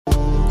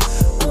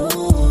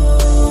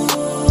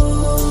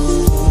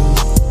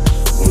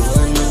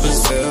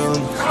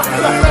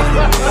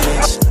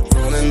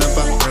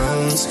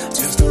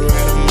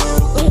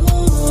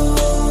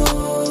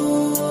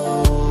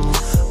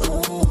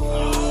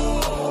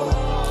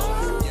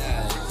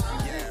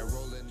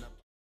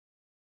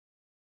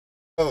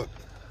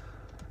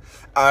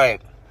All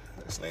right.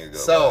 This nigga go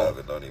So- live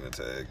and don't even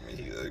tag me.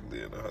 He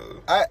ugly in the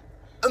hoe. I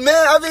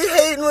be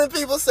hating when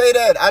people say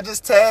that. I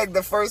just tag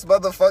the first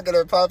motherfucker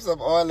that pops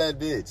up on that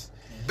bitch.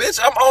 Bitch,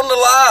 I'm on the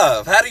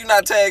live. How do you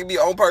not tag me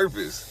on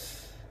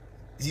purpose?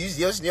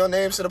 Your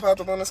name should have popped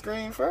up on the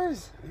screen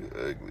first. You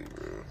ugly,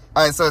 bro.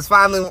 All right, so it's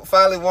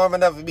finally warm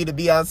enough for me to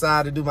be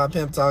outside to do my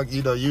pimp talk.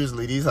 You know,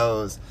 usually these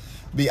hoes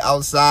be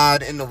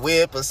outside in the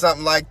whip or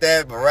something like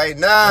that. But right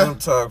now, Pimp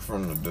talk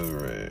from the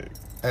Durag.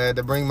 I had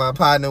to bring my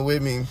partner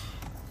with me.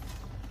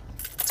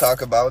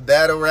 Talk about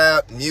battle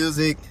rap,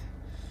 music,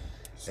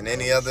 and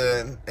any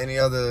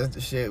other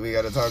shit we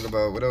got to talk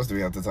about. What else do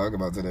we have to talk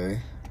about today?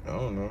 I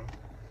don't know.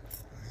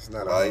 It's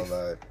not Life. a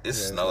whole lot.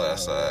 It's Yeah, snow not a whole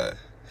outside. lot.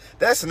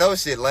 That snow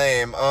shit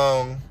lame.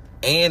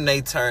 And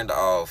they turned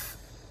off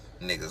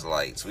niggas'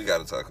 lights. We got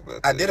to talk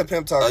about that. I did a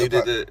pimp talk. Oh, you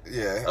did that?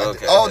 Yeah.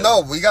 Okay. Oh,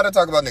 no, we got to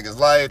talk about niggas'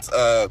 lights.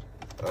 Oh,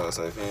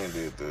 so if he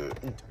did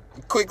that.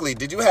 Quickly,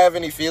 did you have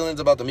any feelings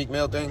about the Meek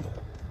Mill thing?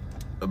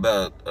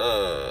 About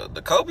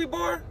the Kobe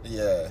bar?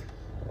 Yeah.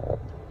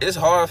 It's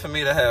hard for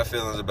me to have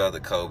feelings about the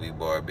Kobe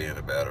bar being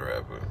a battle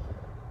rapper.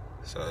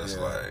 So it's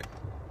like,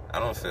 I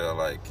don't feel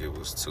like it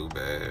was too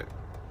bad.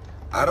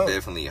 I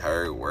definitely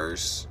heard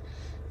worse.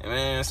 And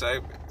man, it's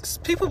like,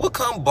 people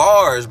become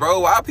bars, bro.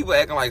 Why are people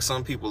acting like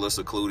some people are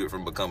secluded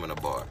from becoming a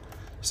bar?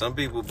 Some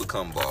people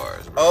become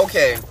bars, bro.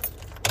 Okay.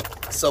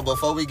 So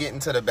before we get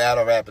into the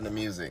battle rap and the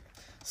music,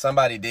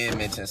 somebody did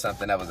mention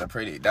something this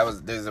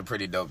is a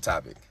pretty dope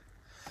topic.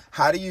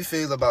 How do you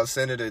feel about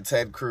Senator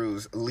Ted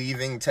Cruz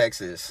leaving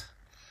Texas?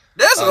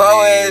 That's some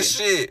whole ass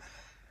shit.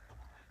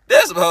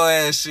 That's some whole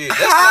ass shit.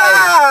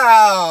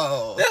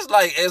 How? That's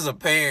like as a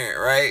parent,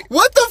 right?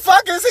 What the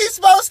fuck is he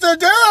supposed to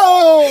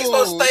do? He's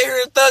supposed to stay here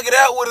and thug it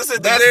out with us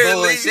at the very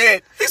least.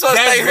 Bullshit. He's supposed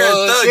to stay here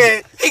and thug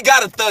it. He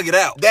gotta thug it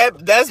out. That's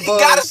bullshit. He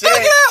gotta thug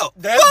it out.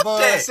 That's Fuck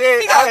bullshit. that.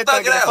 He gotta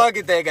thug it out.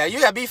 Fucking thing out. You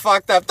gotta be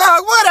fucked up.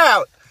 Thug what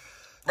out?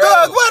 Bro,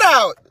 Thug what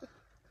out?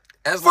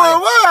 That's For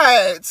like,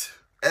 what?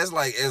 that's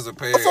like as a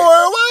parent. For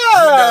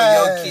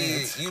what?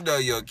 You know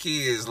your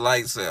kid's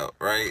lights out,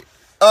 right?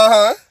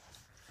 Uh-huh.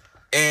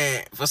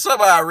 And for some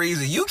odd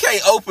reason, you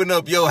can't open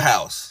up your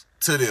house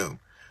to them.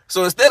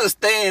 So instead of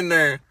staying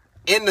there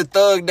in the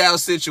thugged out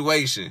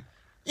situation,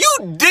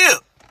 you dip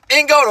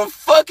and go to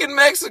fucking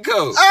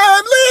Mexico.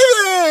 I'm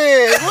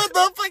leaving. What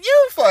the fuck?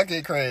 You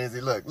fucking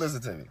crazy. Look,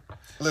 listen to me.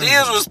 He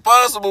is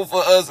responsible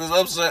for us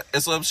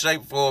in some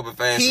shape, form, and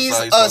fashion. He's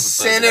so a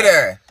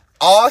senator.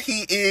 All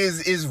he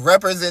is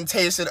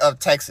representation of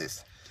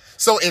Texas.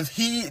 So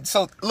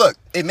look,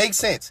 it makes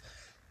sense.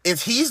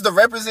 If he's the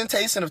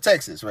representation of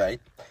Texas, right,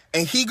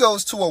 and he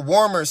goes to a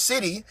warmer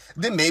city,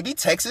 then maybe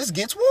Texas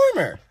gets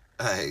warmer.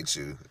 I hate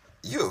you.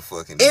 You a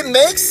fucking It dickhead.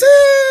 makes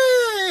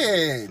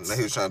sense. Now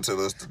he was trying to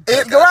tell us to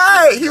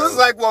Right. He was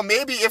like, well,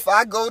 maybe if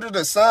I go to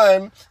the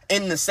sun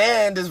in the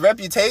sand, his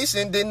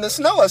reputation, then the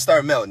snow will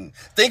start melting.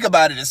 Think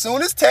about it. As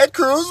soon as Ted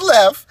Cruz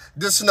left,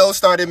 the snow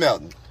started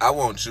melting. I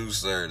want you,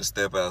 sir, to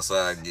step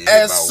outside and get hit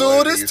As by soon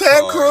one of as these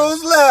Ted cars.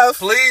 Cruz left,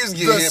 Please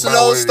get the hit by snow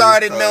one of these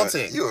started cars.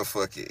 melting. You a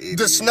fucking idiot.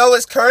 The snow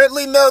is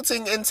currently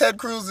melting and Ted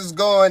Cruz is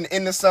gone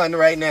in the sun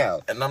right now.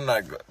 And I'm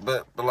not,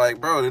 but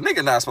like, bro, the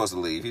nigga not supposed to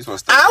leave. He's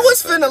supposed to. I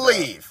was finna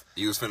leave.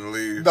 You was finna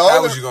leave. No,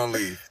 How was you gonna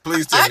leave?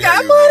 Please tell I me. how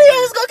got you money. was gonna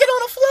I was gonna get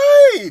on a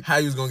flight. How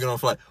you was gonna get on a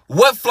flight?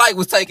 What flight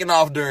was taking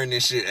off during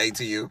this shit,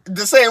 ATU?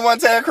 The same one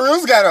Ted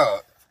Cruz got on.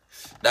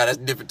 Nah, that's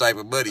a different type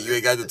of money. You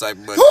ain't got the type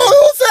of money.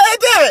 Who said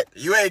that?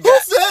 You ain't Who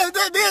got. said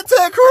that? Me and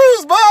Ted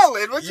Cruz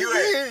balling. What you You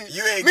mean?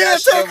 ain't Me got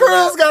and Ted shovel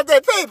Cruz out. got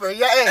that paper.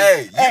 Yeah,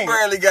 Hey, you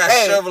barely got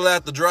shovel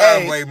out the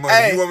driveway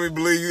money. You want me to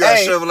believe you got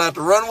shovel out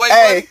the runway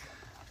money?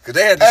 Cause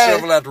they had to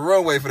shovel out the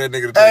runway for that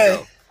nigga to take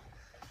off.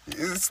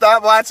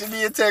 Stop watching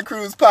me and Ted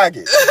Cruz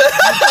pocket.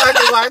 You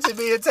fucking watching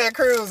me and Ted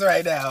Cruz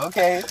right now,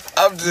 okay?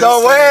 I'm just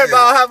Don't worry saying.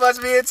 about how much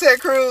me and Ted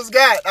Cruz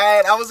got. All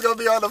right, I was gonna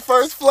be on the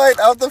first flight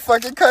out the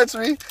fucking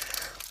country,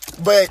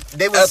 but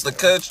they was Out the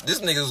country. This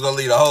nigga was gonna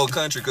leave the whole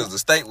country because the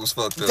state was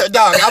fucked up.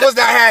 Dog, I was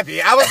not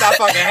happy. I was not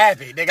fucking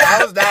happy, nigga.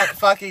 I was not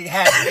fucking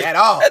happy at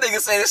all. That nigga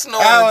said it's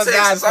snowing I in was not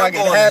Texas. I'm fucking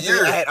going happy to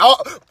Europe. at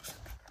all.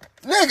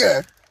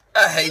 Nigga,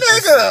 I hate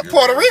this nigga, nigga,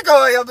 Puerto bro.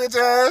 Rico, your bitch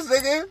ass,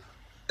 nigga.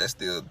 That's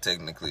still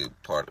technically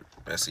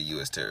that's a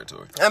U.S.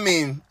 territory. I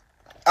mean,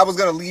 I was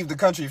gonna leave the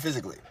country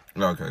physically.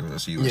 Okay,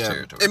 that's a U.S.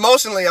 territory.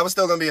 Emotionally, I was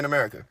still gonna be in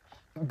America.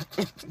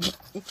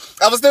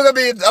 I was still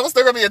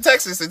gonna be in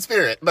Texas in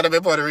spirit, but I'm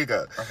in Puerto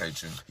Rico. I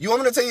hate you. You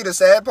want me to tell you the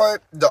sad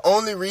part? The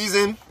only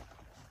reason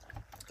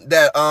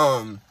that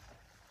I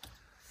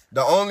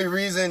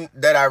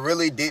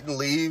really didn't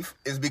leave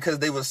is because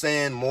they were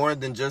saying more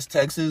than just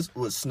Texas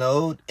was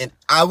snowed, and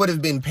I would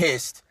have been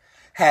pissed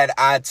had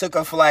I took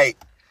a flight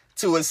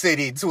to a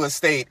city, to a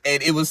state,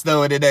 and it was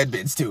snowing in that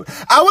bitch too.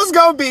 I was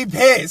gonna be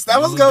pissed. I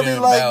was gonna be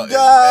like, as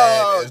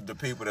bad dog. as the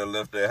people that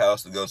left their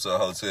house to go to a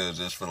hotel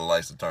just for the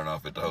lights to turn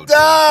off at the hotel.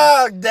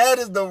 Dog, that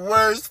is the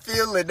worst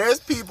feeling. There's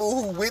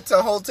people who went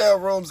to hotel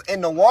rooms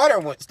and the water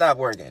stopped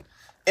working.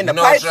 And the You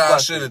know what pipes y'all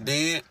busted. should have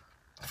did?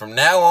 From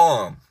now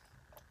on,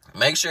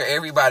 make sure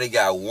everybody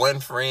got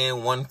one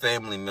friend, one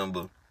family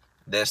member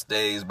that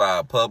stays by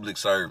a public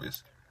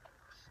service.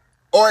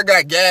 Or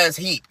got gas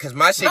heat, because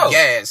my shit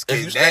gas.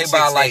 If you stay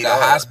by like a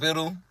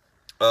hospital,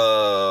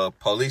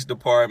 police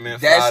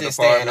department, fire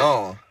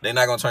department, they're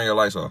not going to turn your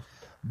lights off.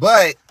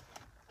 But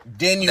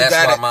then That's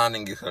why mine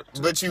didn't get cut.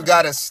 But you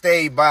got to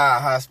stay by a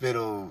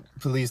hospital,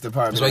 police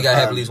department. So you got to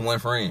have at least one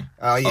friend.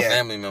 Oh, yeah. A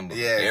family member.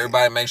 Yeah.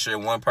 Everybody make sure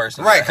one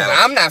person. Right, because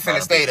I'm not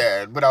finna stay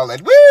there with all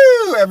that,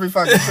 woo, every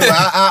fucking Hey,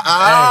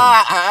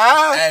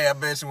 I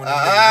bet you when the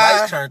niggas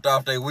lights turned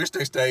off, they wish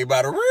they stayed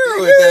by the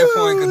real at that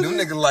point, because them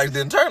niggas lights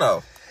didn't turn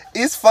off.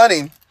 It's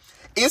funny.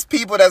 It's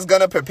people that's going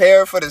to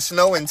prepare for the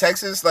snow in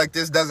Texas like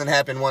this doesn't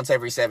happen once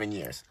every 7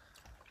 years.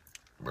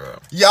 Bro,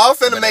 y'all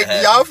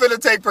finna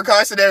take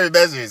precautionary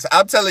measures.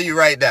 I'm telling you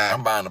right now.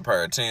 I'm buying a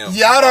pair of Tim's.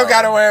 Y'all don't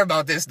gotta worry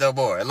about this no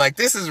more. Like,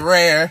 this is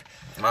rare.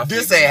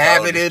 This ain't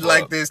happening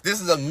like this.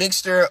 This is a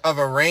mixture of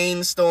a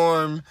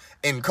rainstorm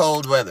and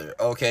cold weather.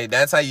 Okay,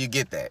 that's how you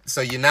get that. So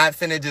you're not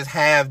finna just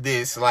have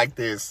this like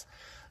this.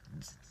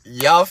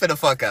 Y'all finna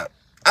fuck up.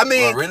 I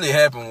mean, what really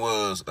happened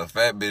was a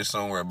fat bitch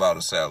somewhere bought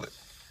a salad.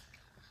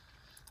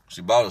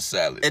 She bought a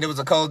salad. And it was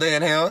a cold day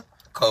in hell?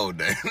 Cold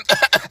day.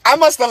 I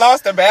must have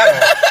lost a battle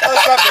or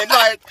something.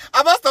 Like,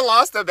 I must have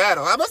lost a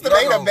battle. I must have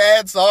made a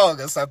bad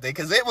song or something,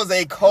 because it was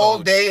a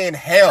cold day in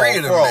hell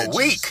for a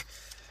week.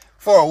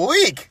 For a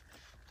week.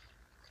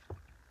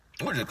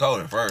 It was just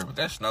cold at first, but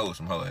that snow was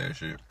some whole ass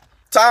shit.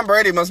 Tom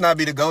Brady must not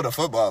be the GOAT of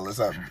football or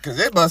something, because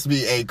it must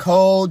be a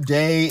cold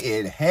day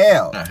in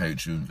hell. I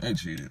hate you. They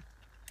cheated.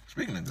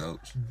 Speaking of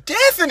GOATs.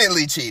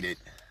 Definitely cheated.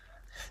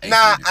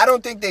 I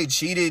don't think they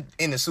cheated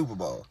in the Super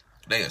Bowl.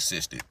 They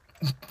assisted.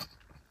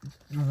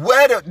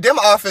 Them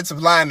offensive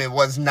linemen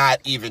was not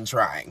even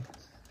trying.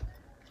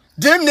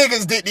 Them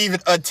niggas didn't even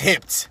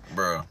attempt.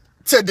 Bro.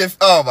 They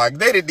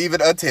didn't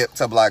even attempt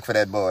to block for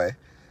that boy.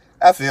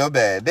 I feel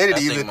bad. They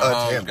didn't even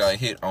attempt. Got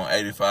hit on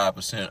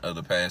 85% of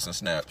the passing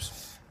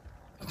snaps.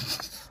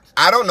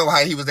 I don't know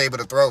how he was able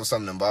to throw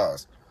some of them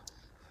balls.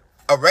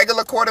 A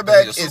regular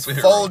quarterback is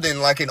folding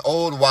like an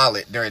old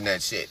wallet during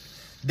that shit.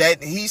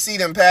 That he see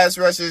them pass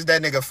rushes,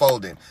 that nigga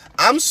folding.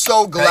 I'm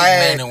so glad.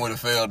 Peyton Manning would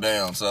have fell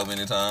down so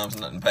many times.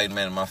 Nothing Peyton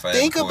Manning, my favorite.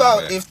 Think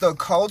about if the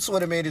Colts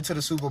would have made it to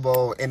the Super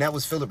Bowl and that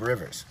was Phillip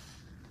Rivers.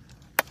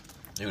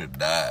 He would have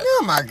died.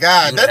 Oh my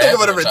God. That nigga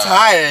would have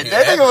retired.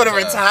 That nigga would have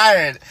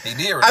retired. He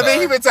did retire. I mean,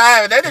 he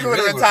retired. That nigga would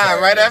have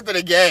retired right after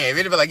the game.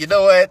 He'd be like, you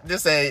know what?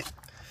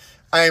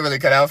 I ain't really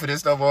cut out for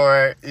this no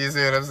more. You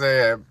see what I'm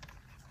saying?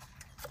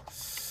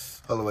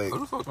 Hold on, wait.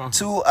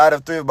 2 out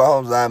of 3 of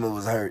Mahomes' linemen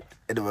was hurt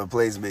in the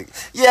replacement.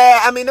 Yeah,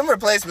 I mean, them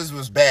replacements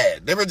was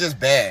bad. They were just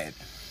bad.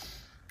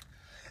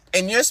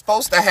 And you're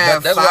supposed to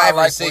have 5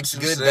 or 6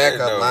 good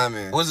backup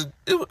linemen.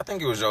 I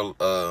think it was your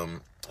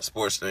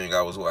sports thing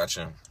I was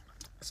watching.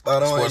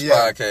 Sports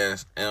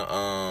podcast.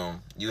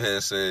 And you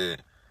had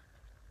said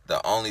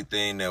the only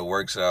thing that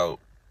works out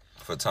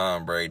for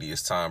Tom Brady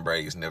is Tom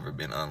Brady's never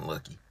been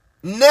unlucky.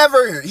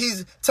 Never.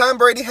 Tom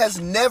Brady has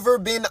never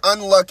been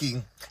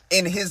unlucky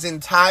in his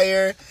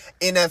entire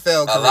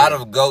NFL career. A lot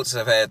of GOATs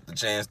have had the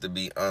chance to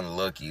be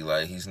unlucky.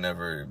 Like, he's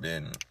never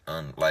been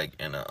in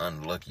an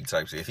unlucky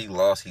type shit. If he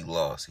lost, he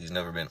lost. He's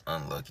never been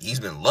unlucky. He's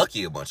been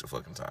lucky a bunch of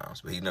fucking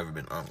times, but he's never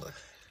been unlucky.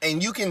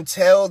 And you can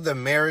tell the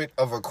merit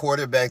of a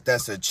quarterback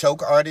that's a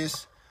choke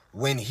artist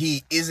when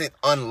he isn't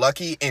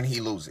unlucky and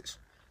he loses.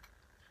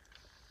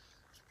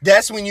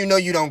 That's when you know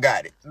you don't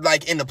got it.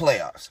 Like in the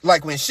playoffs.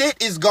 Like when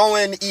shit is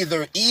going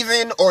either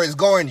even or is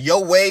going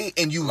your way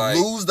and you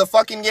lose the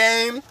fucking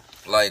game.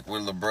 Like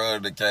when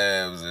LeBron the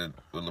Cavs and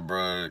when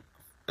LeBron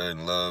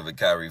and Love and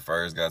Kyrie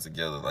first got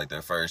together, like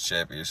that first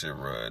championship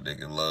run,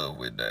 nigga, Love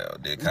went down.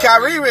 Then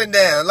Kyrie went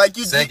down. Like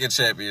second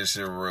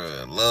championship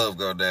run, Love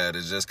go down.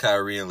 It's just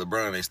Kyrie and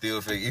LeBron. They still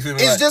figure. You feel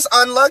me? It's just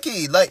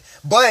unlucky.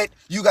 But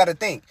you got to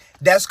think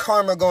that's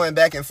karma going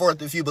back and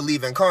forth. If you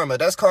believe in karma,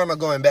 that's karma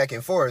going back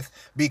and forth,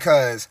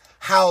 because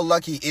how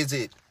lucky is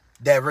it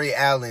that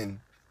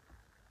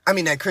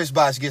that Chris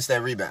Bosh gets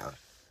that rebound,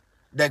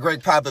 that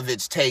Greg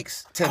Popovich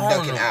takes Tim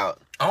Duncan out?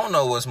 I don't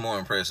know what's more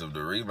impressive,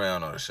 the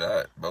rebound or the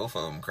shot. Both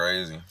of them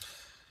crazy.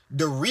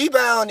 The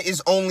rebound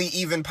is only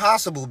even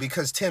possible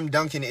because Tim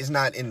Duncan is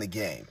not in the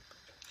game.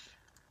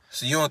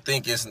 So you don't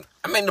think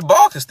the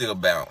ball can still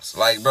bounce.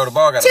 Like, bro, the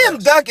ball got to bounce.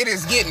 Tim Duncan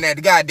is getting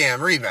that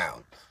goddamn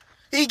rebound.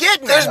 He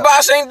getting that. Chris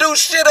Bosh ain't do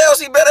shit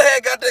else. He better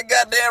have got that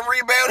goddamn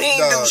rebound. He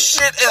ain't do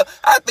shit else.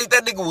 I think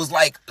that nigga was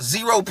like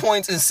 0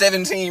 points and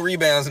 17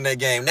 rebounds in that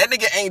game. That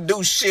nigga ain't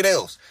do shit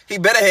else. He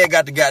better have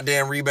got the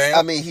goddamn rebound.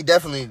 I mean, he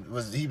definitely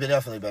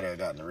better have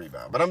gotten the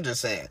rebound. But I'm just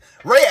saying,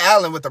 Ray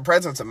Allen with the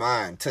presence of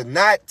mind to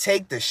not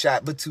take the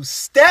shot, but to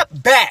step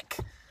back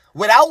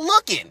without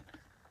looking.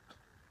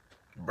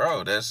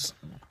 Bro, that's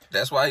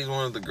why he's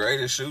one of the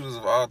greatest shooters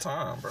of all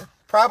time, bro.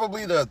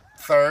 Probably the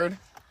third.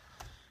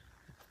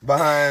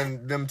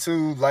 Behind them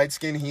 2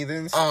 light-skinned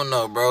heathens. I don't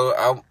know, bro.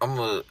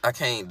 I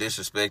can't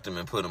disrespect him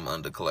and put him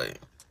under Klay.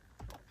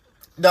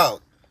 No.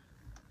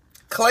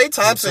 Klay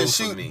Thompson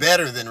shoots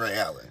better than Ray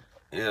Allen.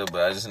 Yeah,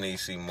 but I just need to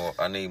see more.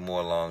 I need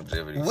more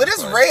longevity. What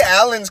is Ray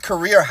Allen's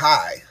career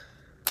high?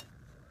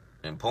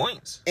 In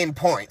points? In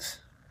points.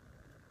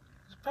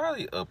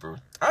 Probably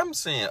I'm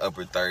saying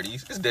upper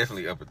 30s. It's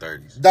definitely upper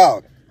 30s.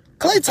 Dog.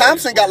 Klay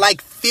Thompson got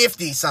like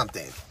 50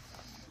 something.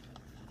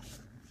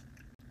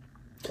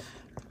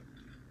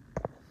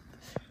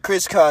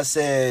 Chris Carr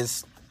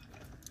says,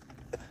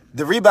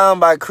 the rebound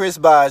by Chris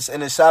Bosh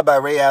and the shot by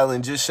Ray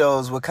Allen just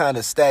shows what kind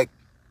of stacked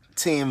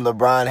team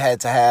LeBron had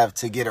to have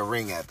to get a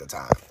ring at the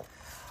time.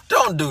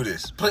 Don't do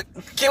this.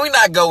 Can we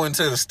not go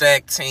into the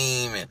stacked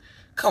team? And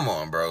come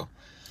on, bro.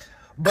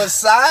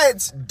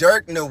 Besides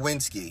Dirk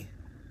Nowitzki,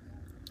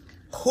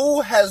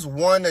 who has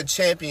won a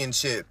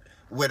championship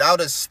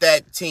without a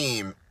stacked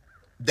team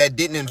that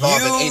didn't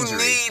involve an injury? You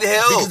need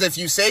help. Because if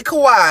you say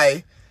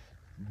Kawhi,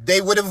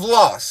 they would have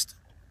lost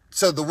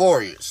to the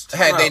Warriors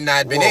had they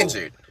not been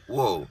injured.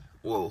 Whoa.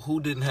 Who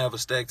didn't have a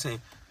stacked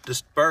team? The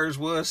Spurs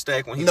was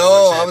stacked when he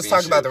No, won I was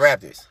talking about the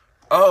Raptors.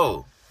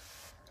 Oh.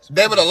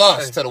 They would have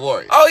lost to the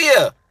Warriors. Oh,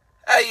 yeah.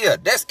 Hey, yeah,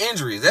 that's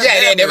injuries. That's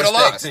they would have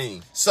lost.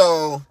 Team.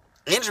 So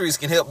injuries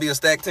can help be a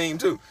stacked team,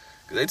 too.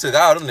 They took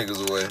all them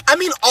niggas away. I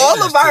mean,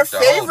 all of our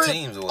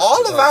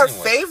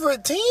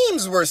favorite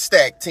teams were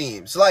stacked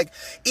teams. Like,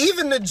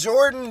 even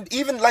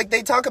like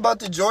they talk about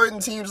the Jordan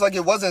teams like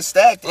it wasn't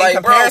stacked like,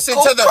 in comparison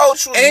bro, to the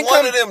Kukoc was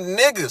one of them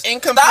niggas.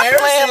 Stop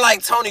playing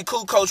like Tony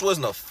Kukoc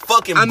wasn't a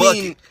fucking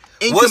bucket.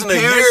 Wasn't a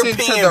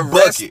European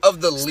bucket. Of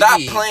the league. Stop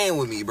playing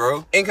with me,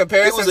 bro. In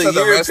comparison to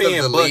the rest of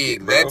the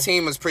league, bro. that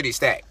team was pretty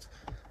stacked.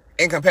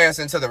 In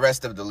comparison to the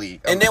rest of the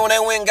league. And then when they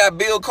went and got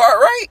Bill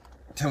Cartwright?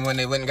 And when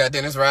they went and got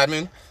Dennis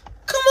Rodman?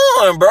 Come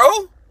on,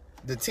 bro.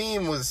 The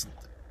team was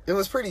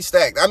pretty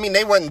stacked. I mean,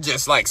 they wasn't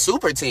just like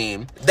super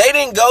team. They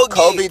didn't go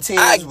Kobe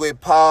teams with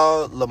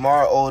Paul,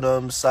 Lamar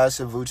Odom,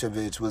 Sasha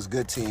Vucevic was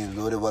good teams,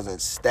 but it wasn't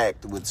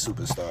stacked with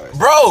superstars.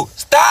 Bro,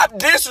 stop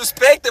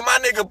disrespecting my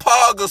nigga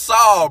Paul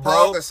Gasol, bro.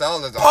 Paul Gasol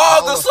was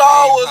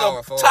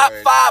a top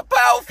 5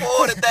 power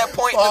forward at that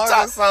point in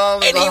the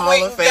top. And he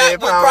went and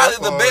got with probably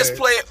the best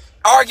player,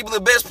 arguably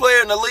the best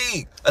player in the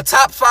league. A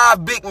top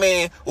 5 big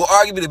man will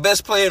arguably the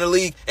best player in the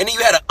league. And then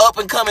you had an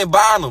up-and-coming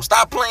Bynum.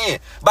 Stop playing.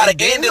 By the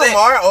end of that,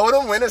 Lamar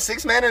Odom win a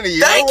 6-man of the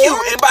year? Thank you.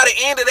 And by the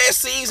end of that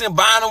season,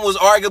 Bynum was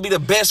arguably the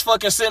best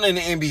fucking center in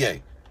the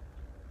NBA.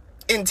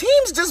 And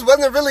teams just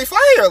wasn't really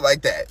fire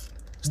like that.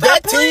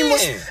 Stop that team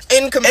playing. Was,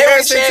 in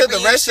comparison to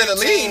the rest of the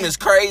league, team is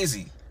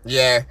crazy.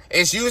 Yeah,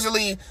 it's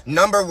usually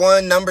number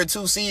 1, number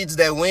 2 seeds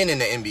that win in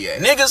the NBA.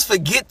 Niggas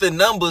forget the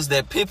numbers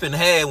that Pippen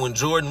had when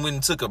Jordan went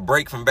and took a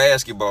break from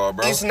basketball,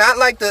 bro. It's not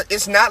like the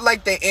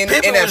NFL.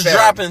 Pippen was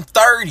dropping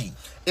 30.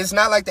 It's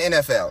not like the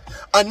NFL.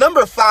 A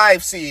number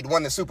 5 seed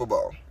won the Super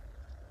Bowl.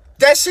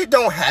 That shit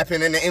don't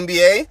happen in the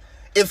NBA.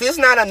 If it's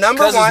not a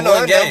number 1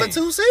 or a number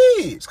 2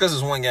 seed. It's because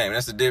it's one game.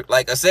 That's the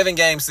like a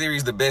 7-game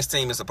series. The best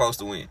team is supposed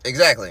to win.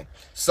 Exactly.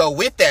 So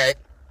with that,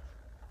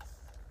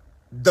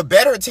 the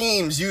better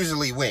teams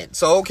usually win.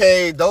 So,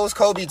 okay, those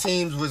Kobe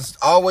teams was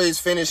always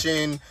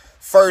finishing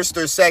first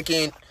or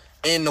second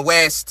in the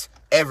West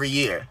every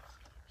year.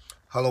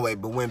 Hold on,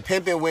 wait. But when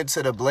Pimpin went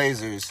to the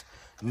Blazers,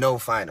 no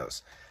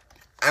finals.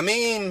 I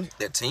mean...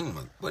 That team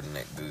wasn't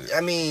that good.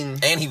 I mean...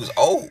 And he was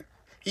old.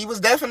 He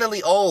was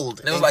definitely old.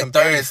 It was like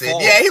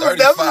 34, yeah, he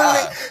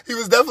 35.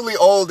 was definitely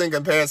old in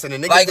comparison.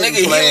 And like, nigga,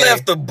 he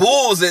left the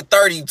Bulls at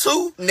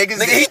 32.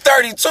 Nigga, he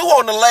 32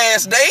 on the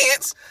Last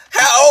Dance.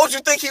 How old you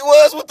think he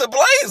was with the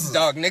Blazers?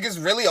 Dog,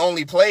 niggas really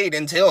only played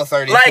until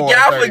 34. Like,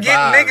 y'all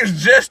forget niggas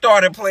just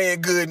started playing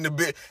good in the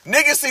bit.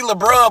 Niggas see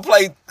LeBron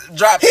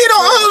drop. He the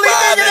only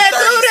nigga that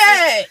do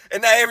that.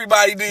 And now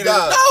everybody did it.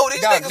 No,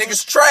 these niggas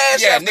was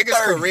trash after 30.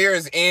 Niggas'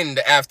 careers end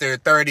after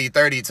 30,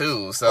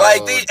 32. So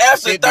like,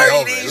 after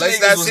 30, these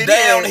niggas was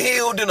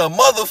downhill than a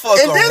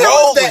motherfucker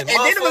rolling. And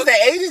then it was the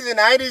 80s and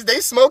 90s. They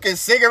smoking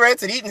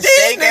cigarettes and eating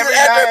steak every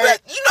night.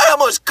 You know how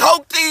much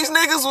coke these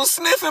niggas was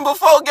sniffing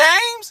before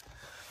games?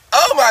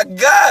 Oh my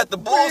God, the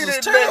Bulls was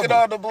terrible.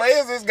 On the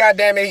Blazers,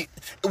 goddamn it.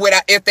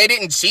 If they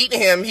didn't cheat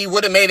him, he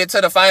would have made it to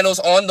the finals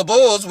on the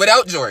Bulls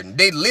without Jordan.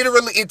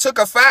 It took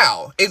a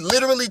foul. It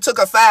literally took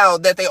a foul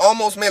that they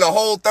almost made a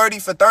whole 30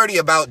 for 30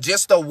 about,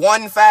 just a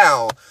one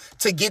foul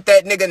to get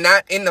that nigga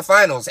not in the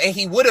finals. And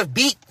he would have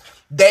beat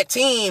that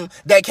team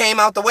that came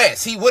out the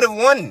West. He would have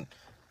won.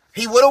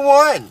 He would have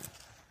won.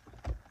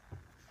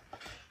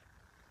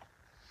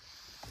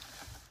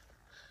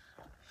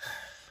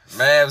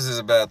 Mavs is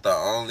about the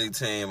only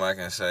team I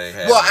can say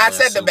has I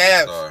said the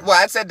Mavs. Well,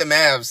 I said the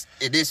Mavs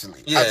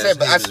initially. Yeah,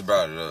 I just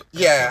brought it up.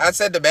 Yeah, I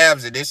said the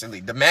Mavs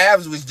initially. The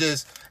Mavs was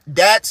just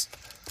that's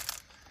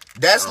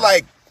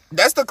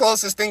the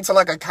closest thing to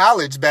like a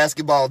college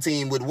basketball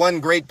team with one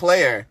great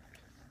player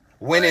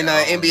winning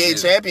an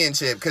NBA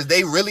championship, because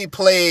they really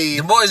played.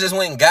 The boys just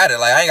went and got it.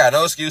 Like, I ain't got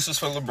no excuses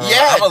for LeBron.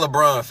 Yeah. I'm a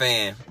Lebron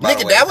fan.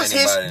 Nigga,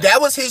 that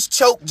was his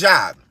choke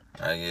job.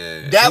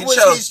 Yeah. That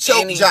was his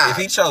choke job. If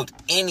he choked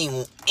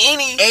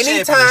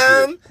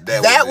anytime,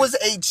 that was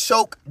a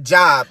choke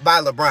job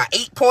by LeBron.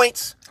 8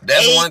 points.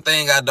 That's one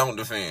thing I don't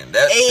defend.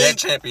 That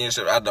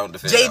championship I don't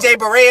defend. JJ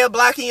Barea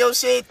blocking your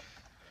shit.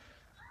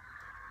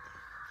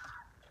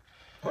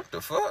 What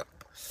the fuck?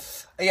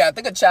 Yeah, I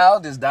think a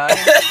child is dying.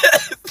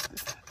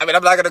 I mean,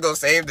 I'm not gonna go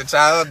save the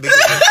child because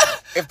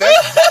if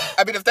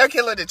they're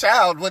killing the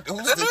child,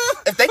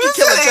 if they can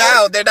kill a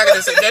child, they're not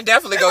gonna say they're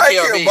definitely gonna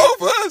kill me. Both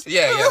of us.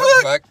 Yeah.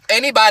 Fuck.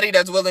 Anybody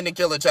that's willing to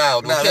kill a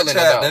child will kill an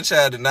adult. That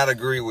child did not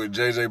agree with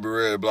JJ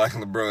Barea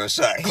blocking LeBron's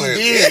shot. He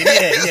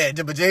did,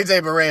 yeah. But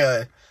JJ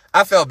Barea,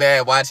 I felt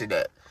bad watching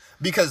that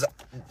because,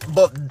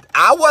 but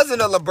I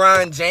wasn't a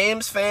LeBron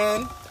James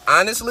fan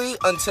honestly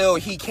until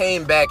he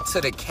came back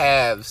to the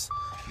Cavs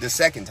the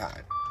second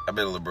time. I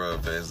bet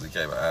LeBron fans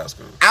came out of high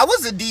school. I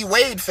was a D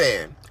Wade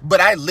fan, but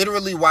I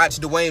literally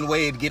watched Dwayne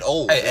Wade get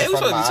old. Hey, we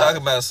supposed to be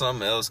talking about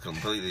something else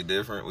completely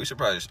different. We should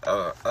probably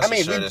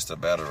share this to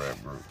battle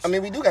rap groups. I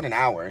mean, we do got an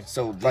hour,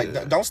 so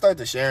don't start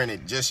to sharing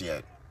it just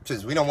yet,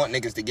 because we don't want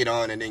niggas to get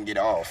on and then get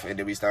off, and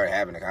then we start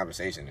having a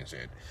conversation and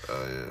shit.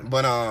 Oh yeah.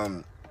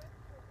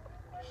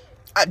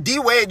 But D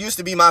Wade used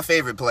to be my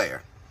favorite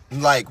player.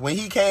 Like when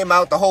he came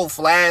out, the whole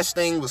Flash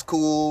thing was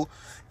cool,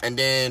 and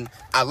then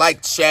I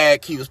liked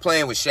Shaq. He was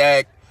playing with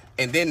Shaq.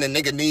 And then the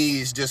nigga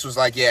knees just was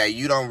like, yeah,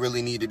 you don't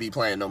really need to be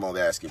playing no more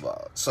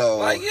basketball. So,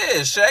 like,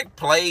 yeah, Shaq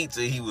played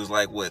till he was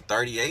like, what,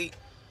 38,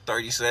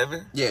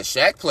 37? Yeah,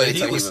 Shaq played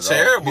till he was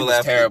terrible. He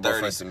was terrible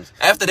for some.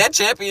 After that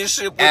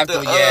championship with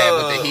the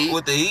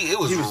Heat, it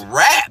was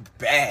rap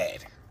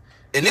bad.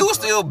 And it was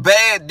still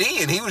bad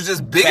then. He was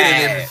just bigger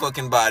than every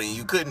fucking body.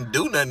 You couldn't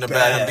do nothing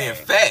about him being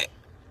fat.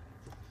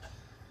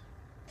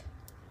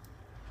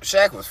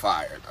 Shaq was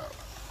fired, though.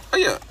 Oh,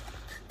 yeah.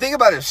 Think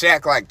about if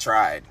Shaq, like,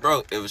 tried.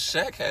 Bro, if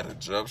Shaq had a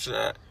jump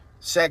shot.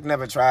 Shaq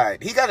never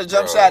tried. He got a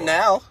jump shot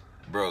now.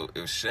 Bro,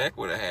 if Shaq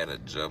would have had a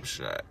jump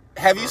shot.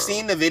 Have you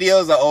seen the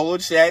videos of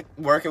old Shaq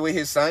working with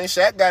his son?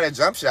 Shaq got a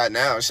jump shot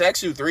now. Shaq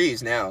shoot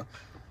threes now.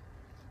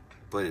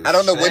 But I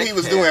don't know what he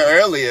was doing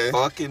earlier.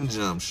 Fucking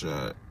jump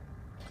shot.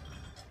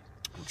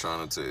 I'm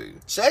trying to tell you.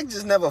 Shaq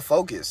just never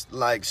focused.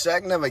 Like,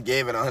 Shaq never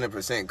gave it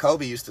 100%.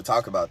 Kobe used to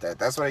talk about that.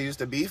 That's why they used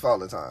to beef all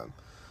the time.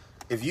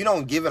 If you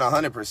don't give it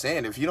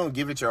 100%, if you don't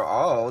give it your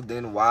all,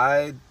 then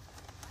why?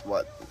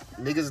 What?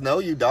 Niggas know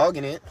you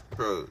dogging it.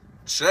 Bro,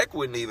 Shaq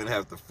wouldn't even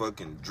have to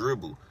fucking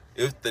dribble.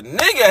 If the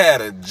nigga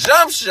had a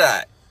jump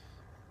shot,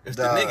 if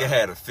the nigga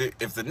had a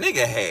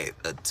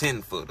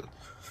 10-footer,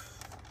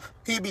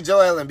 he'd be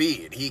Joel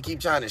Embiid. He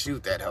keep trying to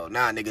shoot that hoe.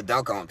 Nah, nigga,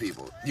 dunk on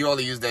people. You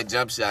only use that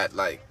jump shot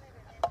like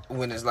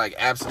when it's like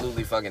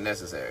absolutely fucking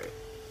necessary.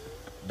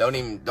 I don't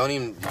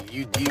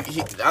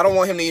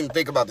want him to even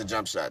think about the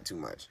jump shot too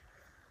much.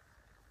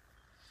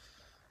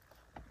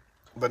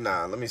 But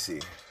nah, let me see.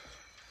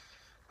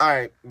 All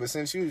right, but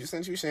since you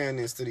sharing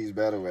this to these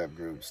battle rap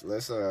groups,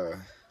 let's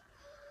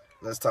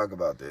talk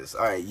about this.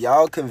 All right,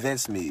 y'all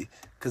convinced me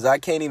because I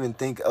can't even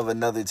think of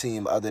another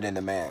team other than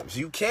the Mavs.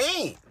 You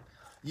can't.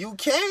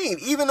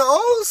 Even the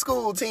old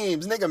school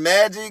teams, nigga,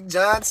 Magic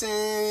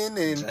Johnson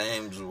and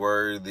James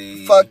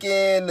Worthy,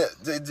 fucking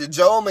the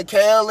Joe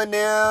McHale and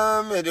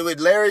them, and with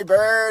Larry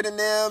Bird and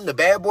them. The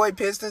Bad Boy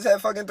Pistons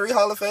had fucking 3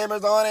 Hall of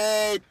Famers on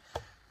it.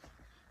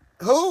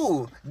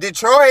 Who?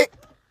 Detroit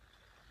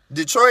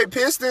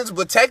Pistons,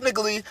 but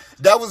technically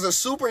that was a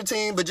super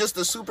team, but just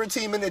a super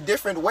team in a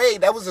different way.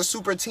 That was a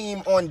super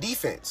team on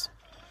defense.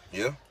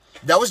 Yeah.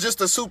 That was just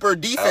a super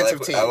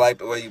defensive team. I like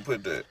the way you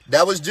put that.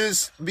 That was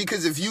just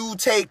because if you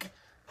take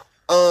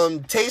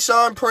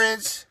Tayshaun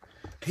Prince,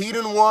 he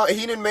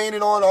done made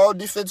it on all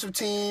defensive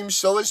teams.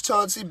 So is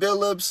Chauncey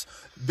Billups.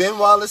 Ben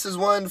Wallace has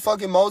won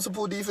fucking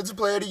multiple defensive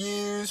player of the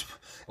years.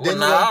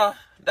 Well,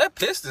 that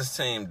Pistons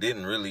team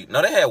didn't really.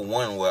 No, they had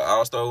one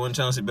All-Star, when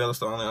Chauncey Billups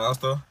the only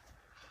All-Star.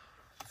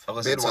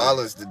 Ben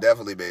Wallace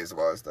definitely made some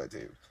All-Star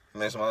team.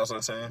 Made some All-Star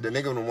team? The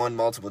nigga won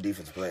multiple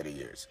defensive player of the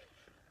years.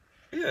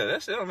 Yeah,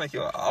 that shit don't make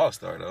you an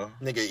All-Star, though.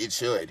 Nigga, it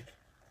should. I'm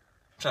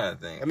trying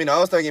to think. I mean, the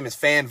All-Star game is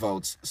fan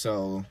votes,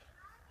 so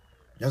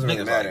doesn't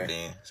really matter. Like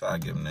Ben, so I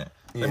give him that.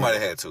 Yeah. They might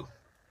have had 2.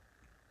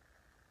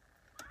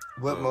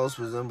 What most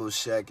resembles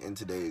Shaq in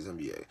today's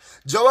NBA?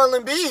 Joel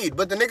Embiid,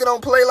 but the nigga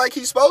don't play like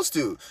he's supposed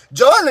to.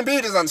 Joel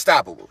Embiid is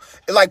unstoppable.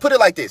 Like, put it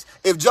like this.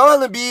 If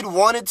Joel Embiid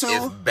wanted to...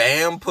 If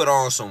Bam put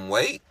on some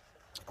weight...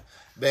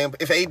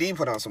 If AD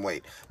put on some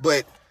weight.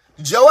 But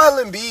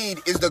Joel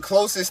Embiid is the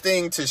closest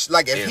thing to...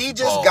 Like, if he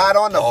just got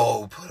on the...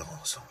 Bo put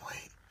on some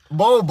weight.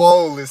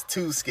 Bo is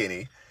too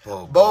skinny.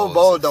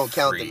 Bo don't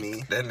count to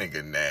me. That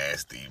nigga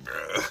nasty, bro.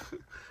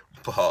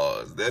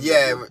 Pause. That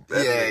yeah.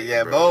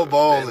 bro,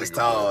 Bo is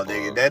tall,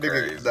 nigga. That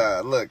nigga, nah,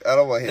 look, I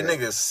don't want him. That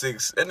nigga's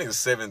 6. That nigga's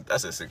 7. I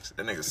said 6.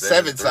 That nigga's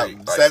 7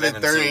 something.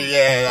 7'3",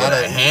 yeah.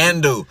 With a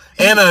handle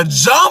and a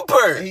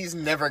jumper. He's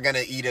never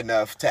gonna eat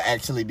enough to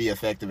actually be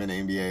effective in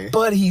the NBA.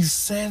 But he's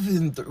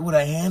 7'3" with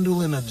a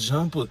handle and a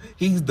jumper.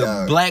 He's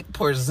the Black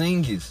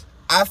Porzingis.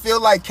 I feel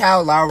like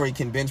Kyle Lowry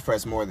can bench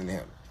press more than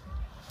him.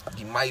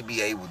 He might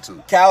be able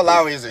to. Kyle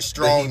Lowry is a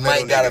strong. He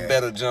might got a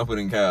better jumper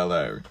than Kyle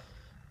Lowry.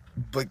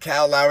 But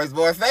Kyle Lowry is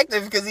more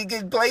effective because he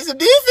can play some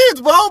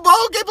defense. Bo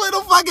can play no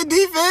fucking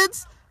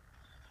defense.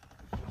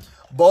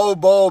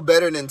 Bo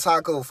better than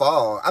Taco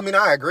Fall. I mean,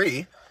 I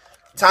agree.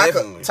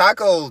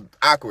 Taco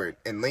awkward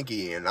and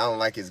linky, and I don't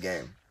like his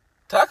game.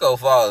 Taco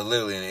Fall is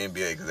literally in the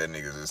NBA because that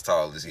nigga's as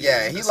tall as he is.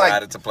 Yeah, He he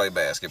decided to play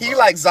basketball. He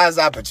like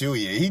Zaza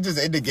Pachulia. He just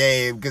in the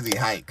game because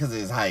of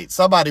his height.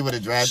 Somebody would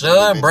have drafted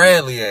Sean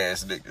Bradley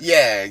ass niggas.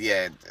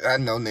 Yeah. I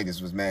know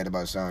niggas was mad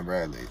about Sean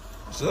Bradley.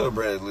 Sean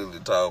Bradley literally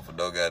tall for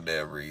no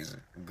goddamn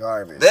reason.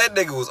 Garbage. That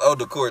nigga was on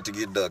the court to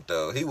get dunked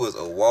though. He was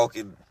a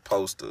walking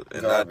poster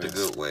and not the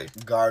good way.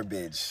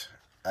 Garbage.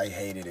 I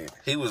hated it.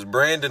 He was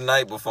Brandon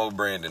Knight before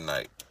Brandon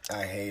Knight.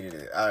 I hated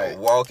it. All right. A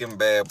walking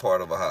bad part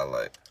of a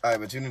highlight. All right,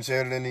 but you didn't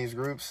share it in these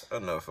groups?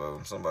 Enough of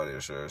them. Somebody will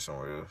share it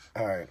somewhere else.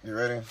 All right, you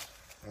ready?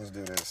 Let's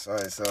do this. All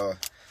right, so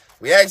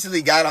we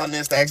actually got on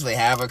this to actually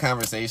have a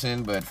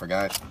conversation, but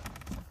forgot.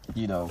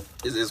 You know.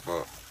 It's his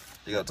fault.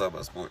 You gotta talk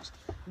about sports.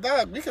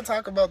 Dog, we can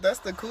talk about, that's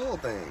the cool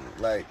thing.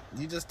 Like,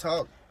 you just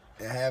talk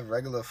and have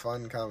regular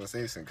fun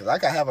conversation. Because I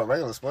could have a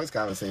regular sports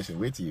conversation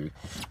with you,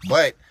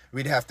 but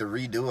we'd have to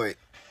redo it,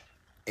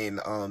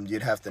 and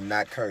you'd have to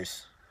not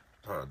curse.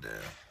 Oh, damn.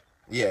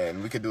 Yeah,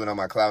 and we could do it on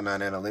my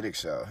Cloud9 Analytics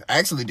show.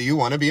 Actually, do you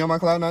want to be on my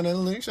Cloud9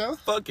 Analytics show?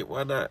 Fuck it,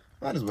 why not?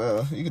 Might as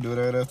well. You can do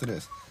it right after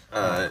this.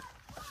 Alright.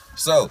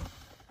 So,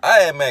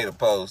 I had made a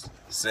post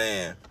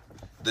saying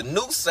the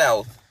New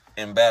South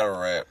in battle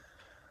rap,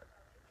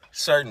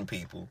 certain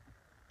people,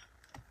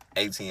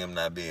 ATM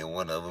not being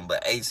one of them,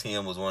 but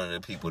ATM was one of the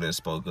people that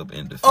spoke up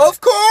in defense. Of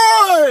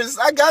course!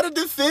 I gotta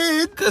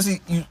defend. Because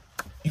you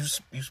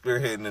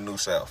spearheading the New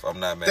South.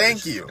 I'm not mad Thank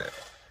at you. you. For that.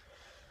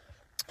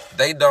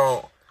 They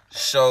don't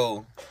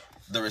show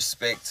the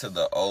respect to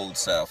the old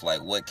South,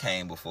 like what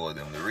came before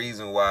them. The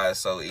reason why it's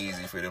so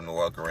easy for them to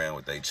walk around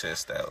with their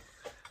chest out.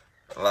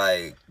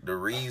 Like, the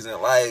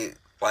reason, like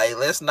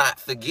let's not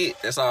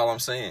forget. That's all I'm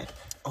saying.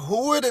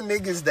 Who are the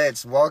niggas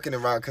that's walking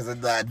around? Because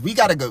we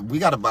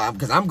gotta buy,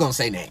 because I'm gonna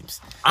say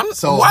names.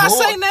 Why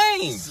say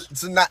names?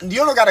 So you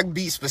don't gotta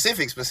be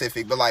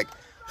specific, but like,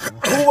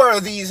 who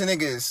are these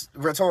niggas?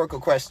 Rhetorical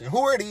question. Who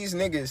are these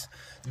niggas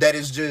that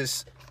is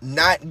just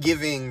not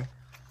giving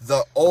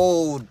the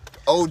old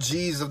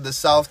OGs of the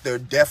South their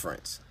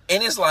deference?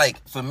 And it's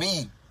like, for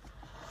me,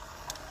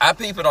 I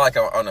peep it like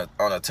on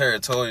a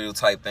territorial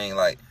type thing.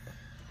 Like,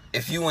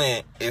 if you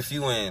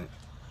in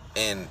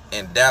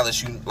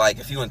Dallas, you like,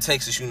 if you in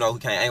Texas, you know who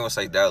came. I ain't gonna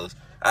say Dallas.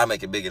 I'll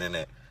make it bigger than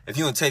that. If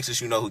you in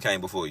Texas, you know who came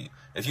before you.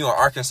 If you in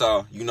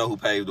Arkansas, you know who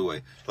paved the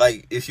way.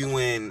 Like, if you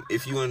in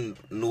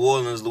New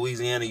Orleans,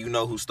 Louisiana, you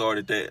know who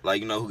started that.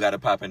 Like, you know who got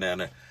it popping down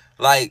there.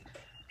 Like,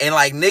 and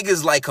like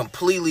niggas like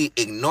completely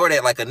ignore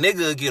that. Like, a nigga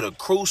will get a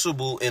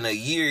Crucible in a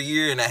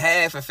year and a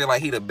half and feel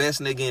like he the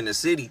best nigga in the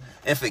city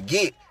and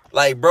forget.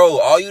 Like, bro,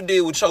 all you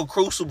did with your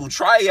Crucible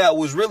tryout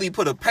was really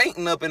put a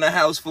painting up in the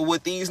house for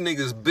what these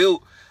niggas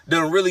built.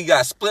 Done really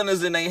got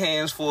splinters in their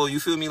hands for, you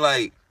feel me,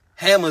 like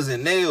hammers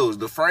and nails,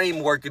 the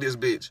framework of this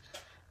bitch.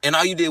 And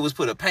all you did was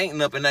put a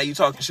painting up, and now you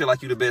talking shit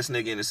like you the best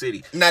nigga in the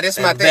city. Now, this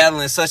my thing.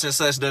 Battling such and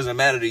such doesn't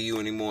matter to you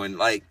anymore. And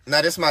like,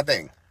 now this my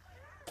thing.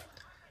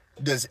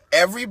 Does the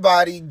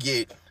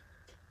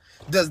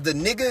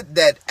nigga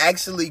that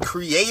actually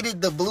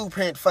created the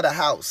blueprint for the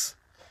house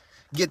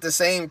get the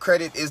same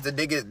credit as the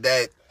nigga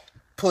that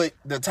put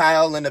the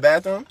tile in the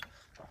bathroom?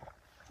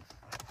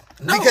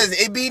 No. Because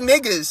it be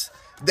niggas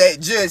that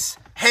just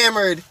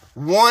hammered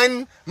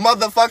one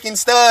motherfucking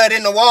stud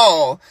in the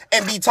wall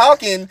and be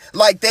talking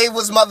like they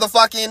was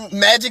motherfucking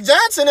Magic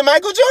Johnson and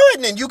Michael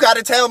Jordan, and you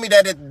gotta tell me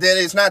that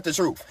it's not the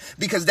truth.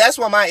 Because that's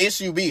what my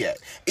issue be at.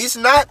 It's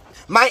not,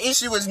 my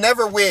issue is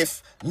never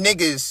with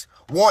niggas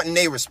wanting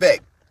their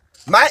respect.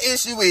 My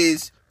issue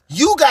is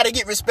you gotta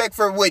get respect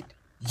for what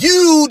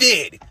you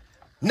did,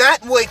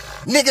 not what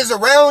niggas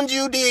around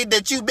you did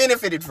that you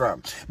benefited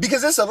from.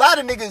 Because there's a lot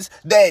of niggas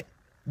that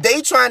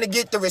they trying to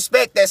get the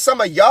respect that some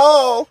of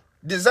y'all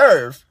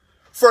deserve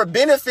for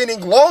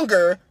benefiting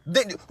longer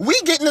than we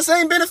getting the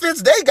same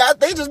benefits they got.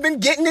 They just been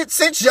getting it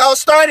since y'all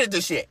started the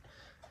shit.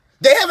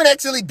 They haven't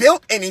actually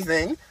built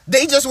anything.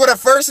 They just were the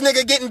first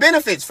nigga getting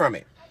benefits from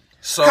it.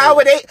 So how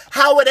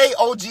are they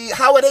OG?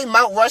 How are they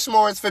Mount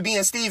Rushmores for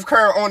being Steve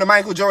Kerr on the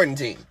Michael Jordan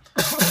team?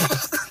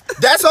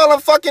 That's all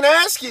I'm fucking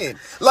asking.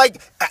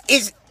 Like,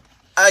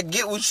 I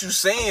get what you're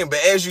saying, but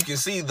as you can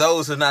see,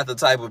 those are not the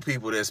type of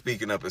people that's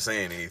speaking up and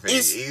saying anything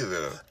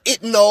either.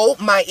 No,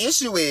 my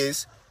issue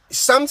is,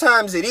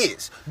 sometimes it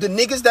is. The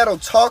niggas that'll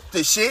talk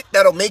the shit,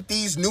 that'll make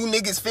these new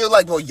niggas feel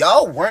like, well,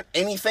 y'all weren't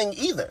anything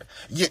either.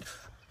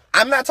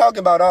 I'm not talking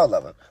about all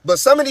of them, but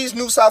some of these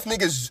New South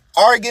niggas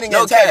are getting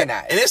antagonized.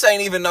 Cap. And this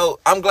ain't even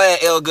I'm glad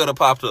El Gutter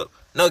popped up.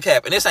 No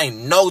cap. And this ain't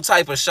no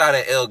type of shot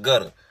at El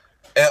Gutter.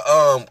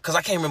 Cause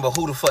I can't remember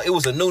who the fuck. It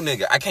was a new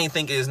nigga. I can't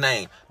think of his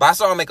name. But I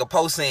saw him make a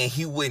post saying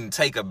he wouldn't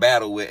take a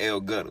battle with El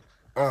Gutter.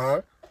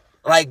 Uh-huh.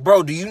 Like,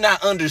 bro, do you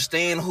not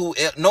understand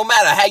no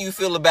matter how you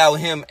feel about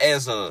him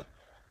as a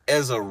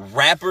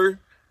rapper,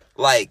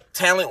 like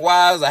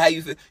talent-wise, or how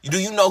you feel, do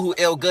you know who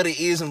El Gutter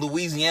is in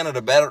Louisiana,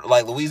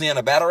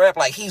 Louisiana battle rap?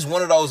 Like, he's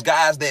one of those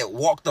guys that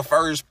walked the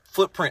first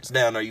footprints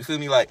down there, you feel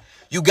me? Like,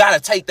 you gotta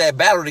take that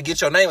battle to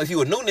get your name. If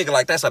you a new nigga,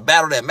 like, that's a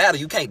battle that matter.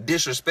 You can't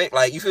disrespect,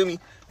 like, you feel me?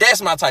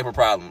 That's my type of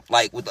problem,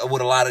 like, with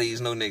a lot of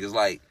these new niggas.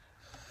 Like,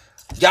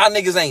 y'all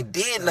niggas ain't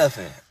did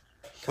nothing.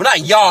 Well,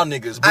 not y'all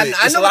niggas, but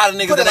it's a lot of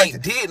niggas that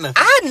ain't did nothing.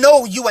 I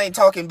know you ain't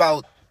talking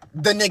about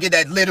the nigga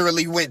that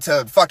literally went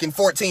to fucking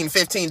 14,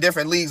 15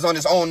 different leagues on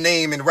his own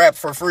name and rapped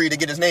for free to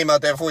get his name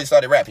out there before he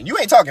started rapping. You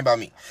ain't talking about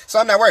me. So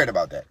I'm not worried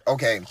about that,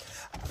 okay?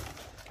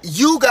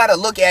 You gotta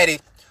look at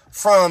it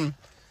from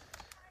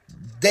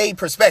their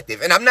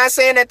perspective. And I'm not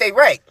saying that they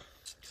right.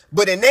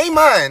 But in their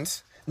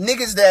minds,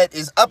 niggas that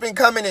is up and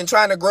coming and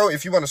trying to grow,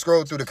 if you want to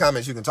scroll through the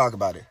comments, you can talk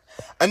about it.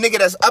 A nigga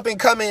that's up and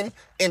coming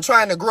and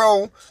trying to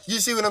grow, you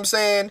see what I'm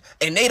saying?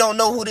 And they don't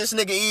know who this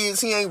nigga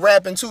is. He ain't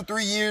rapping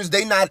 2-3 years.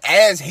 They not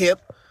as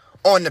hip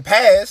on the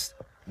past.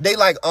 They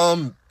like,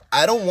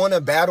 I don't want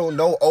to battle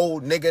no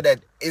old nigga that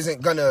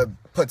isn't gonna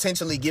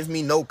potentially give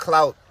me no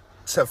clout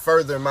to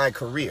further my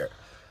career.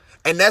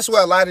 And that's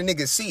where a lot of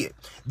niggas see it.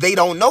 They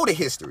don't know the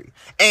history.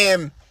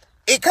 And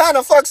it kind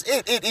of fucks,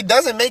 it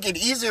doesn't make it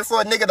easier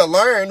for a nigga to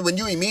learn when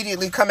you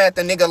immediately come at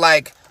the nigga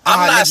like,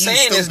 I'm not nigga,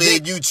 saying you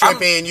stupid, you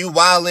tripping, you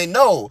wildin'.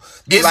 No.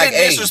 Is like,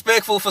 it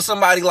disrespectful for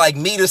somebody like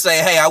me to say,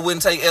 hey, I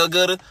wouldn't take El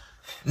Gutter?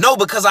 No,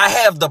 because I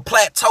have the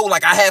plateau,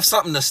 like I have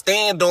something to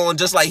stand on,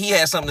 just like he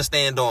has something to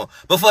stand on.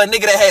 But for a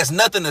nigga that has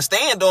nothing to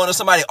stand on and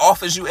somebody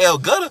offers you El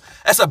Gutter,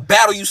 that's a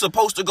battle you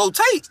supposed to go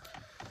take.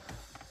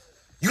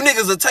 You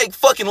niggas will take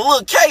fucking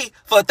Lil K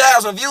for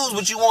 1,000 views,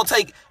 but you won't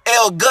take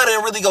El Gutter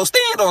and really go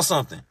stand on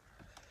something.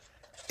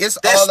 That's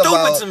all stupid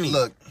about, to me.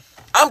 Look,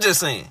 I'm just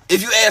saying,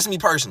 if you ask me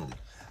personally.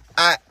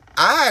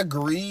 I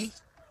agree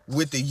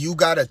with the you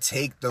gotta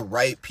take the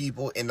right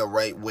people in the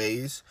right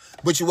ways.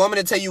 But you want me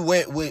to tell you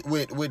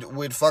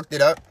what fucked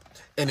it up?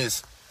 And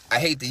it's, I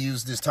hate to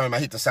use this term, I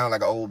hate to sound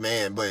like an old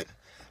man, but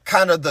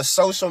kind of the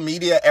social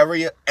media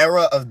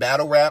era of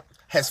battle rap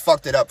has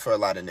fucked it up for a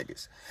lot of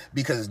niggas.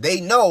 Because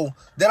they know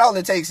that all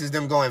it takes is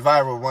them going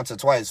viral once or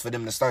twice for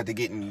them to start to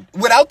getting,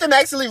 without them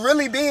actually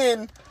really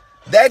being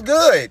that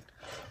good.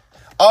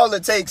 All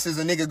it takes is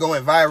a nigga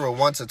going viral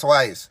once or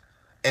twice,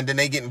 and then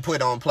they getting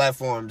put on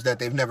platforms that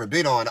they've never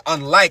been on,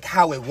 unlike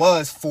how it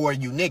was for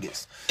you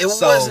niggas. It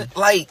wasn't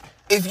like,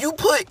 if you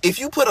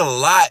put a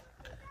lot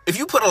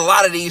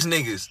of these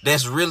niggas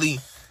that's really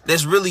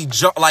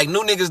like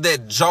new niggas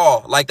that jaw,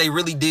 like they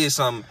really did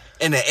something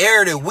in the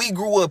era that we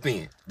grew up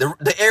in,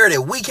 the era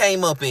that we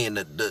came up in,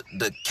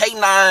 the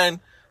K9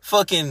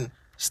 fucking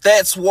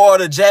Stats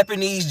Water,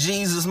 Japanese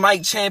Jesus,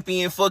 Mike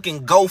Champion,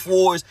 fucking Gulf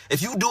Wars.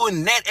 If you do it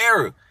in that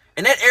era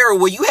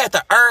where you had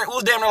to earn, it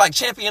was damn near like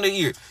champion of the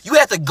year. You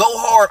had to go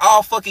hard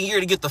all fucking year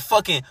to get the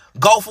fucking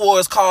Gulf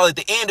Wars call at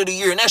the end of the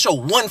year, and that's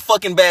your one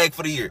fucking bag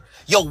for the year.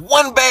 Your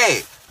one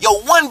bag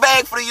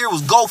for the year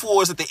was Gulf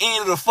Wars at the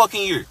end of the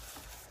fucking year.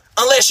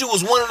 Unless you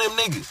was one of them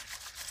niggas.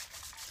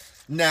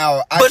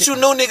 Now, you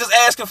knew niggas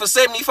asking for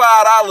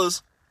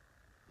 $75.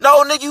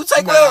 No, nigga, you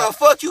take whatever the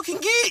fuck you can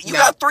get. You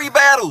got 3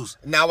 battles.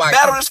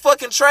 Battle this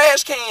fucking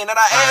trash can that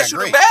I asked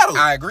you to battle.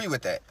 I agree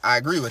with that.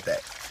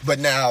 But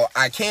now,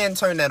 I can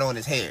turn that on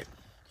his head.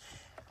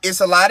 It's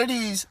a lot of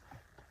these,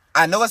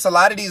 I know it's a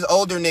lot of these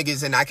older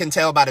niggas, and I can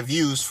tell by the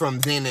views from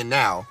then and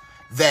now,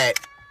 that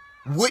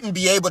wouldn't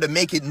be able to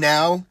make it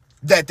now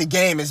that the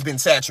game has been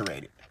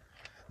saturated.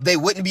 They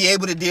wouldn't be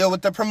able to deal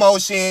with the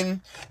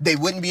promotion. They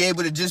wouldn't be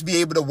able to just be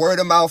able to word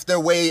of mouth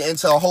their way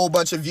into a whole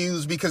bunch of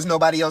views because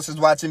nobody else is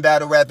watching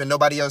battle rap and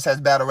nobody else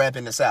has battle rap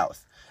in the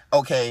South.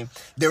 Okay,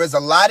 there is a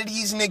lot of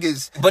these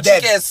niggas. But you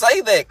can't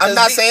say that. I'm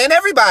not saying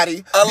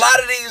everybody. A lot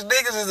of these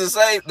niggas is the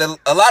same.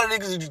 A lot of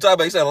niggas that you talk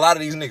about, you said a lot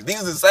of these niggas.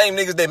 These are the same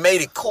niggas that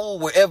made it cool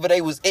wherever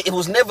they was. It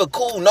was never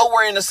cool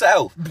nowhere in the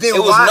South.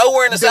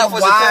 Nowhere in the South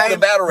was it cool to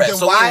battle rap.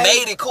 So we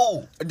made it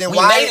cool. Then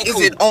why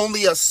is it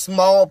only a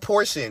small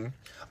portion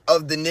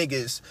of the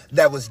niggas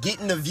that was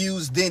getting the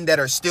views then that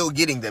are still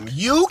getting them?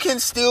 You can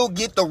still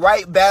get the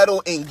right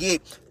battle and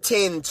get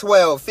 10,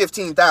 12,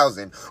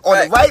 15,000.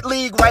 On the right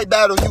league, right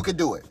battle, you could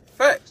do it.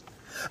 Facts.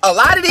 A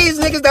lot of these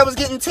niggas that was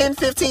getting 10,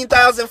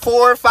 15,000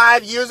 4 or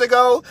 5 years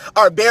ago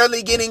are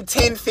barely getting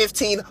 10,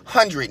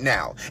 1,500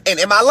 now. And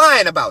am I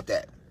lying about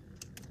that?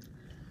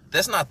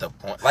 That's not the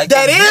point. Like,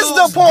 that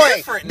is the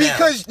point.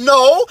 Because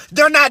no,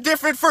 they're not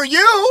different for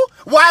you.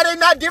 Why they're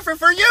not different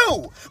for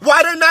you?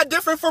 Why they're not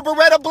different for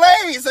Beretta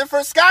Blaze and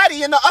for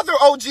Scotty and the other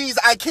OGs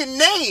I can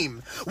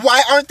name?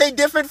 Why aren't they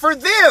different for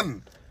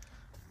them?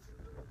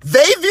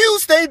 They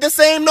views stayed the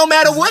same no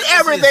matter what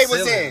era they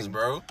was in,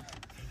 bro.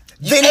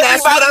 Then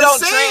that's what I'm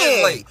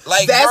saying.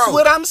 Like, that's bro,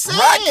 what I'm saying.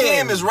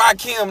 Rakim is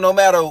Rakim no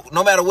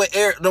matter what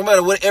era,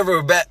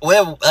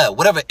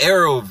 whatever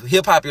era of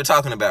hip hop you're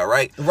talking about,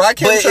 right?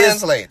 Rakim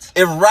translates.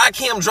 If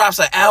Rakim drops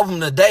an album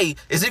today,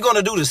 is it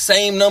gonna do the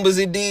same numbers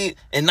it did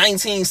in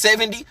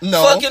 1970?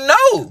 No. Fucking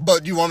no.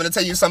 But you want me to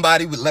tell you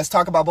somebody? Let's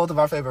talk about both of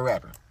our favorite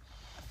rappers.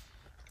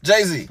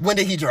 Jay-Z. When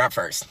did he drop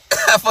first?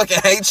 I fucking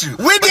hate you.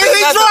 When did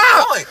he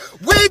drop?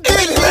 When did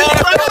he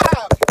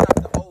drop?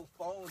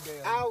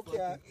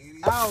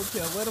 I don't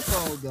care where the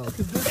phone goes.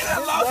 Cause this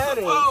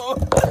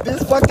matters.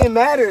 This fucking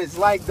matters.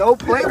 Like, don't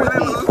play with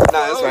me.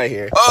 Nah, it's right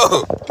here.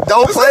 Oh,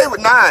 don't play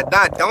with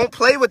don't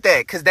play with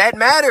that, cause that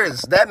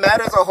matters. That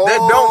matters a whole. That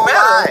don't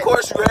matter. lot. Of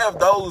course, you have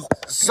those.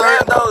 You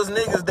have those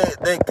niggas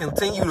that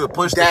continue to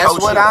push the culture.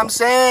 That's what I'm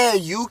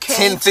saying. You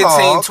can't 10, 15,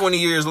 talk. 20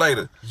 years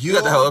later. You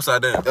got the hell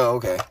upside down. Oh,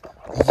 okay.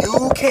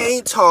 You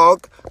can't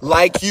talk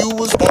like you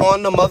was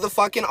on the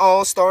motherfucking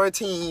all-star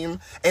team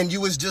and you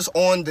was just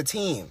on the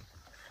team.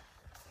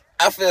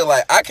 I feel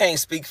like I can't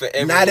speak for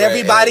everybody. Not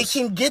everybody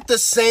can get the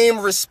same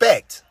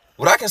respect.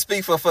 What I can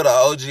speak for the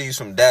OGs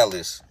from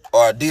Dallas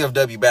or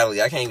DFW Battle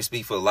League, I can't even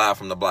speak for Live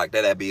from the Block.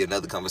 That'd be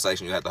another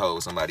conversation you have to hold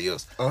with somebody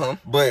else.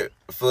 But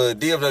for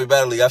DFW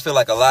Battle League, I feel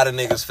like a lot of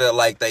niggas felt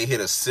like they hit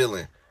a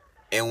ceiling.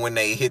 And when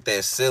they hit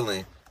that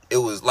ceiling, it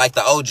was like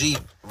the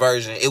OG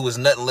version, it was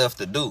nothing left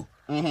to do.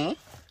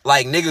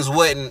 Like niggas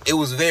wasn't, it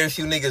was very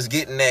few niggas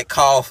getting that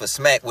call for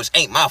smack, which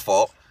ain't my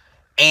fault.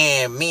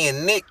 And me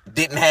and Nick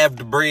didn't have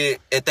the bread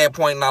at that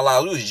point in our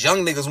lives. We was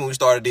young niggas when we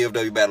started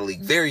DFW Battle League.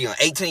 Very young.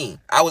 18.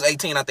 I was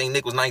 18. I think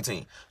Nick was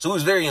 19. So we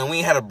was very young. We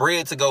ain't had a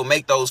bread to go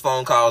make those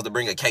phone calls to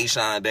bring a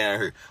K-Shine down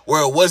here.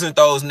 Where it wasn't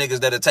those niggas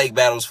that'd take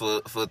battles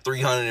for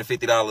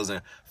 $350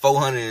 and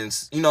 $400.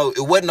 And, you know,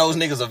 it wasn't those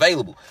niggas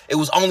available. It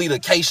was only the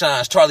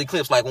K-Shines, Charlie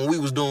Clips, like when we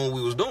was doing what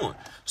we was doing.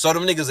 So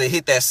them niggas had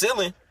hit that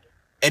ceiling.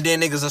 And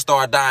then niggas will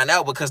start dying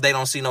out because they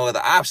don't see no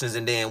other options.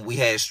 And then we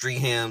had Street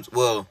Hymns.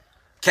 Well,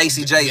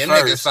 KCJ Them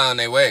first. niggas found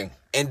their way.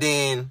 And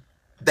then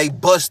they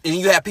bust, and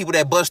you have people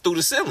that bust through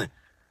the ceiling.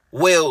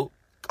 Well,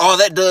 all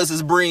that does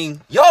is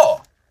bring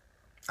y'all.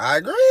 I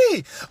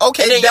agree.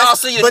 Okay, and then y'all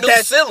see a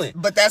new ceiling.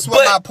 But that's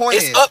what my point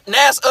is.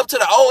 Now it's up to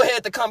the old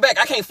head to come back.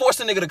 I can't force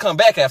the nigga to come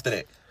back after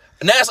that.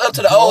 Now it's up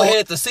to the old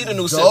head to see the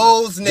new ceiling.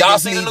 Those niggas y'all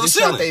see need the new to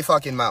ceiling. shut their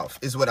fucking mouth,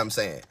 is what I'm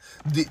saying.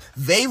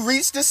 They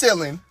reached the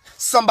ceiling.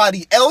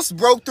 Somebody else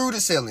broke through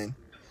the ceiling.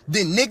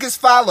 Then niggas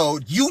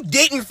followed. You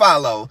didn't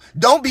follow.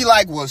 Don't be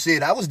like, well,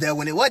 shit, I was there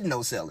when it wasn't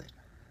no ceiling.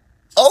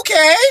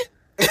 Okay.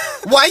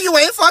 Why you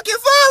ain't fucking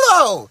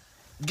follow?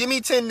 Give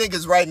me 10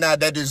 niggas right now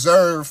that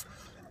deserve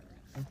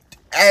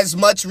as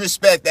much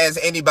respect as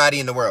anybody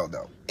in the world,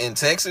 though. In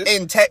Texas?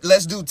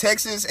 Let's do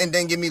Texas, and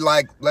then give me,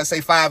 like, let's say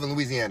 5 in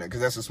Louisiana,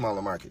 because that's a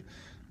smaller market.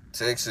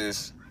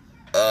 Texas,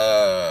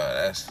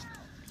 that's...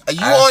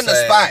 You on the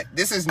spot.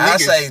 This is niggas. I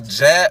say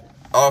Jap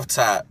off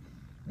top.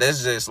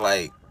 That's just,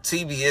 like,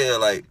 TBL,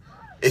 like,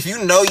 if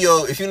you know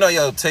your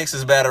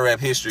Texas battle rap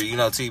history, you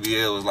know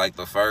TBL was, like,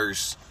 the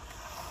first...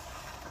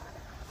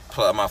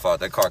 My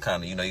fault. That car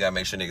kind of, you gotta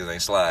make sure niggas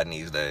ain't sliding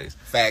these days.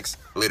 Facts.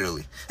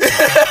 Literally.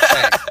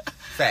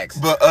 Facts.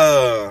 But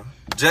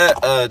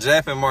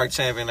Jap and Mark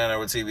Champion down there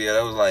with TBL,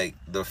 that was like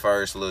the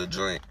first little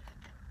joint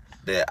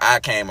that I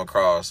came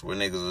across where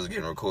niggas was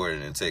getting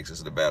recorded in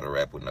Texas, the battle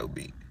rap with no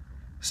beat.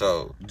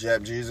 So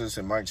Jap Jesus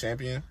and Mark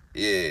Champion?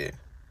 Yeah.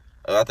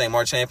 I think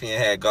Mark Champion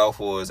had Golf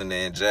Wars, and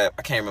then Jap,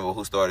 I can't remember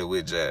who started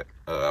with Jap.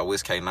 I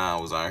wish K9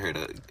 was on here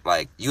to,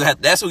 like,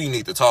 that's who you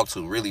need to talk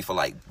to, really, for,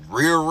 like,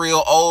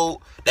 real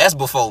old. That's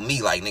before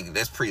me, like, nigga,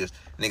 that's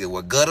nigga,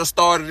 what Gutter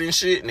started and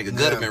shit, nigga,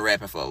 Gutter been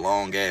rapping for a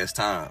long-ass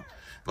time.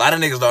 A lot of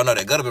niggas don't know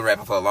that Gutter been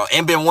rapping for a long,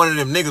 and been one of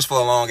them niggas for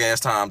a long-ass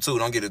time, too,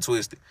 don't get it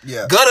twisted.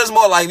 Yeah. Gutter's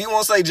more like, if you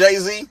want to say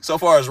Jay-Z, so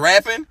far as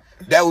rapping,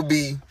 that would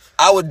be...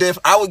 I would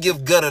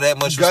give Gutter that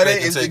much respect. Gutter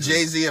is the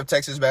Jay-Z of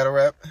Texas battle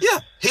rap? Yeah.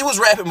 He was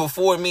rapping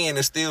before me and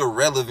is still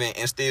relevant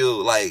and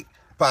still, like...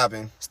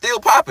 Popping. Still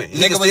popping. He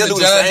nigga was the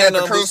judge at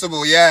the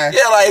Crucible, yeah.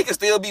 Yeah, like, he could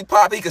still be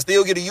popping. He could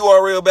still get a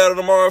URL battle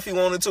tomorrow if he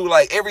wanted to.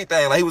 Like,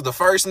 everything. Like, he was the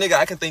first nigga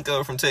I can think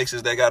of from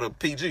Texas that got a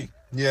PG.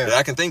 Yeah. That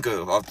I can think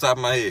of off the top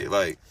of my head.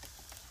 Like,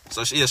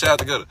 so, yeah, shout out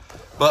to Gutter.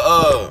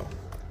 But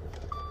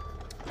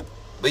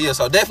yeah,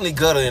 so definitely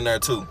Gutter in there,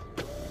 too.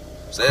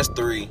 So, that's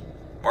 3.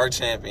 Mark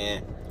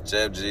Champion,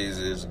 Jab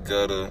Jesus,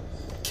 Gutter,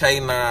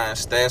 K9,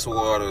 Stats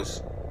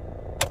Waters.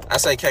 I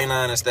say K9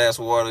 and Stats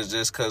Waters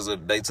just because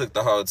they took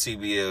the whole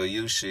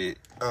TBLU shit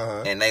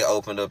and they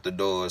opened up the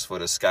doors for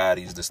the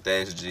Scotties, the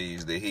Stats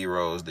G's, the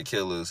Heroes, the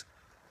Killers,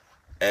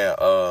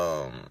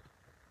 and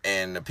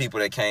the people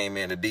that came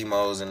in, the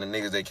Demos and the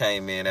niggas that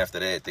came in after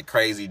that, the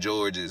Crazy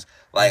Georges.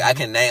 Like, I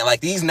can name,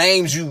 like, these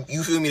names, you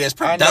feel me, that's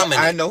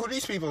predominant. I know who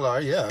these people are,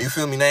 yeah. You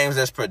feel me, names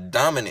that's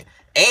predominant.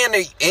 And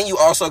you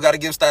also got to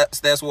give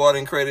Stats Water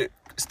and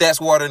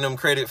them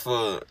credit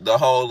for the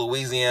whole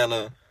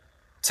Louisiana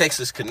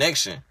Texas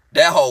connection.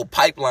 That whole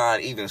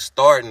pipeline even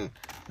starting,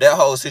 that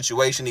whole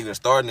situation even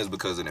starting is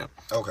because of them.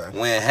 Okay.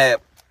 When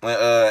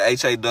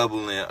H.A.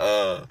 Double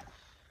and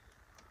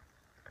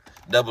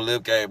Double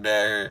Lip came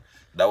down here,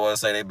 I want to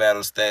say they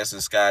battled Stats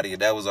and Scotty,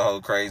 and that was a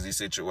whole crazy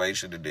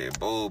situation. And then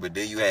boom, but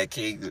then you had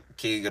King of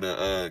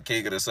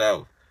the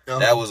South.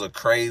 That was a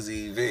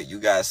crazy event. You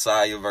got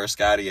Saya versus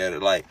Scotty at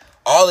it. Like,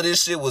 all of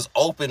this shit was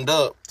opened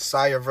up.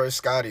 Saya versus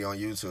Scotty on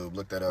YouTube.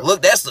 Look that up.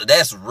 Look,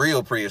 that's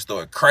real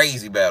prehistoric.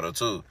 Crazy battle,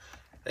 too.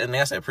 And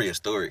I said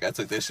prehistoric. I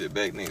took that shit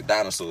back, nigga.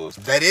 Dinosaurs.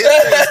 That is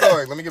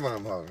prehistoric. Let me get one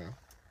of them hoes, man.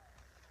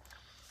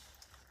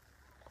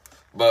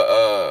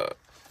 But,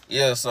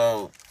 yeah,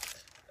 so,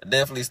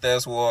 definitely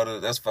Stats Water.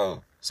 That's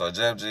 4. So,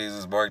 Jab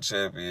Jesus, Mark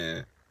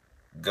Champion,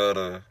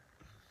 Gutter,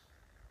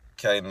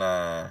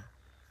 K9,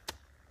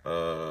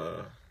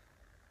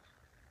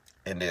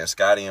 And then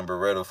Scotty and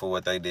Beretta for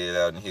what they did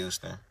out in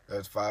Houston.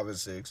 That's 5 and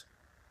 6.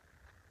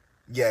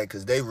 Yeah,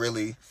 because they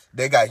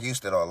got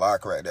Houston on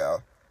lock right now.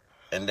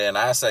 And then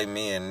I say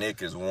me and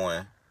Nick is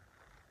 1.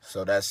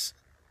 So that's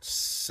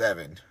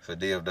 7. For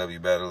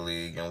DFW Battle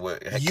League and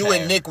what... You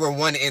and Nick were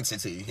one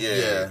entity.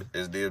 Yeah.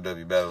 It's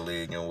DFW Battle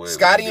League and what...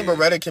 Scotty and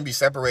Beretta can be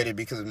separated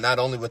because of not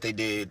only what they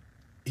did,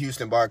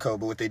 Houston Barcode,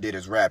 but what they did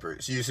as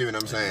rappers. You see what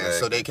I'm saying? Exactly.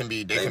 So they can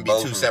be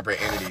 2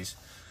 separate entities.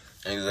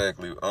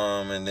 Exactly.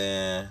 And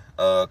then,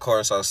 of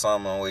course,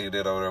 Osama, what he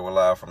did over there with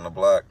Live from the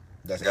Block.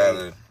 That's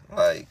gotta,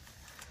 like,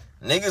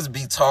 niggas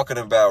be talking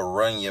about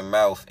run your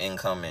mouth in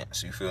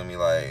comments. You feel me?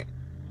 Like,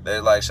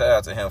 they like, shout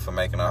out to him for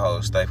making a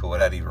whole staple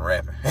without even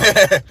rapping.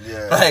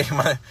 Yeah. Like,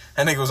 that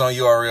nigga was on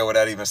URL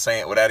without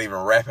even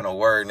rapping a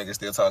word. Niggas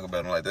still talk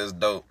about him. Like, that's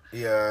dope.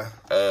 Yeah.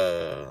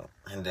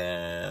 And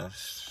then,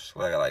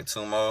 what, I got like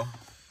 2 more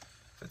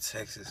for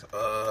Texas.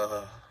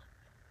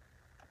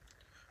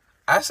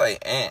 I say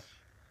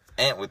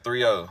Ant with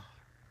 3-0.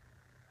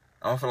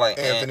 I don't feel like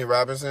Anthony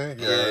Robinson?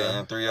 Yeah,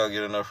 and 3-0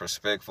 get enough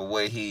respect for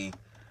what he,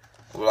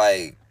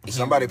 like...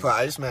 Somebody put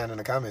Iceman in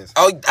the comments.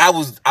 Oh,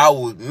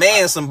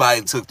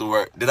 somebody took the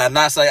word. Did I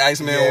not say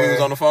Iceman when we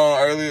was on the phone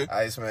earlier?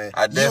 Iceman.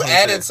 You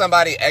added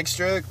somebody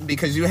extra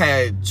because you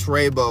had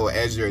Trebo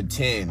as your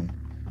 10.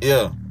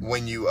 Yeah.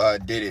 When you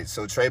did it.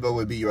 So Trebo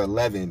would be your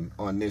 11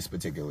 on this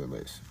particular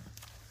list.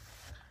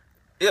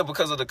 Yeah,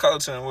 because of the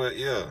coaching. Well,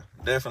 yeah,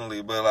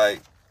 definitely. But,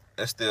 like...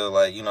 It's still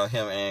like, you know,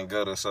 him and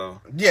Gutter, so...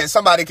 Yeah,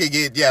 somebody could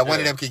get... Yeah, one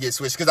of them could get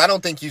switched. Because I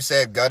don't think you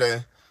said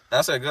Gutter.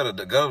 I said Gutter.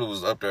 The Gutter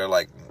was up there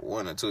like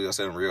 1 or 2. I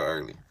said him real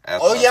early.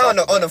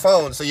 On the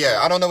phone. So,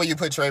 yeah, I don't know where you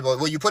put Trebo.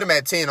 Well, you put him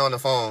at 10 on the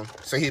phone.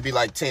 So, he'd be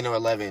like 10 or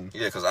 11.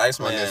 Yeah, because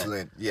Iceman... On this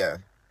list. Yeah.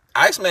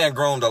 Iceman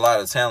groomed a lot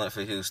of talent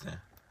for Houston.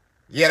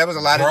 Yeah, there was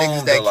a lot of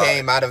niggas that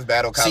came out of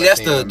Battle Coliseum.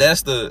 See,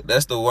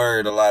 that's the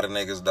word a lot of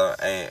niggas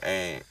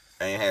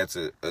ain't had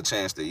a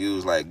chance to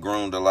use, like,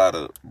 groomed a lot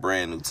of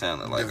brand new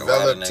talent. Like,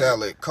 developed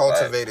talent,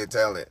 cultivated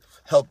talent,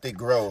 helped it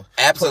grow.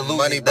 Absolutely put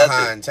money nothing.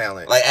 Behind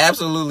talent. Like,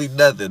 absolutely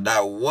nothing.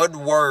 Not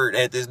one word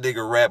had this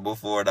nigga rap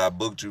before and I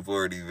booked you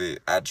for an event.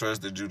 I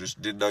trusted you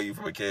didn't know you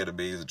from a can of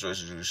beans and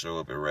trusted you to show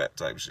up and rap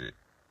type shit.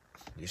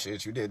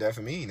 You did that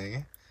for me,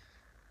 nigga.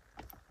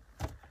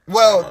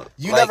 Well,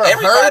 you like,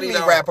 never heard me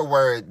rap a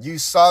word. You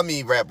saw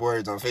me rap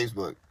words on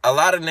Facebook. A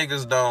lot of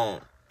niggas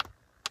don't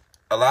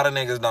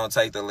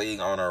take the league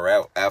on a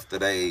route after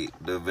they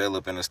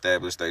develop and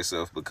establish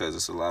themselves because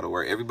it's a lot of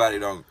work. Everybody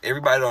don't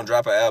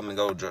drop an album and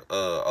go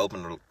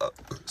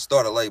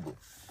start a label.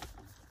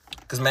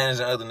 Cause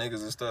managing other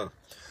niggas and stuff.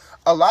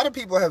 A lot of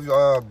people have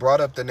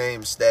brought up the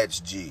name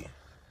Stats G.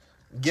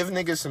 Give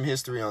niggas some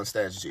history on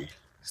Stats G.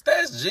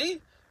 Stats G?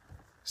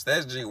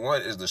 Stats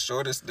G1 is the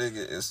shortest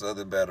nigga in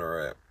Southern battle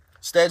rap.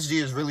 Stats G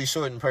is really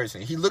short in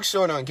person. He looks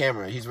short on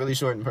camera. He's really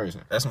short in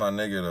person. That's my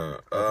nigga though.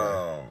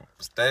 Okay.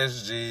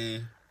 Stats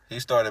G, he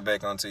started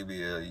back on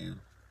TBLU.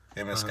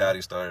 Him and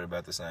Scotty started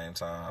about the same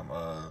time.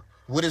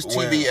 What is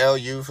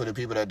TBLU for the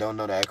people that don't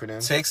know the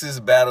acronym? Texas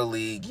Battle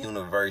League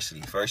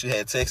University. First you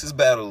had Texas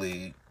Battle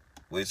League,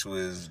 which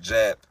was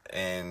Jap,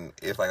 and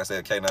if, like I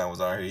said, K9 was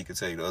on here, he could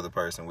tell you the other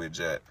person with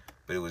Jap.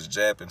 But it was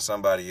Jap and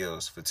somebody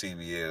else for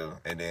TBL,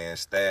 and then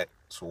Stats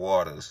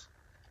Waters.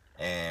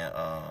 And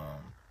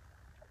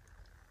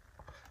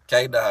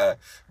K9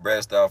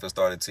 branched off and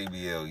started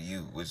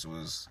TBLU, which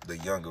was the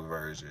younger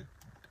version,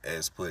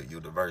 as put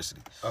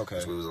University. Okay.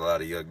 Which was a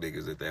lot of young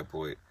niggas at that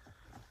point.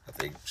 I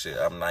think,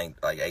 I'm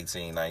like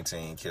 18,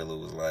 19. Killer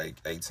was like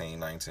 18,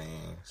 19.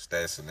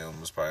 Stats and them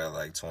was probably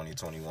like 20,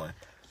 21.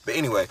 But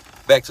anyway,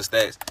 back to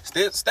Stats.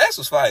 Stats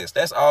was fire.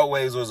 Stats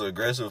always was an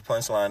aggressive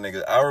punchline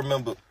nigga. I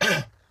remember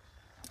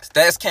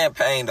Stats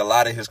campaigned a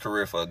lot of his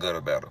career for a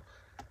gutter battle.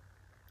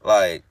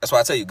 Like, that's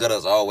why I tell you,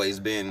 Gutter's always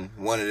been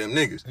one of them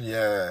niggas.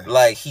 Yeah.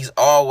 Like, he's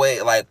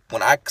always, like,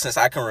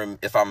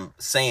 if I'm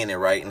saying it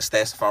right, and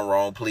Stats, if I'm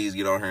wrong, please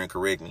get on here and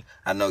correct me.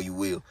 I know you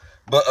will.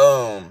 But,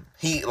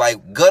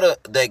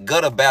 that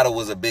Gutter battle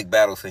was a big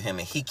battle for him,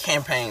 and he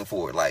campaigned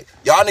for it. Like,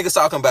 y'all niggas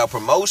talking about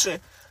promotion.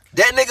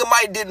 That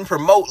nigga didn't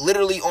promote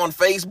literally on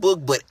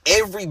Facebook, but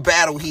every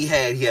battle he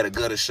had a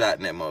Gutter shot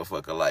in that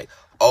motherfucker. Like,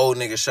 old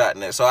nigga shot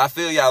in that. So I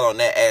feel y'all on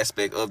that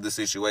aspect of the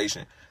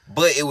situation.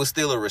 But it was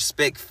still a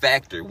respect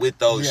factor with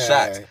those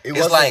shots. It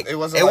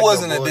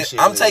wasn't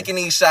I'm taking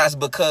these shots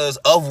because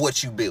of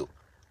what you built.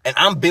 And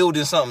I'm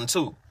building something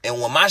too.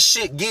 And when my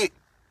shit get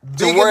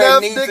to big where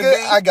enough, it needs nigga, to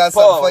be, I got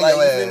something for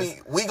your ass.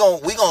 Me? We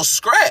gon'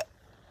 scrap.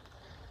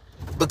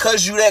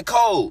 Because you that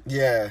cold.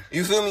 Yeah.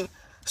 You feel me?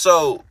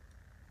 So,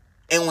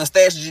 and when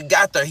Stats G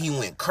got there, he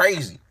went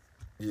crazy.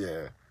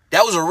 Yeah.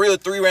 That was a real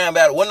 3-round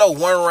battle. Wasn't no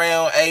 1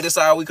 round, hey, this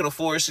how we could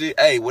afford shit.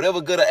 Hey, whatever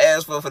Gutter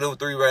asked for them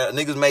 3 rounds,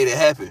 niggas made it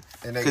happen.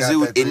 Because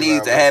it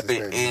needed to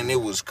happen, and it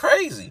was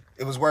crazy.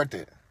 It was worth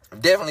it.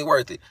 Definitely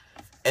worth it.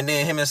 And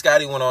then him and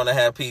Scotty went on to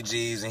have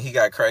PGs, and he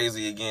got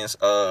crazy against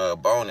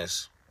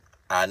Bonus.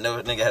 I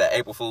know nigga had an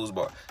April Fool's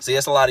bar. See,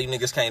 that's a lot of you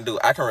niggas can't do.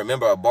 I can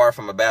remember a bar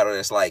from a battle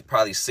that's like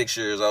probably 6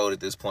 years old at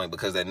this point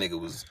because that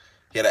nigga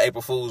he had an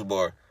April Fool's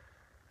bar.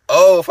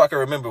 Oh, if I could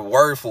remember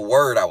word for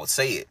word, I would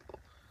say it.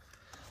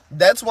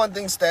 That's one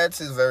thing.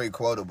 Stats is very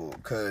quotable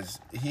because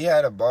he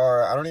had a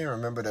bar. I don't even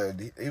remember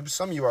it was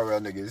some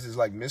URL nigga. This is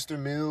like Mr.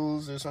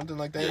 Mills or something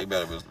like that. Yeah, he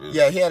battled Mr. Mills.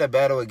 Yeah, he had a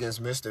battle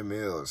against Mr.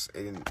 Mills,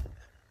 and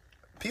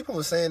people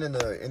were saying in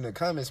the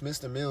comments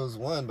Mr. Mills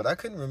won, but I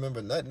couldn't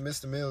remember nothing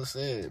Mr. Mills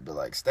said. But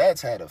like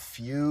Stats had a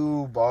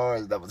few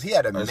bars he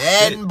had a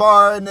Madden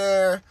bar in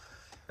there.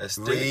 That's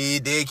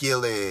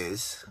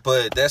ridiculous.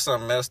 But that's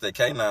something else that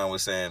K9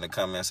 was saying in the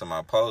comments of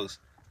my post.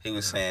 He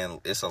was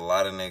saying it's a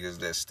lot of niggas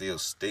that still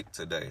stick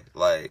today.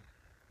 Like,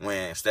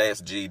 when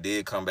Stats G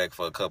did come back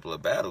for a couple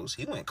of battles,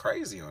 he went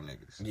crazy on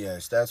niggas. Yeah,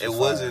 Stats It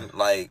wasn't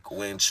like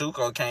when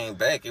Chuko came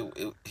back, him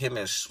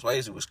and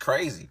Swayze was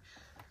crazy.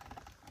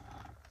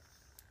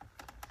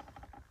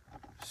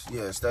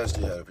 Yeah, Stats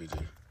G had a PG.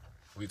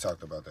 We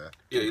talked about that.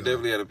 Yeah, he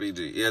definitely had a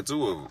PG. He had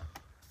two of them.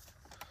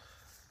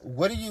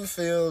 What do you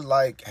feel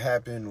like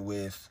happened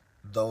with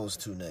those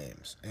two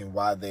names and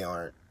why they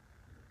aren't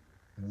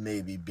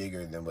maybe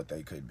bigger than what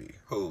they could be?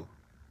 Who?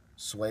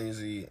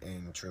 Swayze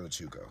and Trill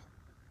Chuko.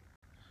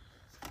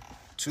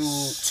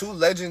 Two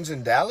legends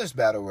in Dallas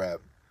battle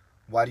rap.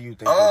 Why do you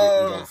think they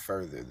didn't go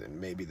further than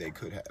maybe they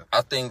could have?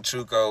 I think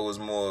Chuko was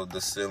more of the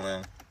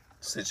ceiling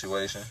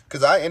situation.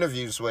 Because I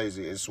interviewed Swayze,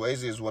 and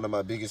Swayze is one of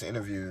my biggest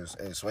interviews,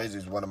 and Swayze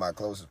is one of my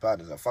closest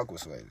partners. I fuck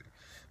with Swayze.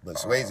 But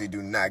Swayze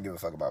do not give a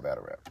fuck about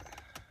battle rap.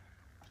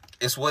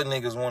 It's what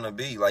niggas want to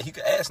be. Like, you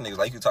can ask niggas,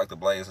 like you can talk to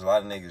Blaze, a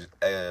lot of niggas,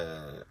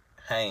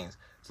 Haynes,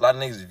 a lot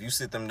of niggas, if you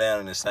sit them down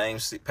in the same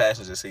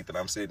passenger seat that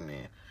I'm sitting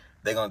in,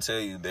 they're going to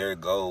tell you their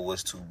goal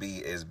was to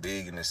be as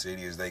big in the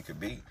city as they could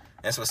be.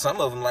 And so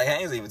some of them, like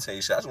Haynes even tell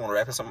you, shit, I just want to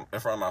rap in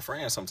front of my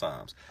friends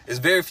sometimes. It's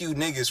very few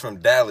niggas from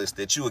Dallas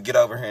that you would get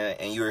over here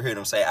and you would hear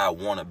them say, I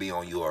want to be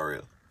on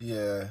URL.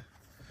 Yeah.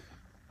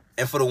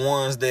 And for the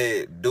ones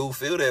that do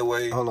feel that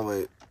way. Hold on,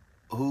 wait.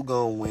 Who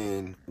gonna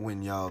win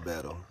when y'all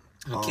battle?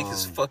 I'm gonna kick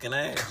his fucking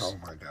ass. Oh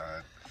my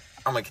God.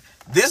 I'm like,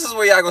 this is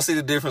where y'all gonna see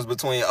the difference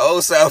between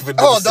Old South and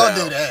New South. Don't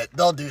do that.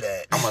 Don't do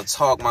that. I'm gonna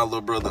talk my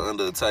little brother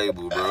under the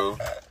table, bro.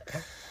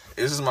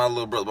 This is my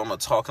little brother, but I'm gonna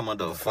talk him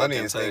under the fucking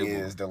table. The funniest thing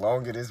is, the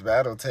longer this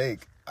battle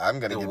take, I'm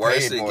gonna get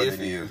paid more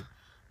than you.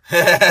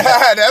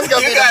 That's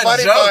gonna be the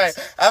funny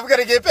part. I'm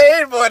gonna get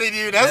paid more than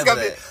you. That's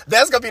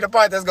gonna be the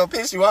part that's gonna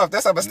piss you off.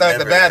 That's how I'm gonna start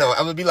the battle. I'm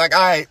gonna be like,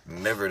 all right,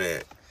 never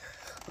that.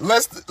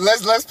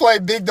 Let's play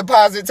big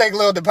deposit, take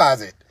little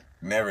deposit.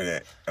 Never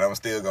that. And I'm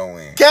still gonna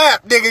win.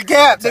 Cap, nigga,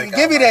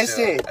 give me that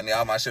shit. I need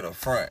all my shit up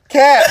front.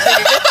 Cap,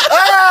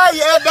 nigga.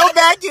 Yeah, don't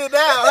back it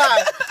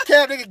down.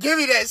 Cap, nigga, give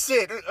me that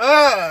shit.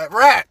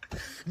 Rap.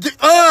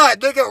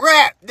 Nigga,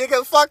 rap.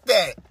 Nigga, fuck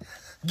that.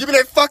 Give me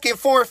that fucking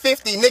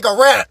 450, nigga,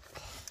 rap.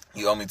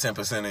 You owe me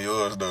 10% of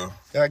yours, though.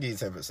 I'll give you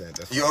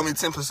 10%. You owe me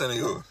 10% of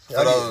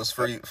yours.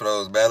 For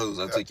those battles,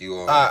 I'll take you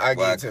on. I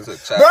give you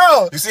 10%.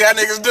 Bro! You see how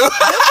niggas do? Your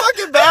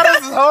fucking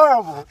battles is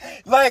horrible.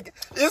 Like,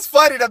 it's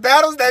funny. The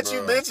battles that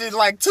you mentioned,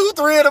 like,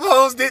 2-3 of them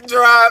hoes didn't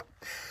drop.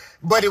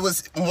 But it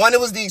was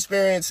the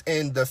experience,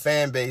 and the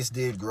fan base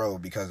did grow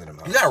because of them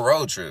hoes. You got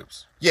road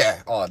trips.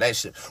 Yeah, all that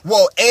shit.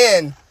 Well,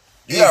 and...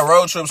 You got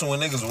road trips when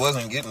niggas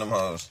wasn't getting them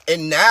hoes.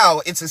 And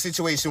now, it's a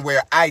situation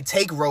where I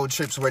take road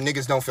trips where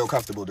niggas don't feel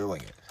comfortable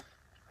doing it.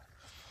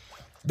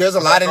 There's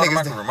a lot of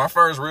niggas. My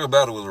first real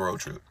battle was a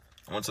road trip.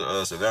 I went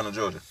to Savannah,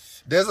 Georgia.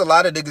 There's a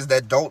lot of niggas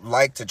that don't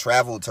like to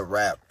travel to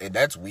rap, and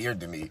that's weird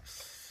to me.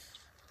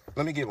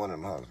 Let me get one of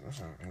them hoes.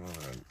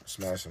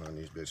 Smashing on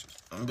these bitches.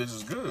 Them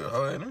bitches good.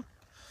 Oh, ain't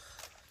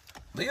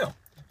they? Leo.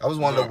 I was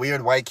one of the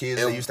weird white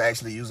kids that used to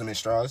actually use them in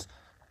straws.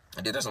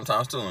 I did that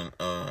sometimes too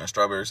in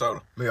strawberry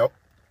soda. Yep.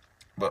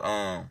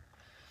 But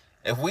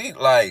if we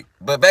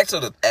but back to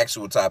the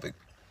actual topic.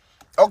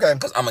 Okay.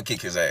 Because I'm gonna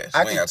kick his ass.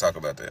 We ain't gotta talk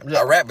about that. Yeah,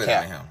 I rap better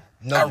than him.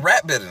 No, I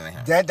rap better than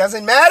him. That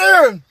doesn't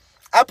matter.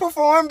 I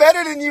perform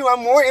better than you. I'm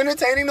more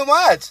entertaining to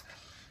watch.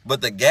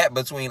 But the gap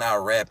between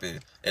our rapping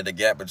and the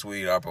gap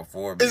between our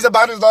performing is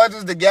about as large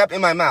as the gap in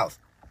my mouth.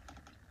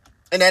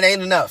 And that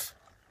ain't enough.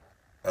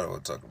 I don't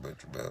want to talk about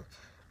you,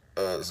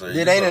 bro. So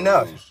it ain't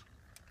enough.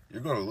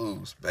 You're gonna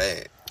lose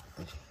bad.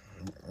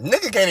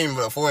 Nigga can't even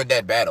afford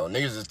that battle.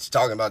 Niggas is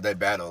talking about that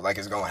battle like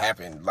it's gonna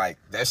happen. Like,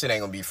 that shit ain't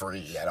gonna be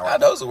free at all. I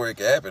know where it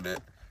can happen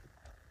at.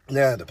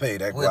 Yeah, to pay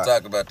that. We'll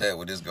talk about that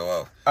when this go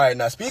off. All right,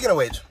 now speaking of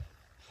which,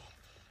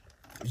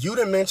 you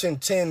done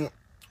mentioned 10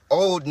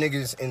 old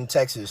niggas in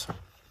Texas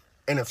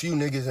and a few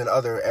niggas in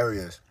other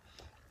areas.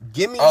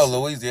 Give me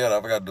Louisiana.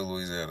 I forgot to do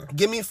Louisiana.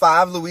 Give me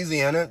 5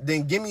 Louisiana,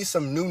 then give me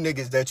some new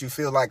niggas that you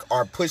feel like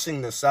are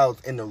pushing the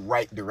South in the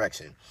right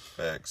direction.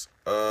 Facts.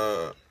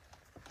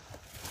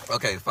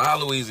 Okay,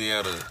 5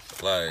 Louisiana,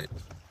 like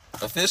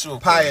official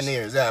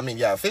pioneers. Yeah, I mean,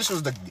 yeah,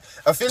 officials.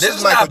 This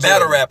is not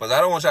battle rappers. I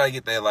don't want y'all to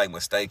get that like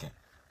mistaken.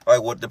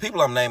 Like, what the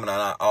people I'm naming are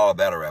not all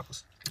battle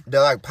rappers.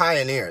 They're like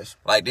pioneers.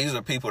 Like, these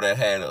are people that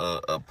had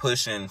a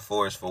pushing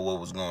force for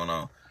what was going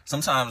on.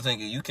 Sometimes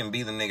thinking you can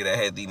be the nigga that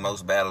had the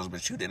most battles,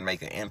 but you didn't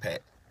make an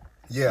impact.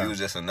 Yeah, you was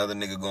just another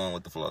nigga going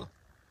with the flow.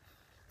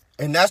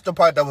 And that's the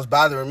part that was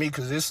bothering me,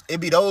 because it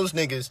be those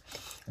niggas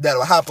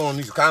that'll hop on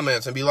these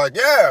comments and be like,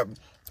 yeah,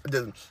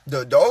 the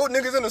old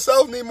niggas in the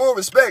South need more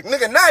respect.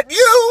 Nigga, not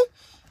you.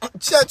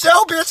 Shut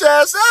your bitch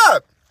ass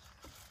up.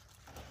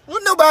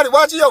 Wasn't nobody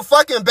watching your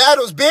fucking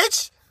battles,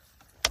 bitch.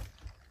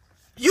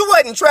 You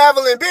wasn't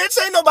traveling, bitch.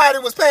 Ain't nobody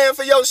was paying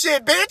for your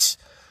shit, bitch.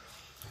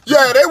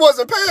 Yeah, they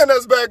wasn't paying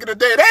us back in the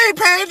day. They ain't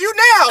paying you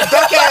now,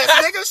 duck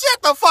ass nigga.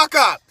 Shut the fuck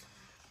up.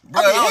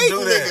 Bro, I be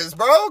hating niggas,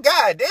 bro.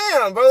 God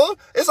damn, bro.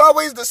 It's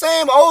always the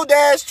same old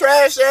ass,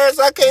 trash ass.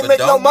 I can't make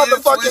no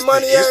motherfucking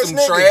money ass niggas.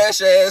 It's some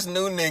trash ass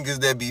new niggas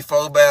that be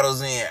 4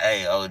 battles in.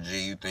 Hey, OG,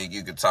 you think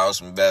you could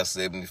toss me about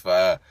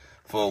 75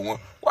 for one?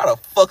 Why the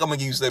fuck I'm gonna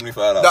give you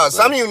 $75? No,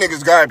 some of you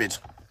niggas garbage.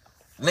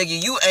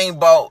 Nigga, you ain't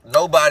bought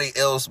nobody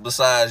else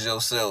besides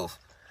yourself.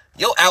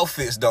 Your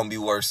outfits don't be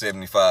worth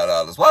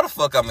 $75. Why the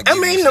fuck I'm gonna give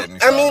you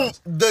 $75? I mean,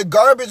 the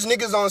garbage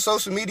niggas on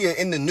social media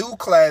in the new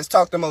class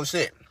talk the most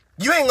shit.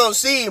 You ain't gonna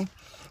see,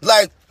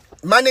 like,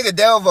 my nigga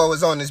Delvo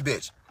is on this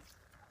bitch.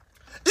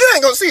 You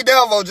ain't gonna see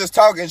Delvo just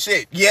talking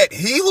shit. Yet,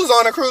 he was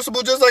on a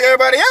Crucible just like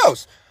everybody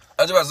else.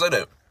 I was about to say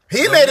that.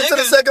 He made it to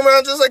the second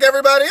round just like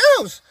everybody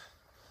else.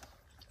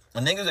 The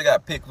niggas that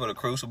got picked for the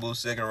Crucible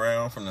second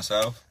round from the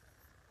South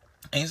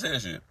ain't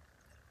said shit.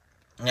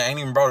 Yeah, ain't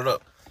even brought it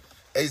up.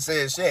 They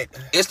said shit.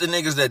 It's the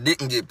niggas that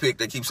didn't get picked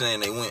that keep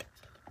saying they went.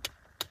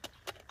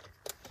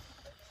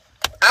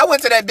 I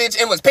went to that bitch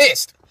and was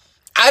pissed.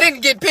 I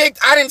didn't get picked.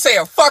 I didn't say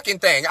a fucking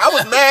thing. I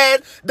was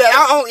mad that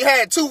I only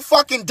had 2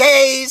 fucking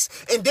days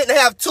and didn't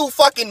have 2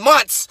 fucking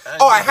months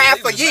or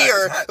half a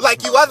year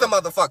like you other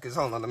motherfuckers.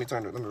 Hold on, let me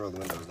roll the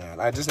windows down.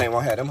 I just ain't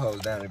want to have them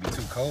hoes down. It'd be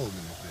too cold in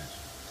this bitch.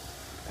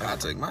 I'll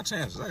take my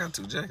chances. I got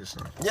 2 jackets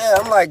on. Yeah,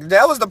 I'm like,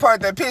 that was the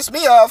part that pissed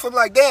me off. I'm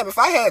like, damn, if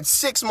I had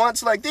 6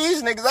 months like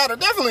these niggas, I'd have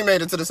definitely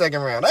made it to the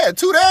second round. I had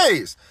 2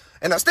 days,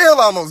 and I still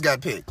almost got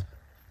picked.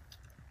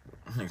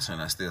 Nigga saying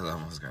I still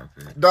almost got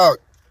picked. Dog.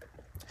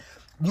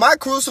 My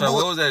Crucible... So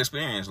what was that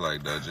experience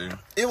like, though, G?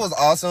 It was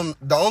awesome.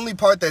 The only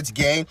part that's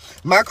gay,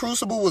 my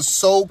Crucible was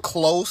so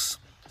close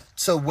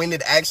to when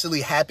it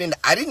actually happened,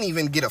 I didn't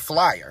even get a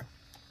flyer.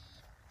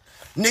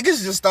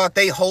 Niggas just thought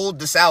they hold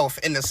the South,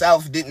 and the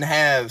South didn't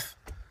have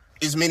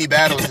as many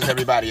battles as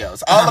everybody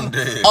else.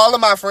 All of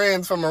my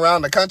friends from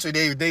around the country,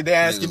 they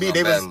asked me,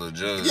 they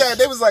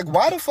was like,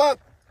 why the fuck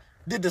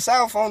did the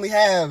South only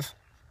have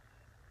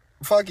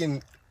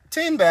fucking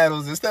 10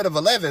 battles instead of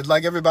 11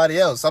 like everybody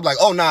else? I'm like,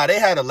 oh nah, they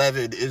had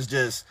 11. It's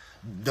just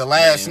the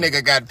last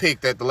nigga got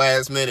picked at the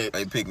last minute.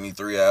 They picked me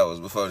 3 hours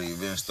before the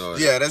event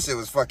started. Yeah, that shit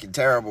was fucking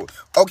terrible.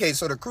 Okay,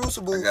 so the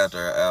Crucible... I got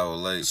there an hour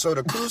late. So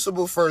the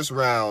Crucible first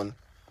round,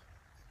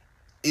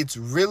 it's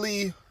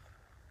really...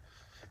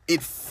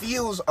 It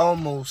feels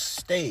almost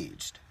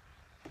staged.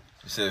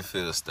 You said it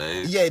feels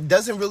staged? Yeah, it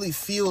doesn't really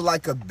feel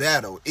like a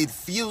battle. It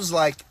feels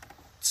like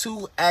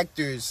 2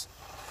 actors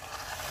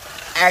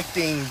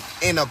acting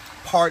in a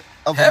part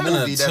of a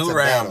movie that's a battle. Having a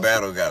 2-round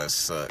battle gotta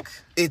suck.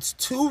 It's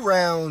 2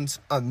 rounds,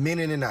 a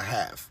minute and a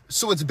half.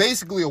 So it's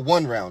basically a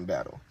 1-round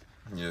battle.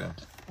 Yeah.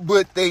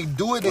 But they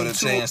do it with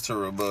a chance to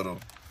rebuttal.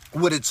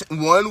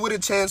 One with a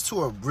chance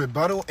to a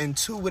rebuttal, and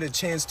 2 with a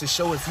chance to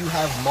show if you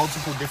have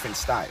multiple different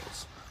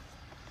styles.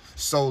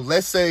 So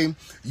let's say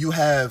you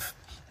have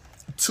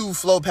 2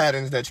 flow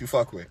patterns that you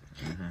fuck with,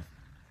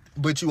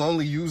 but you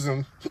only use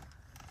them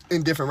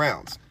in different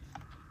rounds.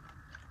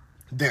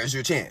 There's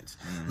your chance.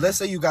 Let's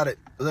say you got a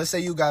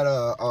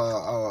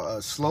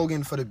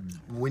slogan for the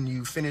when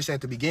you finish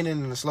at the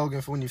beginning and a slogan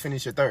for when you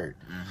finish your third.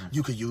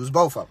 You could use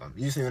both of them.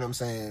 You see what I'm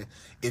saying?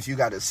 If you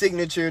got a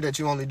signature that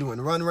you only do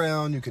in run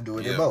round, you can do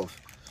it in both.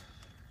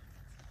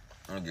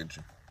 I get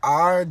you.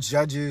 Our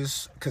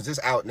judges, because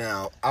it's out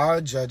now, our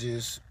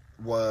judges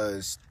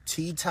was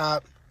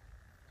T-Top,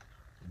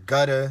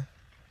 Gutter,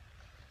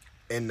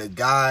 and the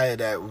guy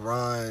that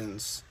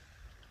runs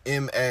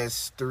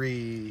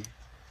MS3,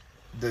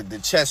 the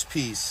chess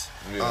piece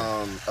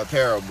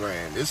apparel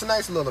brand. It's a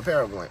nice little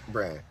apparel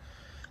brand.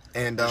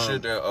 And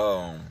shit that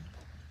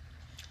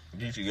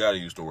Geechee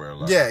Gotti used to wear a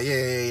lot.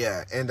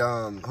 Yeah. And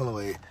hold on,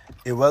 wait.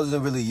 It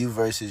wasn't really you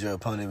versus your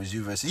opponent, it was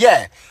you versus...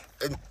 Yeah.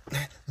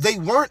 They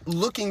weren't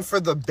looking for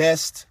the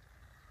best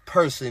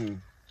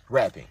person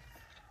rapping.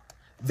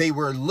 They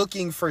were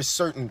looking for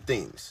certain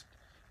things.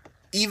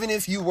 Even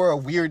if you were a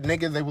weird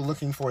nigga, they were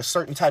looking for a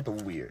certain type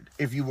of weird.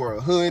 If you were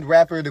a hood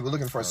rapper, they were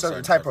looking for a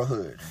certain type of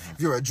hood. If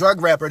you're a drug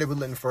rapper, they were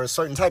looking for a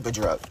certain type of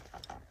drug.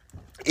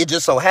 It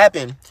just so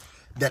happened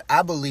that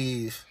I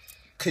believe,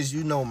 because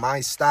you know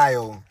my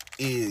style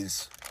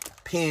is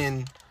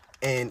pen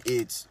and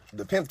it's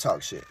the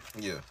PimpTalk shit.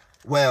 Yeah.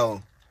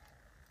 Well,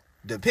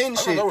 the pen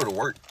shit... I don't know where to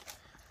work.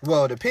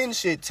 Well, the pen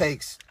shit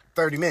takes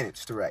 30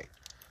 minutes to write.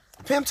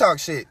 The PimpTalk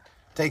shit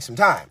takes some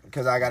time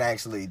because I got to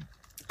actually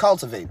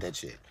cultivate that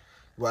shit.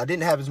 Well, I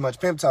didn't have as much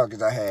PimpTalk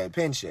as I had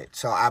pen shit.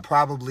 So I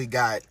probably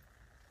got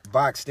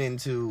boxed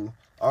into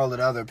all of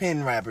the other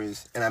pen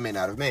rappers and I may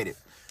not have made it.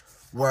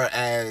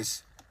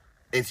 Whereas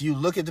if you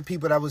look at the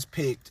people that was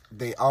picked,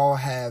 they all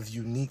have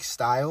unique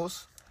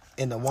styles.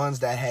 And the ones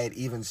that had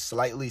even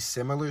slightly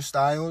similar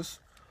styles,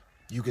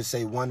 you could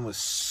say one was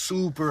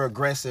super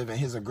aggressive and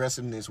his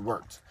aggressiveness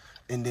worked.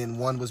 And then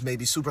one was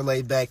maybe super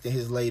laid back and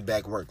his laid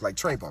back worked. Like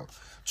Trebo.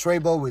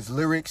 Trebo was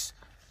lyrics,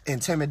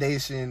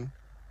 intimidation,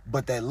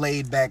 but that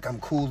laid back, I'm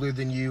cooler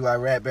than you, I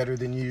rap better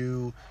than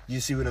you, you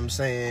see what I'm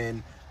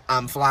saying?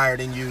 I'm flyer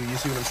than you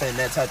see what I'm saying?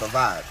 That type of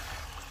vibe.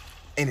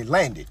 And it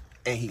landed,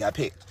 and he got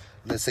picked.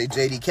 Let's say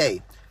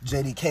JDK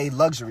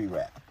luxury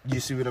rap. You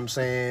see what I'm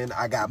saying?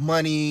 I got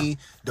money,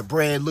 the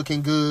bread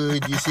looking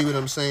good, you see what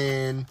I'm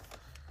saying?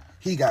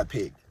 He got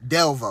picked.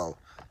 Delvo,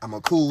 I'm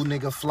a cool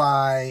nigga,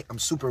 fly, I'm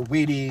super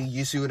witty,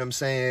 you see what I'm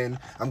saying?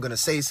 I'm gonna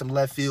say some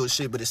left field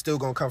shit, but it's still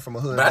gonna come from a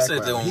hood But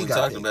background. I said that when we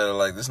talked about it,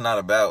 like,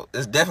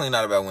 it's definitely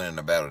not about winning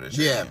the battle this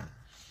year. Yeah.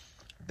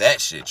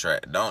 That shit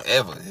track. Don't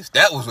ever. If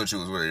that was what you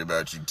was worried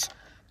about,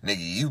 nigga,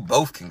 you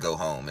both can go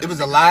home. It was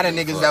a lot of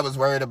niggas that was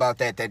worried about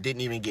that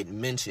didn't even get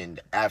mentioned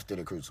after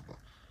the Crucible.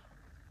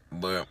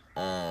 But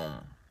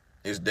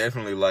it's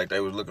definitely like they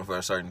was looking for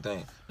a certain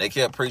thing. They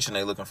kept preaching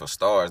they looking for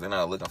stars. They're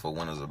not looking for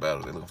winners of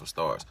battles. They're looking for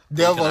stars.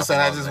 Delvo said,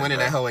 I just went in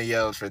that hoe and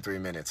yelled for 3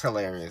 minutes.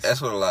 Hilarious. That's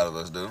what a lot of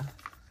us do.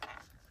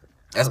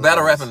 That's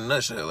battle rap in a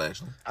nutshell,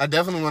 actually. I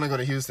definitely want to go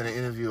to Houston and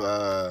interview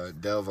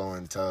Delvo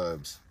and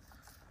Tubbs.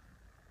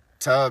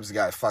 Tubbs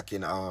got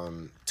fucking...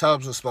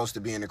 Tubbs was supposed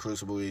to be in the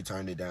Crucible. He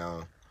turned it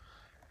down.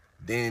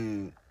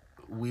 Then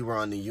we were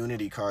on the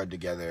Unity card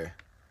together,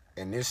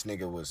 and this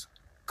nigga was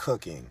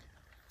cooking.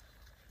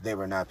 They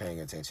were not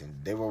paying attention.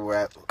 They were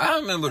rap. I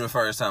remember the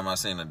first time I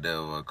seen a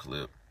Delvo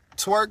clip.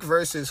 Twerk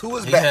versus... Who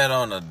was He had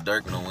on a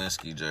Dirk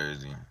Nowitzki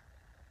jersey.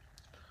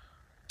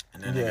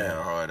 And then he had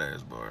a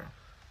hard-ass bar.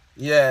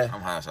 Yeah.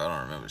 I'm high, so I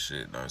don't remember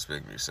shit. Don't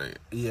expect me to say it.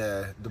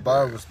 Yeah. The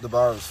bar was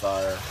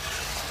fire.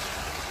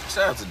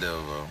 Shout out to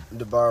Delvo.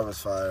 The bar was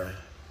fire.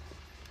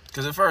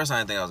 Because at first I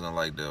didn't think I was going to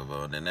like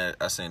Delvo. And then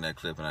I seen that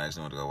clip and I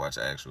actually went to go watch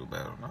the actual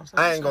battle. And I was like,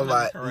 I ain't gonna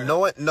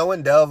lie.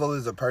 Knowing Delvo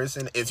is a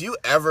person, if you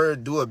ever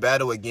do a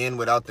battle again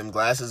without them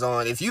glasses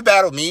on, if you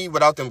battle me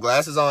without them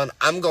glasses on,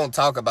 I'm gonna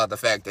talk about the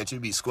fact that you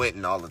be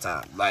squinting all the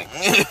time. Like,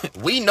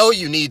 we know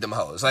you need them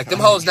hoes. Like, them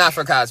hoes not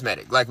for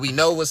cosmetic. Like, we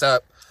know what's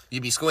up.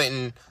 You be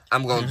squinting.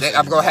 I'm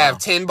gonna have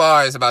 10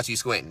 bars about you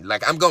squinting.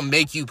 Like, I'm gonna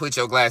make you put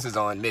your glasses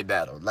on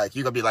mid-battle. Like,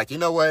 you gonna be like, you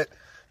know what?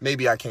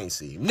 Maybe I can't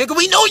see. Nigga,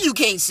 we know you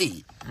can't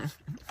see.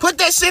 Put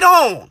that shit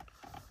on.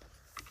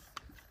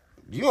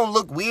 You don't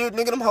look weird,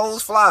 nigga. Them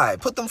hoes fly.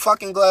 Put them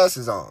fucking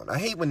glasses on. I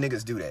hate when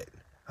niggas do that.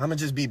 I'ma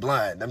just be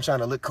blind. I'm trying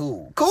to look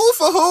cool. Cool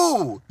for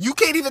who? You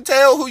can't even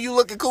tell who you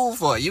looking cool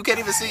for. You can't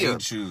even see him.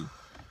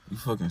 You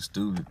fucking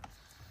stupid.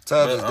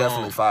 Tubbs is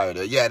definitely fired.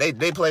 Yeah,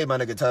 they played my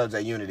nigga Tubbs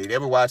at Unity. They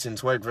were watching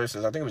Twerk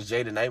versus, I think it was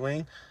Jada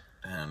Nightwing.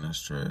 Damn,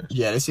 that's trash.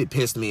 Yeah, this shit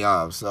pissed me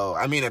off. So,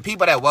 I mean, the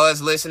people that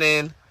was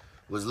listening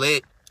was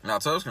lit. Now,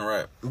 Tubbs can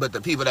rap. But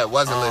the people that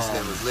wasn't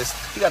listening was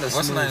listening. He got a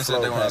what's the name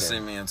said they want to see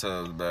pattern. me in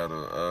Tubbs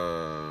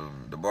battle?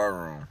 The Bar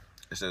Room.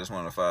 They said it's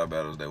one of the 5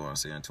 battles they want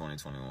to see in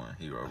 2021.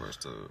 Hero vs.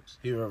 Tubbs.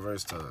 Hero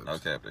vs. Tubbs. No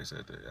cap, they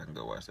said that. I can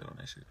go watch that on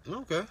that shit.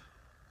 Okay.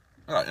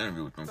 I got an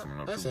interview with them coming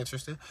up. That's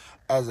interesting.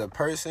 As a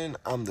person,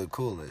 I'm the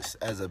coolest.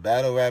 As a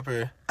battle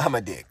rapper, I'm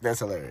a dick. That's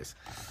hilarious.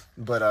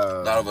 But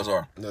a lot of us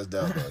are. That's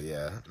Delvo,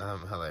 yeah.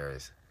 I'm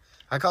hilarious.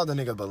 I called the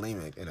nigga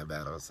bulimic in a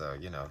battle, so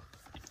you know,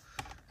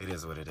 it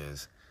is what it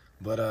is.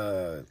 But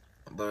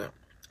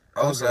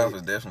Old South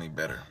is definitely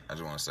better. I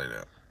just want to say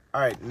that. All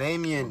right,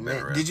 name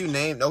did you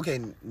name? Okay,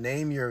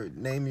 name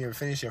your.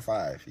 Finish your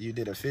 5. You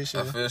did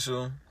official,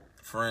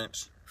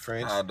 French,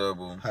 high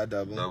double,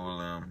 double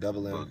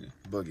M,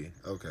 boogie.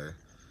 Okay.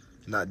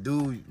 Now,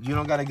 you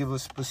don't gotta give a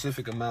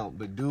specific amount,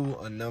 but do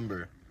a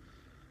number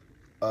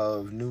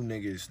of new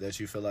niggas that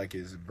you feel like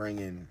is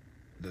bringing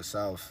the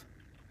South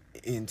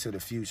into the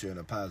future in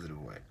a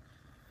positive way.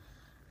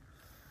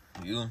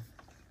 You.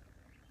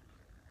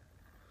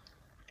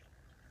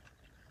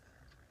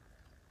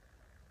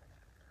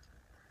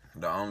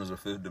 The owners of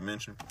Fifth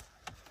Dimension.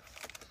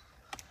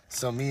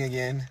 So me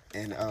again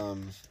and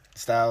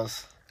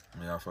Styles.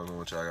 Yeah, I fuck with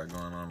what y'all got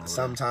going on.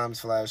 Sometimes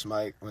Flash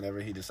Mike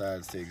whenever he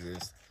decides to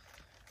exist.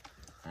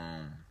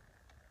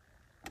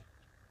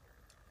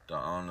 The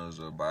owners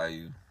of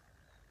Bayou.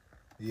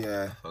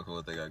 Yeah. Fuck with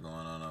what they got going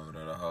on over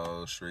there. The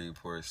whole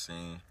Shreveport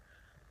scene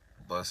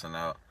busting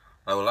out.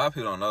 Like, what a lot of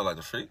people don't know, like,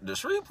 the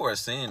Shreveport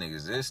scene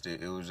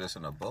existed. It was just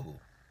in a bubble.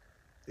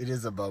 It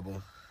is a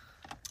bubble.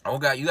 You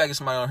gotta get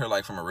somebody on here,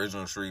 like, from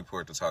original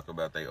Shreveport to talk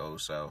about they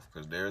old South,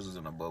 because theirs is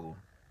in a bubble.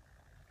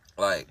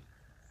 Like,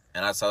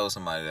 and I told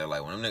somebody that,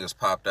 like, when them niggas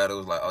popped out, it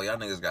was like, oh, y'all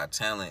niggas got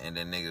talent, and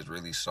then niggas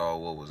really saw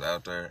what was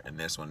out there, and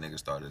that's when niggas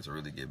started to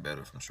really get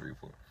better from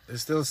Shreveport.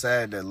 It's still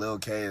sad that Lil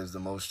K is the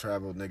most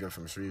traveled nigga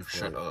from Shreveport.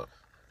 Shut up.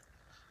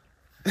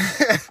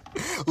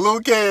 Lil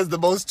K is the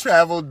most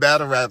traveled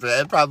battle rapper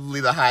and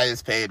probably the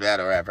highest paid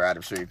battle rapper out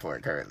of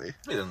Shreveport currently.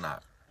 He is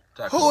not.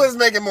 Who is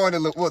making more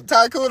than Lil? Well,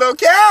 Tycoon don't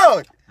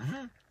count.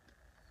 Mm-hmm.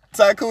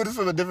 Tycoon is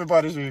from a different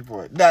part of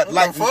Shreveport. Not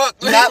like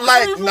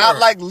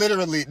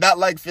literally, not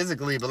like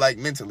physically, but like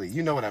mentally.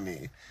 You know what I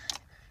mean?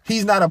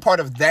 He's not a part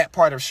of that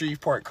part of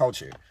Shreveport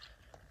culture,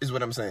 is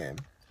what I'm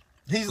saying.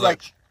 He's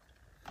like,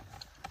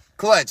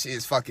 Clutch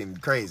is fucking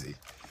crazy.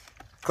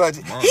 Clutch,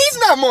 he's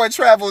not more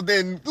traveled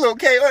than Lil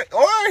K,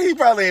 or he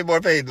probably ain't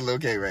more paid than Lil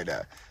K right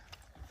now.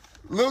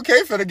 Lil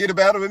K finna get a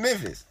battle in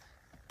Memphis,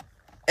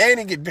 and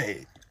he get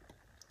paid.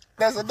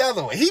 That's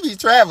another one. He be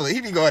traveling.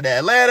 He be going to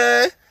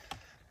Atlanta.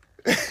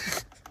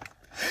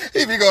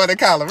 He be going to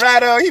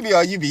Colorado. He be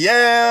on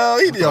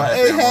UBL. He be on I'm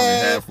only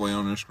AHAD. halfway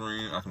on the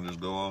screen. I can just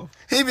go off.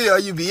 He be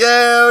on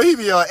UBL. He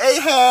be on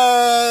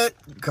AHAD.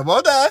 Come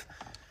on now.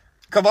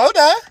 Come on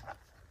now.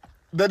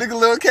 That nigga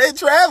Lil K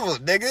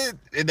traveled, nigga.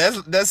 And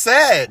that's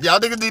sad. Y'all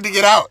niggas need to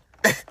get out.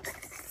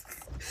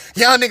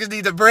 Y'all niggas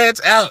need to branch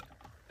out.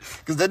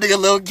 Because that nigga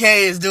Lil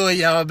K is doing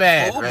y'all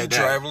bad Fool right be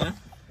now. traveling.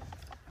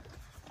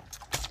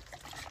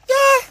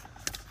 Yeah.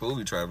 Fool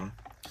be traveling.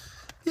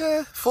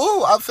 Yeah.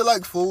 Fool. I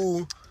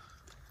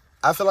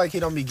feel like he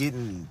don't be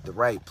getting the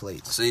right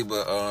plates. See,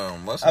 but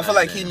I feel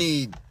like he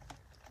need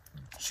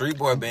Street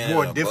Boy being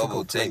more in a difficult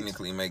bubble plates.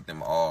 technically make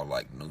them all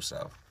like New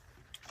South.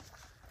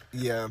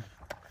 Yeah.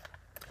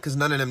 Because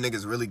none of them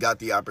niggas really got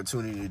the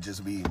opportunity to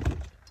just be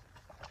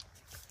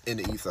in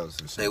the ethos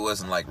and shit. They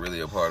wasn't like really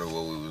a part of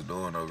what we was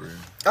doing over here.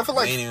 I feel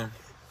like They had,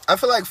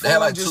 Fool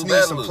like, just two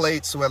needs some battlers.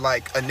 plates where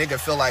like a nigga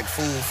feel like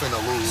Fool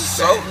finna lose.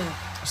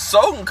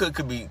 Sultan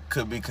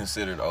could be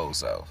considered Old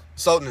South.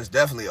 Sultan is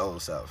definitely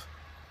Old South.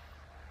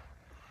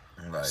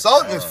 Like,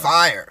 Sultan is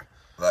fire.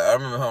 Like I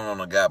remember him on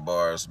the Got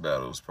Bars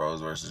battles,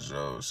 Pros versus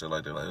Joe, shit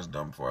like that. Like it's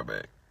dumb far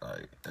back.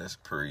 Like that's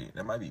pre.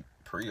 That might be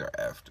pre or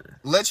after.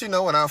 Let you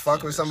know when I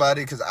fuck with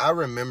somebody because I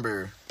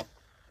remember.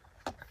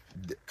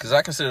 Because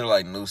I consider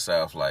like New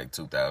South like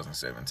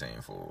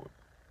 2017 forward.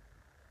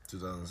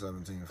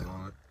 2017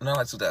 forward. No,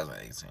 like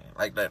 2018.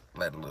 Like that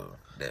little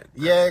that.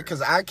 Yeah,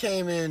 because I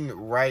came in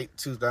right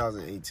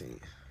 2018.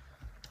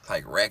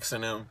 Like Rex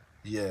and them.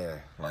 Yeah,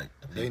 Like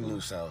they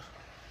New South.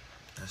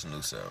 That's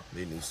New South.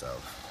 They New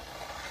South.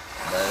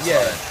 But Yeah.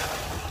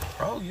 Like,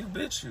 bro, you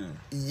bitch you.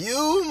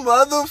 You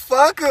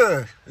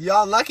motherfucker.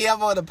 Y'all lucky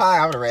I'm on the pie.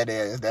 I'm gonna rat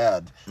their ass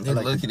down. They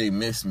lucky they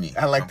missed me.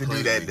 I like to do that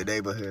in completely. the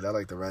neighborhood. I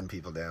like to run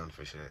people down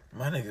for shit.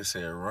 My nigga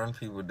said run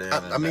people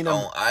down. I mean,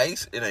 on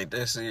ice, it ain't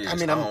that serious. I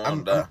mean,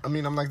 I'm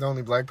I'm like the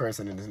only black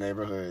person in this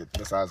neighborhood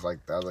besides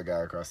like the other guy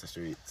across the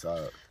street.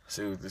 So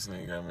See what this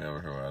nigga got me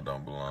over here where I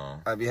don't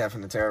belong. I'd be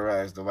having to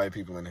terrorize the white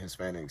people and the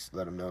Hispanics,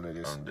 let them know that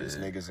I'm it's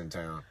dead. niggas in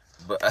town.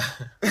 But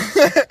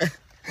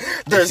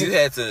There's if you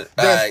had to,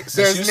 alright,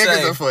 there's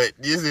niggas afoot.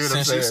 You see what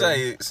I'm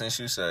saying? Since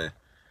you say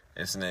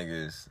it's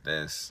niggas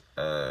that's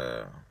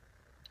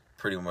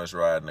pretty much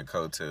riding the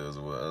coattails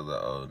of what other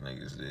old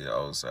niggas did,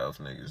 old South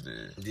niggas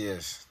did.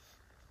 Yes.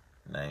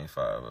 Name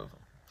 5 of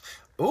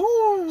them.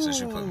 Ooh.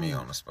 Since you put me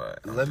on the spot.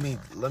 Let me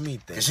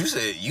think. Because you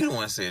said, you the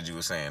one said you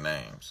were saying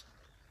names.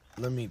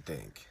 Let me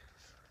think.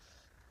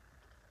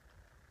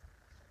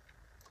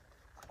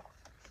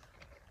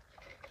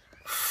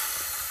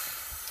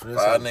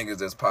 Five niggas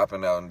that's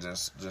popping out and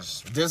just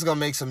This gonna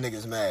make some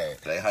niggas mad.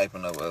 they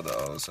hyping up other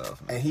old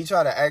South niggas. And he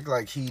tried to act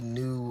like he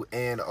new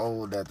and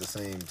old at the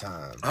same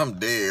time. I'm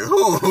dead.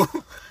 Who?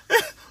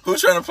 Who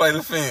trying to play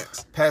the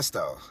fence?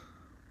 Pesto.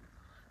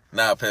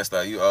 Nah, Pesto,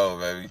 you old,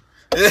 baby.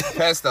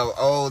 Pesto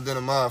old than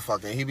a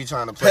motherfucker. He be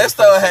trying to play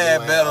Pesto the fence had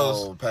like you ain't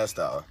battles. old.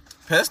 Pesto.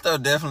 Pesto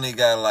definitely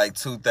got like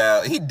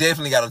 2000. He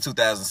definitely got a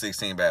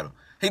 2016 battle.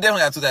 He definitely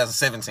got a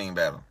 2017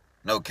 battle.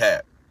 No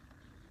cap.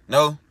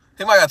 No.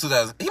 He might got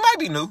 2000. He might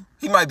be new.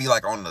 He might be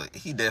like on the.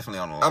 He definitely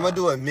on the line. I'm gonna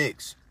do a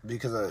mix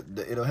because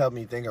it'll help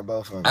me think of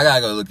both of them. I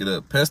gotta go look it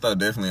up. Pesto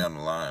definitely on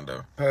the line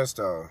though.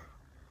 Pesto,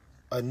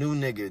 a new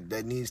nigga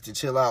that needs to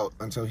chill out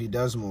until he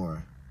does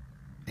more.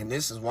 And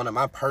this is one of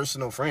my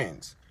personal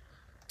friends.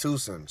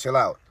 Tucson, chill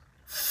out.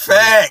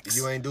 Facts.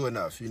 You ain't do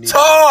enough. You need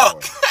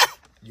Talk. To do more.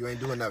 You ain't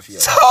do enough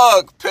yet.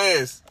 Talk.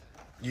 Piss.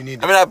 You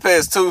need. I mean, I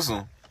pissed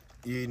Tucson.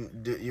 You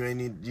ain't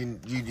need.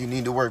 You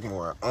need to work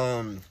more.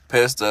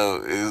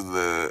 Pesto is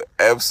the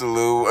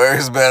absolute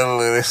worst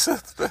battle of this.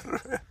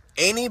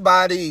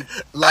 Anybody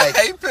like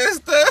I hate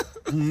Pesto.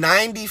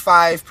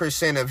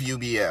 95% of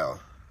UBL.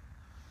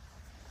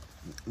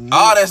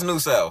 All that's New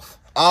South.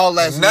 All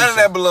that's None of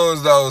that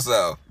belongs to Old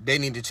South. They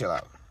need to chill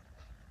out.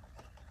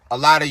 A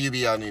lot of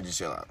UBL need to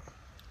chill out.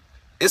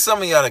 It's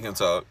some of y'all that can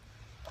talk.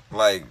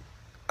 Like,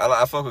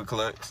 I fuck with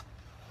Clutch.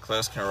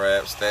 Clutch can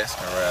rap. Stats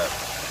can rap.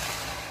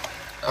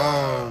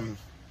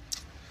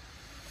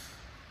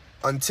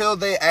 Until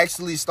they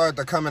actually start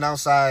to coming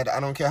outside, I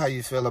don't care how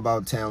you feel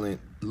about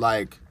talent.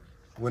 Like,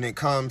 when it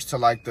comes to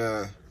like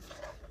the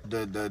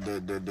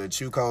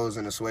Chukos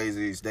and the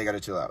Swayzes, they gotta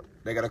chill out.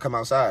 They gotta come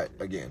outside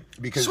again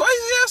because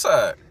Swayze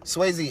outside.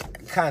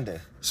 Swayze kinda.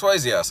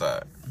 Swayze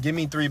outside. Give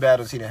me 3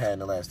 battles he done had in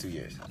the last 2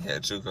 years. Yeah,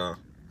 Chuko.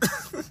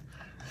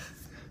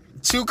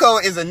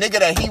 Chuko is a nigga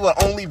that he will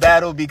only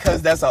battle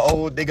because that's an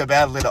old nigga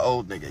battling an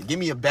old nigga. Give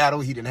me a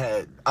battle he done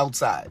had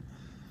outside.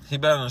 He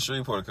battled in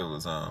Shreveport a couple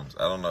of times.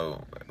 I don't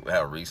know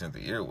how recent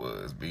the year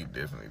was. Beat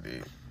definitely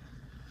did.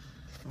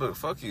 Look,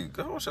 fuck you.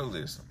 Go on show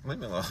list. Leave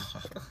me alone.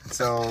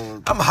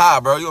 So I'm high,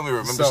 bro. You want me to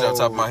remember shit off the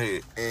top of my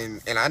head?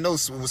 And I know,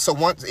 so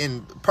once,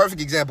 in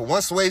perfect example,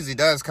 once Swayze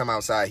does come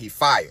outside, he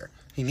fire.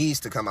 He needs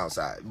to come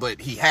outside, but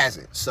he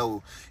hasn't.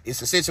 So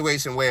it's a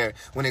situation where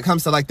when it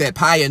comes to like that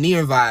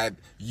pioneer vibe,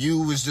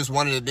 you was just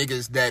one of the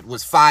niggas that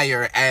was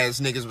fire as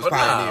niggas was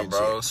pioneering. Nah,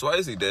 bro.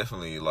 Swayze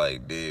definitely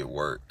like did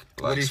work.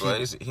 Like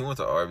Swayze, he went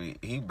to RB.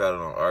 He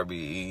battled on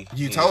RBE.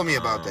 You told me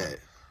about that.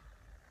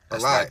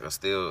 That's like it's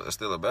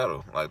still a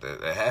battle like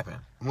that happened.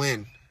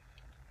 When?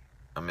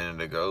 A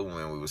minute ago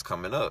when we was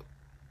coming up.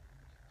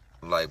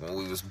 Like when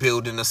we was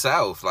building the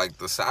South, like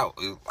the South.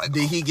 Like,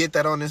 did he get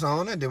that on his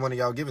own, or did one of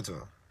y'all give it to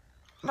him?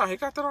 No, he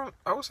got that on.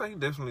 I would say he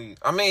definitely.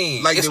 I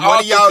mean, like it's did one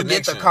of y'all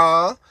get the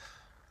call?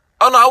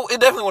 Oh no, it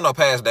definitely wasn't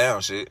no pass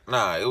down shit.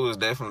 Nah, it was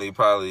definitely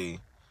probably,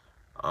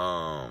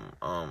 damn,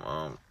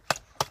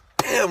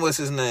 what's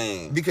his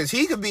name? Because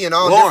he could be in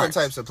all different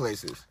types of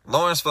places.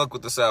 Lawrence fucked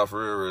with the South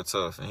real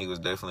tough, and he was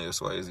definitely a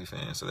Swayze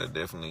fan, so that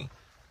definitely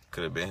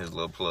could have been his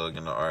little plug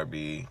in the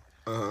RB.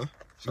 So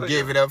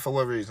gave it up for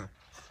what reason?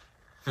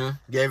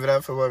 Gave it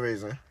up for what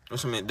reason?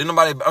 What you mean? Did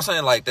nobody? I'm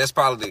saying like that's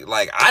probably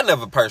like I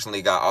never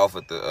personally got off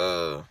at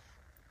the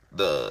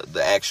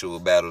actual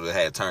battle that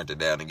had turned it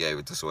down and gave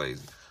it to Swayze.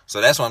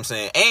 So that's what I'm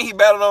saying. And he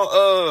battled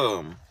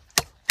on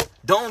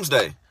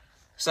Doomsday,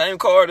 same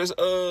card as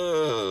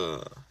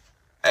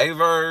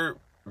Averb,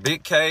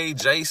 Big K,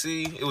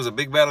 JC. It was a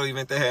big battle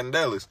event they had in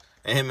Dallas,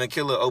 and him and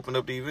Killer opened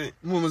up the event.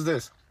 When was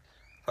this?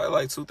 Probably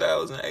like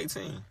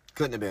 2018.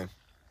 Couldn't have been.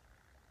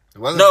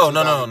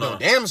 No.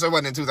 Damn, so it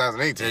wasn't in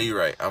 2018. Yeah, you're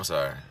right. I'm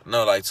sorry.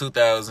 No, like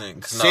 2000.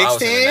 No, I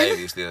was in the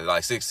Navy still.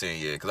 Like 16,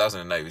 yeah, because I was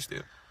in the Navy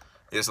still.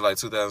 It's like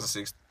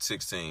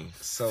 2016,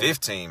 so,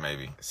 15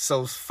 maybe.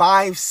 So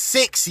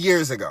 5-6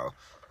 years ago.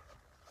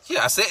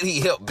 Yeah, I said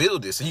he helped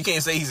build this. So you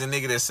can't say he's a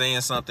nigga that's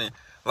saying something.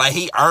 Like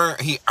he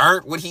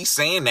earned what he's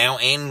saying now,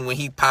 and when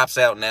he pops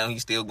out now,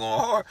 he's still going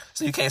hard.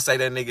 So you can't say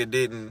that nigga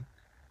didn't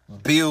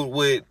build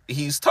what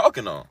he's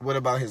talking on. What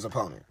about his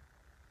opponent?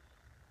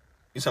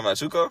 You talking about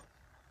Chuko?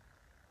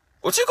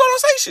 Well, Chuko don't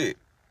say shit.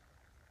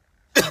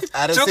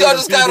 Chuko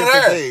just got it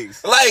there.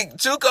 Like,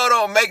 Chuko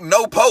don't make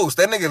no post.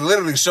 That nigga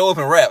literally show up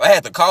and rap. I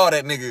had to call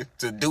that nigga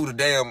to do the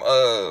damn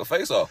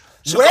face-off.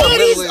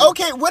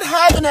 Okay, what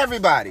happened to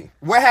everybody?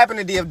 What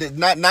happened to DFD?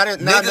 Not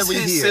that we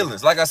hear.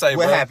 Ceilings. Like I say,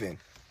 what happened?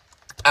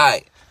 All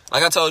right.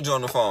 Like I told you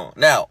on the phone.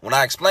 Now, when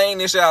I explain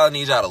this, y'all, I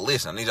need y'all to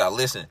listen.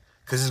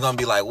 Because it's going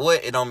to be like,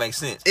 what? It don't make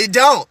sense. It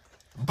don't.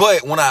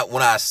 But when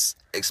I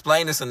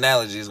explain this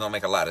analogy, it's going to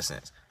make a lot of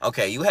sense.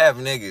 Okay, you have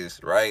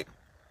niggas, right,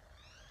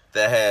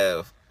 that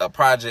have a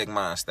project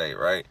mind state,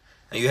 right?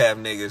 And you have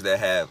niggas that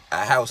have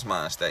a house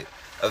mind state.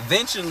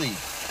 Eventually,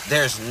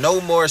 there's no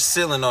more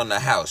ceiling on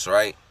the house,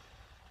 right?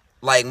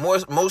 Like,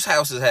 most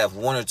houses have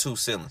 1 or 2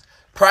 ceilings.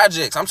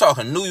 Projects, I'm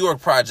talking New York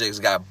projects,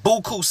 got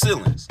buku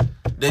ceilings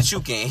that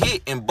you can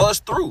hit and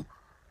bust through.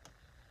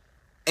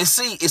 And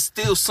see, it's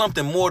still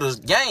something more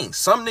to gain.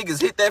 Some niggas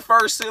hit that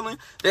first ceiling,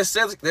 that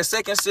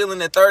second ceiling,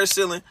 that third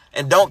ceiling,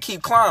 and don't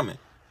keep climbing.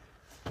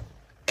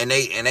 And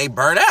they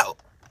burn out.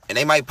 And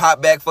they might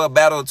pop back for a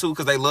battle or two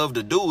because they love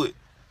to do it.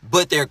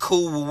 But they're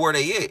cool with where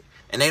they at.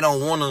 And they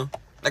don't want to...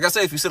 Like I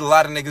said, if you sit a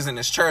lot of niggas in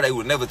this chair, they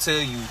would never tell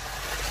you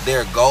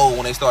their goal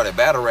when they started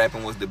battle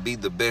rapping was to be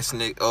the best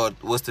nigga... Or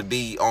was to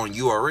be on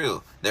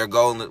URL. Their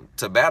goal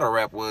to battle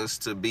rap was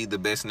to be the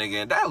best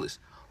nigga in Dallas.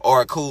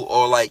 Or cool...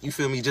 Or like, you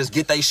feel me? Just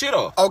get they shit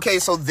off. Okay,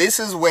 so this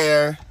is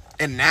where...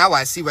 And now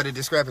I see where the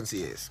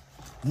discrepancy is.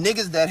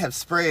 Niggas that have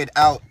spread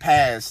out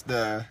past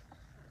the...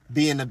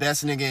 being the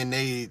best nigga in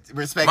they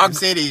respective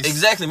cities.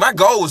 Exactly. My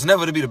goal was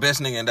never to be the best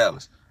nigga in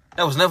Dallas.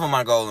 That was never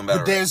my goal in battle.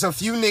 But there's a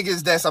few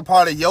niggas that's a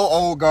part of your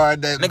old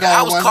guard that nigga,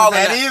 I was calling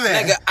out,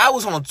 nigga, I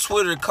was on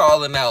Twitter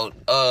calling out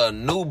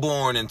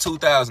Newborn in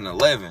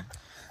 2011.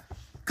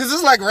 Cause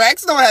it's like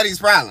Rex don't have these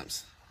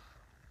problems.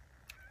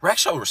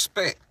 Rex show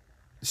respect.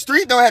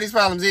 Street don't have these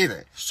problems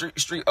either.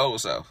 Street Old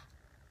South.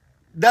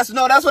 That's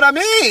what I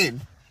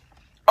mean.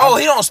 Oh,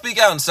 he don't speak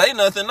out and say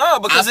nothing, no,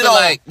 because it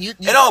don't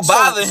it don't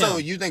bother him. So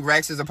you think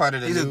Rex is a part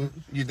of the new?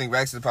 You think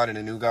Rex is a part of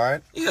the new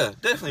guard? Yeah,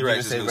 definitely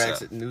Rex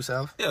is New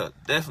South. Yeah,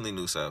 definitely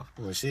New South.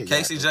 Well, shit.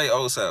 KCJ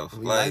Old South.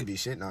 We might be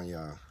shitting on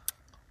y'all.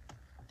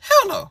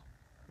 Hell no.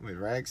 With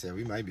Rex said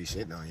we might be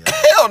shitting on y'all.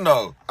 Hell no.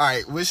 All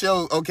right, what's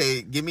your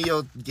give me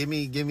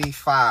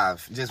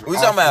 5. Just we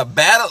talking about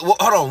battle.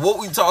 Hold on, what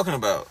we talking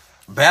about?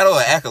 Battle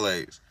or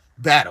accolades?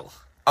 Battle.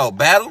 Oh,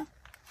 battle.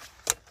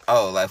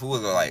 Oh, like who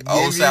was it? Like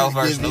Old South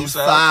versus New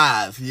South?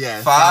 5,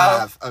 yeah.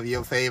 5 of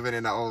your favorite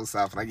in the Old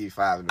South. And I give you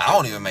 5. I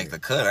don't even make the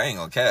cut. I ain't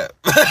gonna cap.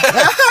 I ain't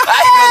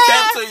gonna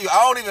cap to you.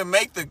 I don't even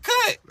make the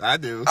cut. I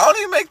do. I don't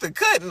even make the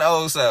cut in the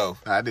Old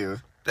South. I do.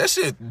 That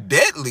shit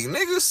deadly,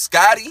 nigga.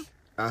 Scotty.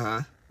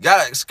 Uh-huh.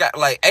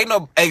 Like ain't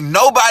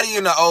nobody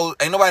in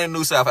the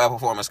New South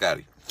outperforming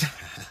Scotty.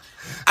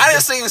 I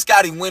didn't see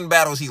Scotty win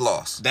battles he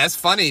lost. That's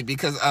funny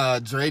because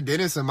Dre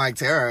Dennis and Mike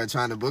Terra are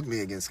trying to book me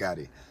against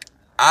Scotty.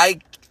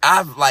 I've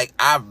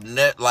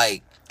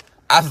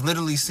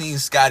literally seen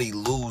Scotty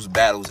lose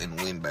battles and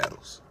win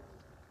battles.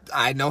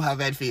 I know how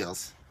that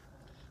feels.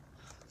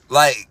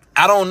 Like,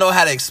 I don't know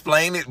how to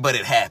explain it, but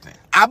it happened.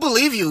 I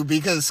believe you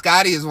because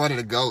Scotty is one of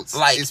the GOATs.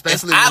 Like,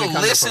 especially if when I it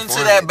comes listen to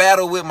to that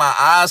battle with my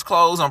eyes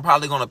closed, I'm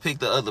probably gonna pick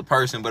the other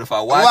person. But if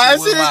I watch it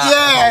with if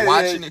I'm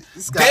watching it,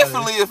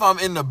 definitely if I'm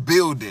in the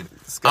building,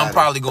 Scotty. I'm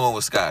probably going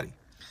with Scotty.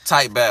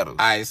 Tight battles.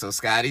 All right, so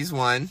Scotty's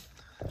 1.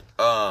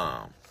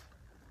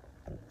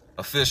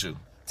 Official.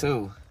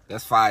 2.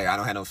 That's fire. I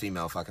don't have no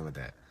female fucking with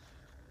that.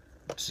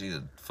 She's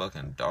a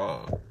fucking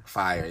dog.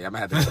 Fire. I'm gonna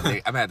have to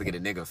get a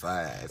nigga for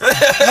her ass.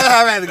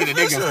 I'm gonna have to get a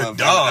nigga for a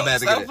dog. I'm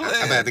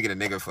gonna have to get a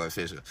nigga for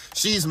official.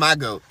 She's my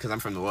GOAT because I'm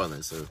from New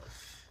Orleans, so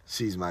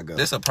she's my GOAT.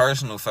 This a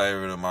personal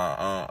favorite of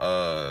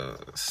my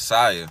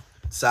Saya.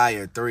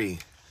 Saya 3.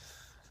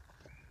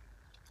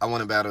 I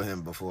want to battle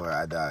him before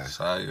I die.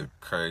 Saya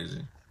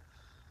crazy.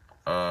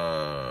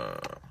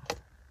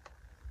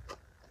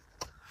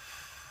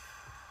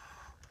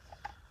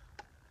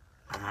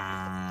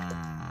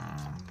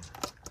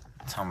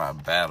 Talking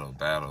about battle.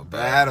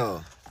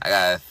 I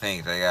gotta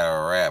think. They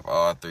gotta rap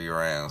all 3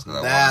 rounds.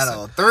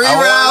 Battle. 3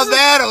 round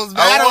battles.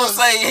 I want to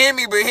say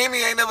Hemi, but Hemi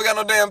ain't never got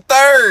no damn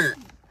third.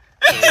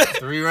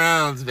 3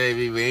 rounds,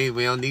 baby.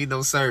 We don't need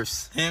no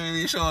surfs. Hemi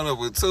be showing up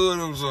with 2 of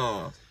them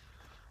songs.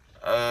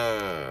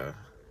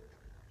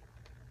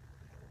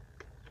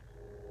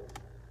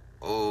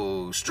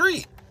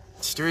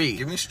 Street.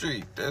 Give me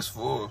Street. That's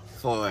 4.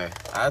 4.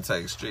 I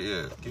take Street.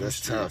 Yeah, give me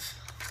Street. Tough.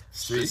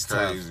 Street's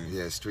crazy. Tough.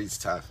 Yeah, Street's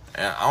tough.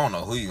 And I don't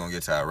know who you gonna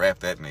get to rap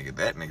that nigga.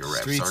 That nigga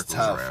rap Street's circles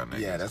tough. around niggas.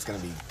 Yeah, that's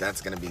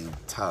gonna be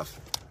tough.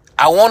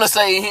 I wanna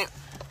say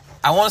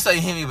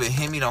Hemi, but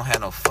Hemi don't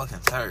have no fucking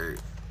third.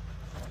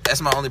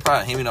 That's my only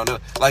problem. Hemi don't do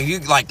it.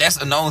 Like that's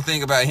the known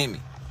thing about Hemi.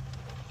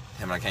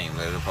 I can't even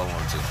let it up on 1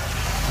 or 2.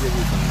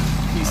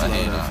 He's a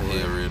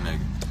real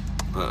nigga.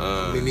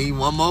 But we need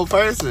one more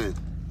person.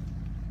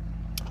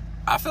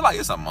 I feel like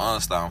it's a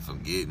monster I'm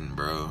forgetting,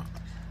 bro.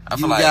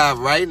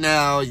 Right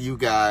now you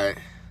got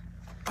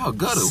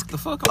Gutter. What the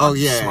fuck am I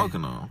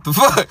smoking on? The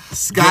fuck?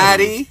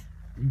 Scotty,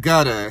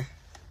 Gutter,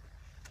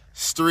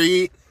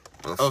 Street,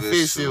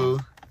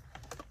 Official,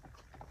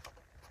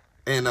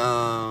 and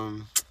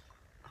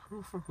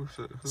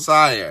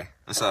Sire.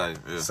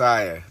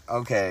 Sire.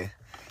 Okay.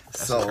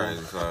 That's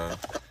crazy 5.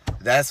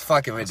 That's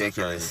fucking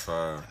ridiculous.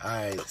 All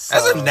right.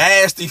 That's a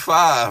nasty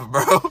 5,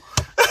 bro.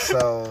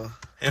 So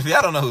if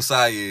y'all don't know who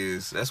Saya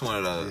is, that's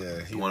one of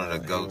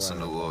the GOATs in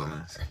New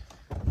Orleans.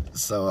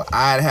 So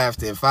I'd have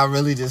to, if I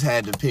really just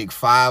had to pick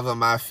 5 of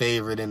my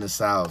favorite in the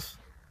South,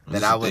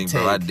 that I would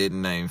take. Bro, I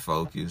didn't name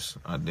Focus.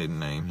 I didn't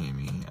name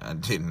Hemi. I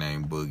didn't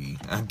name Boogie.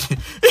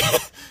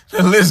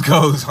 The list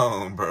goes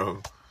on,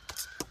 bro.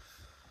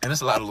 And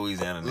it's a lot of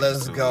Louisiana niggas.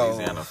 Let's go.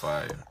 Louisiana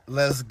fire.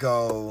 Let's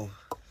go.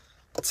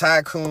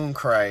 Tycoon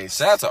Christ.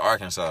 Shout out to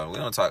Arkansas. We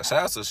don't talk.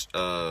 Shout out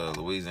to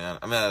Louisiana.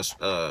 I mean,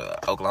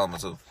 Oklahoma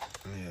too.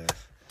 Yeah.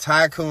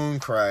 Tycoon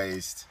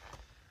Christ.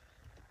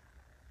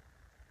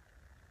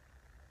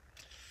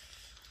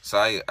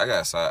 Saya, I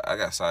got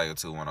Saya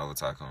 2-1 over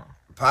Tycoon.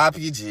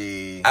 Poppy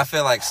G. I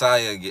feel like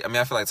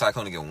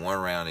Tycoon to get 1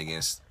 round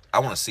against. I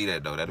want to see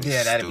that though. That'd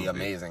be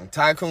amazing.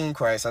 Tycoon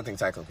Christ. I think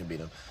Tycoon can beat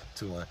him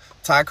 2-1.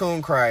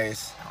 Tycoon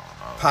Christ.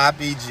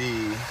 Poppy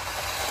G.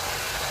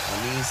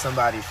 I need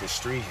somebody for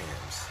street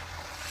hymns.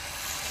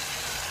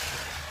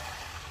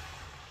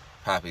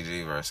 Poppy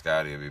G versus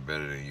Scotty would be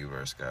better than you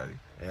versus Scotty.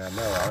 Yeah, I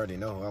know. I already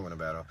know who I want to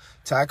battle.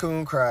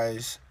 Tycoon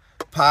Christ,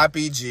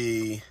 Poppy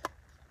G,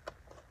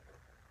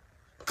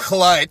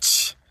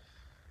 Clutch.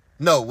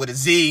 No, with a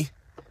Z.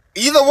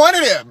 Either one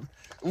of them.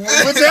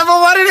 Whichever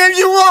one of them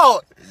you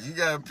want. You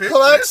got to pick.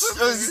 Clutch.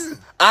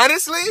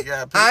 Honestly?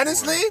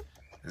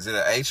 Is it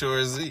an H or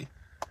a Z?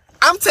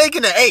 I'm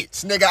taking the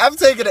H, nigga. I'm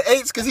taking the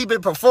H because he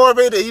been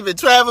performing and he been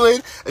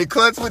traveling. And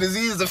Clutch with his Z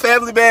is a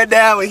family man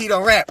now and he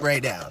don't rap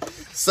right now.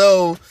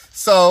 So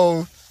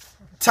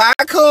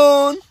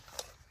Tycoon,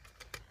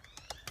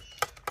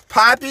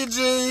 Poppy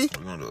G.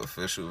 We're going to do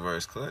official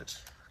versus Clutch.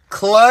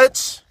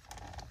 Clutch.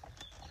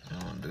 I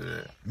don't want to do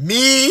that.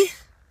 Me.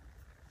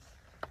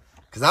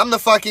 Because I'm the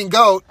fucking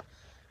GOAT.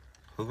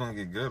 Who's going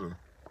to get gooder?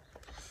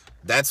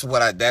 That's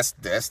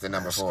the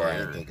number 4 I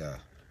didn't think of.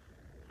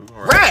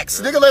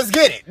 Rax, nigga, let's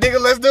get it. Nigga,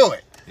 let's do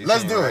it.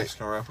 Let's do it.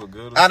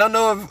 I don't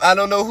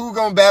know who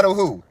gonna battle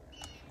who,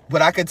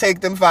 but I could take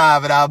them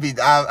 5 and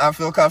I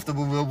feel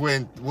comfortable. We'll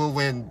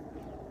win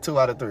 2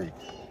 out of 3.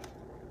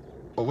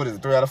 Or what is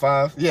it? 3 out of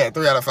 5? Yeah,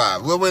 3 out of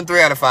 5. We'll win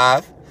 3 out of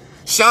 5.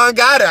 Sean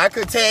Goddard, I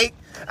could take.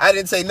 I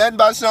didn't say nothing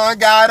about Sean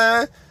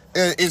Goddard.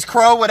 Is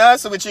Crow with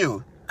us or with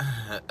you?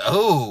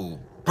 Oh.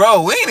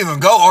 Bro, we ain't even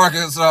go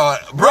Arkansas.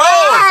 Bro,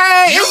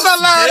 it's a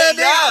lot of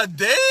y'all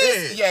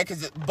dead. Yeah,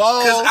 because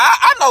Bo. Because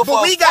I know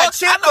for we got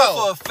Chip, I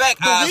know for a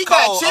fact we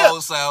got Chip.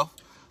 Old South.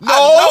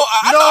 No,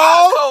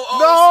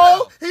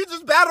 he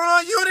just battled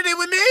on Unity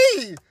with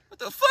me. What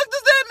the fuck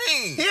does that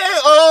mean? He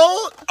ain't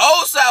old.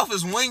 Old South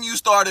South is when you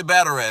started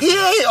battle rapping. He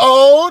ain't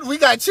old. We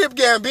got Chip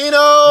Gambino.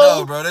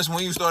 No, bro, that's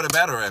when you started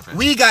battle rapping.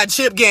 We got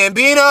Chip Gambino.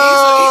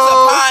 He's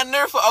a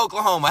pioneer for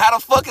Oklahoma. How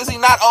the fuck is he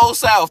not Old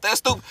South? That's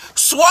stupid.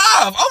 Suave.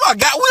 Oh my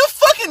God, we'll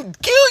fucking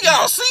kill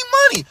y'all. See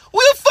money.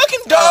 We'll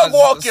fucking dog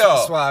walk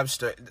y'all. Suave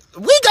straight.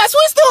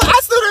 I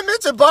still didn't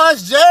mention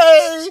Boss J.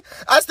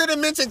 I still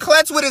didn't mention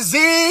Clutch with a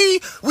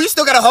Z. We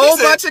still got a whole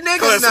bunch of niggas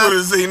Clutch now. with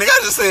a Z. Nigga,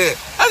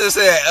 I just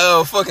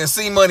said, fucking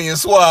C Money and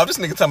Suave. This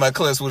nigga talking about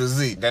Clutch with a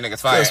Z. That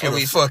nigga's fire. Clutch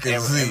with a fucking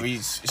Z. And we,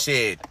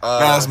 shit. Nah,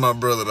 that's my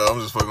brother though. I'm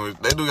just fucking with.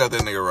 They do got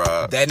that nigga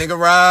Rob. That nigga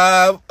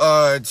Rob.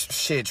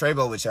 Shit.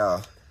 Trebo with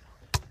y'all.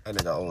 That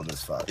nigga old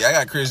as fuck. Yeah, I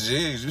got Chris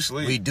Jiggs. You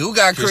sleep. We do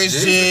got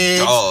Chris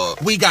Jiggs.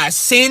 We got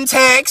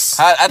Syntax.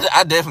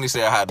 I definitely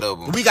say a high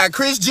double. We got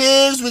Chris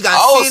Jiggs. We got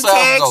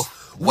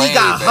Syntax. We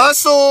got back.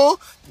 Hustle.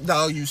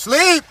 No, you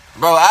sleep.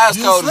 Bro,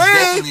 Ice Cold is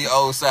definitely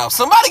Old South.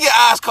 Somebody get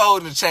Ice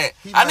Cold in the chat.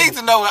 I need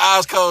to know when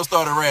Ice Cold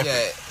started rapping.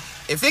 Yeah.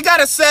 If it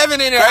got a 7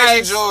 in it,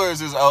 Crazy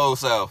George is Old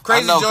South.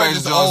 I know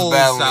Crazy George was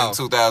battling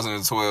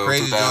in 2012,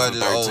 Crazy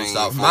 2013, George is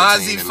Old South. 14.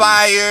 Mozzie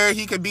Fire.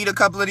 He could beat a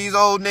couple of these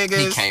old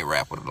niggas. He can't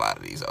rap with a lot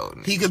of these old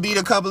niggas. He could beat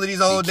a couple of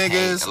these old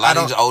niggas. A lot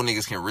of these old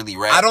niggas can really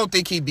rap. I don't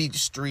think he beat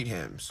Street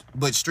Hymns,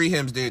 but Street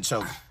Hymns did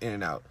choke in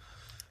and out.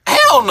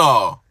 Hell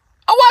no.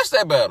 I watched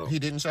that battle. He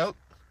didn't choke?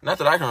 Not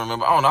that I can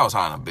remember. I don't know. I was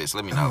high on a bitch.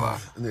 Let me not lie.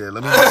 Yeah,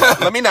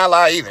 let me not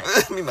lie either.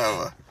 Let me not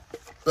lie.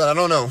 But I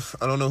don't know.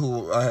 I don't know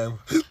who I have.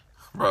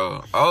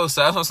 Bro, Old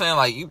South, I'm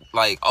saying,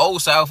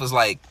 Old South is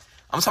like,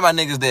 I'm talking about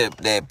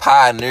niggas that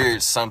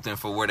pioneered something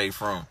for where they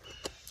from.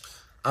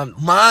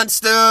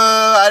 Monster,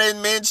 I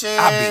didn't mention.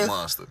 I beat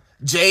Monster.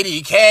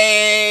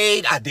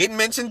 JDK, I didn't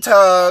mention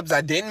Tubbs,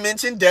 I didn't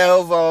mention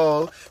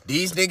Delvo.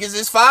 These niggas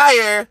is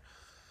fire.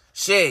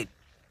 Shit.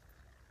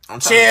 I'm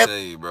trying to tell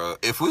you, bro.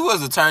 If we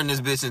was to turn this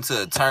bitch into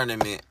a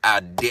tournament, I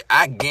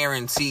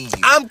guarantee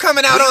you. I'm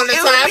coming out on the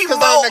top because I'm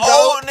the GOAT.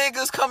 Old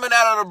niggas coming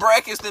out of the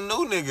brackets than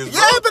new niggas,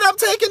 bro. Yeah, but I'm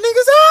taking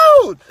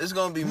niggas out. It's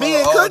gonna be more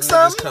old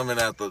niggas coming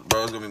out the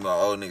bro. It's gonna be more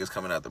old niggas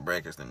coming out the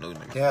brackets than new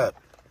niggas. Yeah.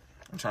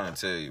 I'm trying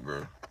to tell you,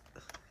 bro.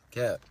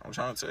 Yeah. I'm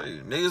trying to tell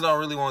you. Niggas don't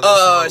really want to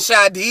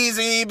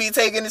Shadizy be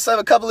taking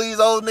a couple of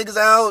these old niggas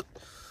out.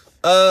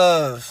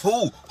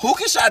 Who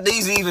can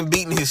Shadizy even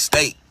beat in his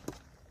state?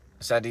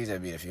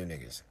 Shadizy beat a few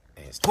niggas.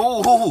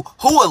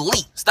 Who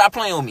elite? Stop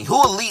playing with me.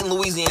 Who elite in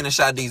Louisiana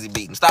Shadizy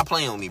beating? Stop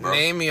playing with me, bro.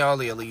 Name me all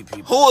the elite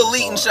people. Who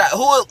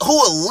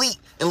elite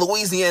in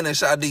Louisiana and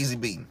Shadizy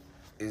beating?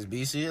 Is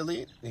BC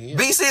elite?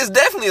 BC is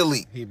definitely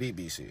elite. He beat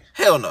BC.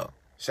 Hell no.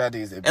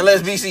 Shadizy.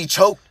 Unless BC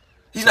choked.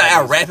 He's not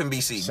out rapping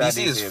BC.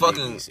 BC is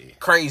fucking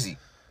crazy.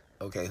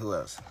 Okay, who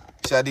else?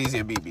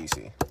 Shadizy beat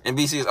BC. And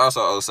BC is also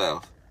Old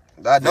South.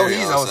 I know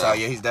he's Old South.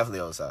 Yeah, he's definitely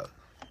Old South.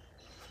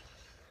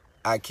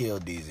 I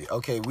killed DZ.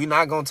 Okay, we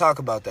not gonna talk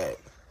about that.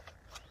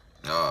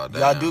 Oh, damn.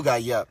 Y'all do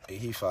got Yup.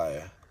 He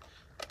fire.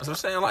 That's what I'm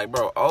saying. Like,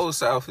 bro, Old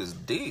South is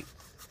deep.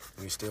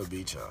 We still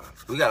beat y'all.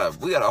 We got a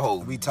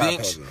whole we top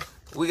bench. Heavy.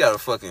 We got a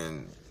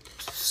fucking.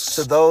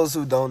 To those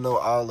who don't know,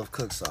 all of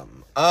Cook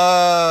Something.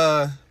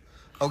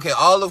 Okay,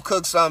 all of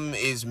Cook Something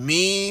is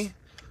me,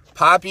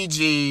 Poppy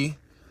G,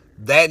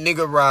 that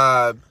nigga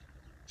Rob,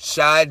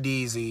 Shy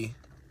Deezy,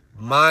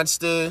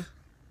 Monster,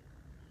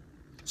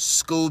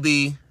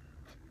 Scooby,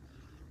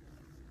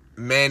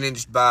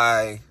 managed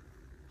by,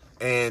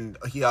 and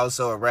he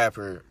also a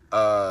rapper,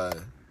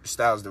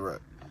 Styles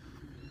Durag.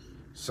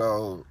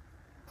 So,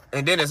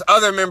 and then there's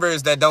other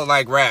members that don't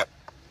like rap,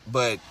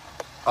 but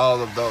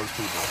all of those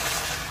people.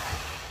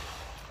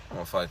 I'm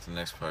gonna fight the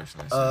next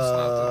person.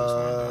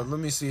 Let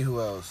me see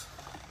who else.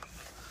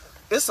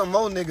 There's some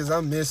more niggas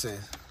I'm missing.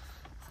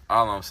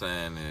 All I'm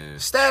saying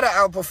is Stata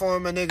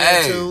outperform a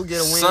nigga too, get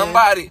a win.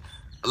 Somebody,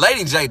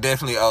 Lady J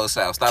definitely Old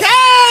South. Stop.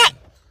 Cat!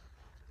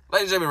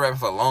 Lady J been rapping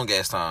for a long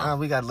ass time.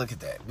 We gotta look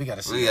at that. We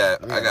gotta see. I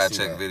gotta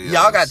check videos.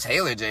 Y'all got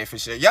Taylor J for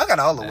sure. Y'all got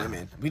all the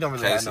women. We don't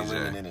really have no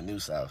women in the New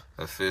South.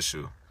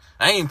 Official.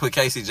 I ain't even put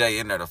KCJ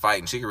in there to fight,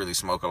 and she can really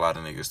smoke a lot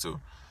of niggas too.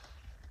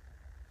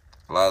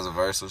 Liza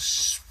Versa.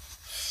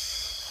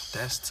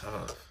 That's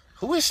tough.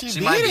 Who is she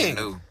beating? Might be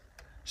new.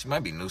 She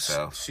might be New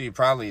South. She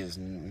probably is.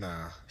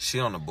 Nah. She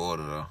on the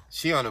border though.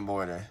 She on the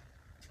border.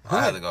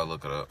 I had to go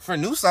look it up. For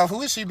New South,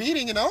 who is she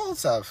beating in the Old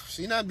South?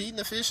 She not beating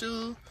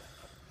Official.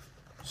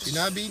 She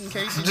not beating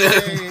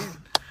KCJ.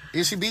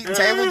 Is she beating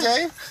Taylor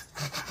J?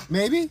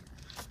 Maybe.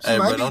 Hey,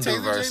 bro, don't do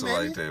Versa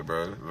like that,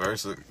 bro.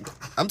 Versa.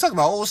 I'm talking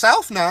about Old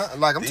South now.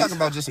 Like, I'm talking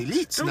about just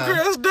elites now.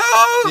 Girls dogs.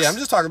 Yeah, I'm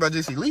just talking about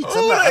just elites.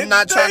 I'm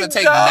not trying to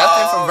take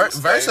nothing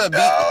from Versa.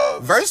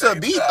 Versa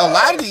beat a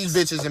lot of these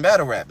bitches in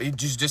battle rap.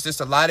 It's just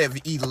a lot of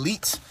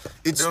elites.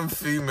 It's them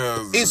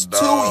females. It's two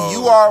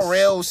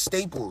URL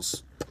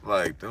staples.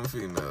 Like, them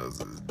females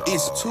is dogs.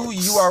 It's two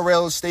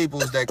URL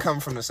staples that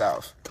come from the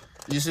South.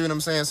 You see what I'm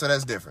saying? So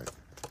that's different.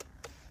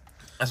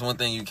 That's one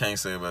thing you can't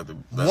say about the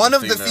one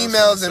of the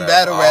females in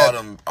battle rap.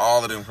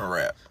 All of them can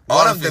rap.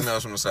 All the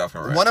females from the South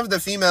can rap. One of the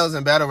females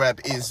in battle rap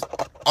is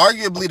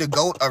arguably the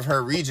GOAT of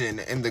her region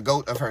and the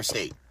GOAT of her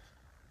state.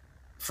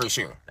 For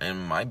sure.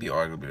 And might be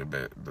arguably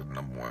the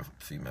number one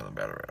female in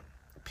battle rap.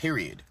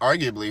 Period.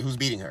 Arguably, who's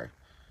beating her?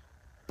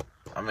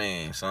 I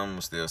mean, some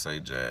will still say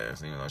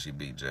Jazz, even though she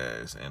beat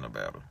Jazz in a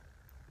battle.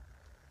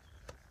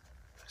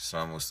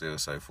 Some will still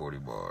say 40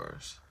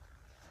 bars.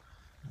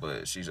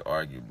 But she's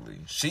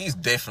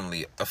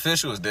definitely,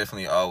 Official is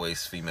definitely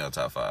always female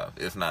top 5,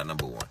 if not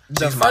number 1.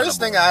 The first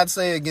thing I'd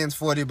say against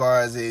 40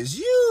 bars is,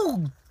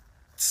 you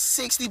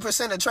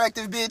 60%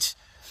 attractive bitch.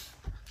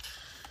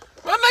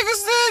 My nigga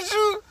said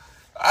you,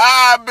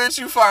 I bet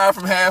you fire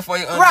from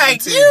halfway under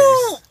right, the titties.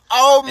 You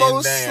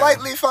almost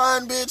slightly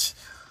fine bitch.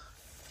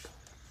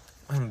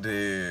 I'm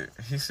dead.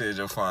 He said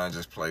your fine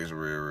just plays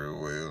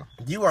real well.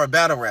 You are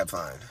battle rap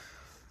fine.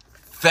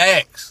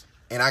 Facts.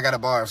 And I got a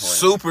bar for you.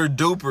 Super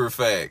duper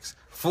facts.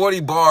 40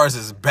 bars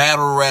is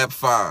battle rap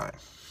fine.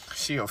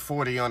 She a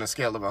 40 on a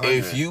scale of 100.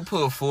 If you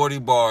put 40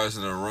 bars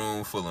in a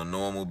room full of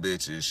normal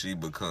bitches, she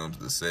becomes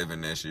the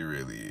 7 that she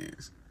really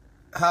is.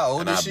 How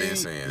old is she? And I've been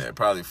saying that.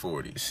 Probably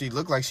 40. She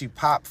look like she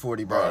popped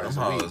 40 bars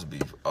Bro, them a week. hoes be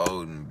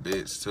old and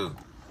bitch, too.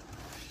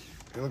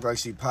 It look like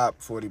she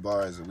popped 40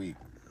 bars a week.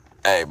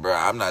 Hey, bro,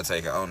 I'm not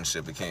taking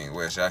ownership of King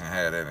West. Y'all can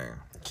have that nigga.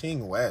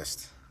 King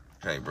West.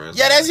 Hey, bro.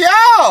 Yeah, that's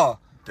y'all.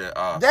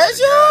 That's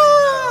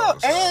y'all.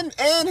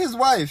 And his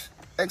wife.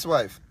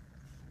 Ex-wife.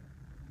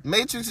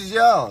 Matrix is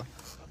y'all.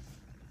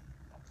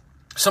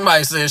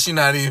 Somebody said she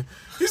not even...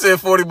 He said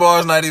 40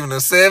 bars not even a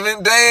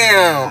 7?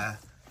 Damn. Nah.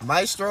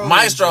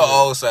 Maestro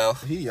Old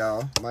South. He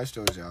y'all.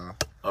 Maestro's y'all.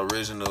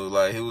 Original,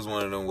 like, he was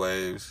one of them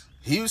waves.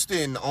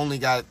 Houston only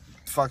got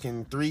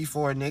fucking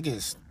 3-4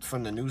 niggas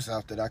from the New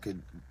South that I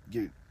could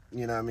get,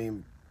 you know what I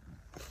mean?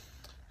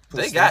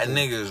 They got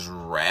niggas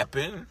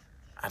rapping.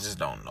 I just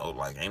don't know.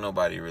 Like, ain't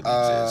nobody really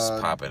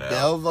just popping out.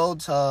 Delvo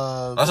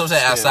Tubbs. That's what I'm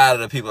saying. Stiff. Outside of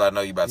the people I know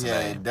you about to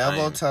name. Yeah,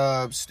 Delvo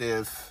Tubbs,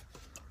 Stiff.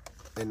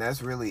 And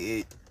that's really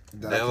it.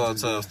 Delvo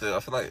Tubbs, Stiff. I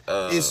feel like...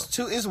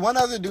 It's one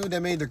other dude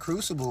that made the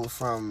Crucible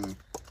from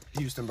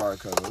Houston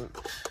Barcode.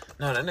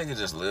 No, that nigga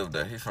just lived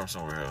there. He from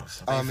somewhere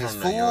else. It's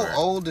Fool,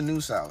 Old, and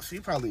New South.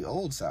 He probably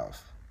Old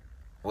South.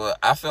 Well,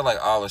 I feel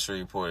like all of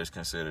Shreveport is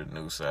considered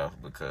New South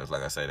because,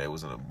 like I said, they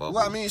was in a bubble.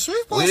 Well, I mean,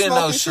 Shreveport we didn't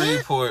know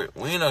Shreveport. Shit.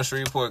 We didn't know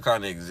Shreveport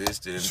kind of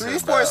existed.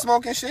 Shreveport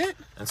smoking shit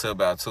until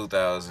about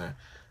 2000.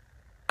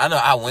 I know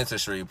I went to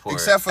Shreveport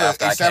except for I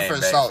came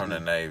back Sultan. from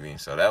the Navy,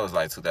 so that was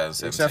like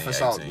 2017. Except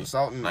for 18,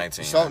 Sultan.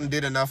 19. Sultan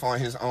did enough on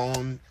his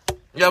own.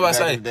 Yeah, I'm about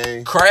to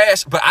say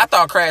Crash, but I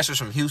thought Crash was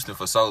from Houston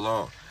for so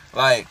long.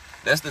 Like,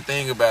 that's the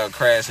thing about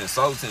Crash and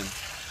Sultan.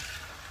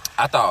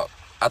 I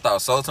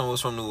thought Sultan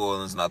was from New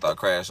Orleans, and I thought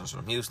Crash was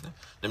from Houston.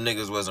 Them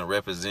niggas wasn't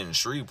representing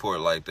Shreveport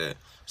like that.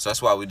 So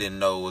that's why we didn't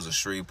know it was a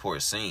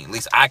Shreveport scene. At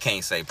least I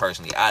can't say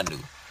personally I knew.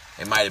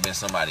 It might have been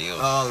somebody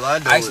else.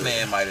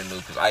 Iceman might have knew,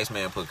 because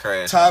Iceman put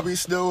Crash Tommy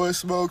Snow and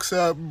smoke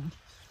something.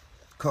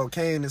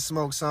 Cocaine and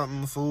smoke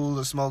something. Fool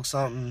and smoke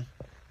something.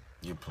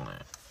 You playing.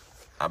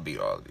 I beat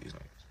all of these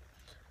niggas.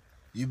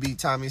 You beat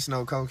Tommy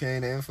Snow,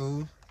 Cocaine, and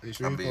Fool?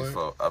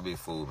 I beat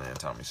Fool and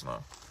Tommy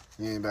Snow.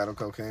 You ain't battle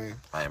Cocaine?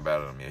 I ain't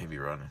battle him yet. He be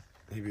running.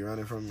 He be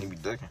running from me? He be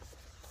ducking.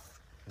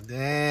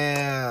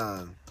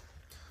 Damn.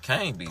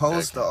 Can't be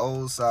Post ducking. the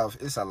Old South.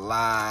 It's a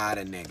lot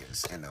of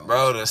niggas in the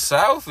Bro, the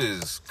South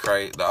is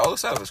crazy. The Old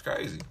South is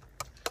crazy.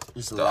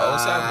 It's the Old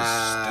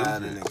South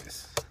is stupid.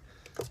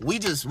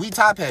 Niggas. We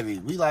top heavy.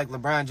 We like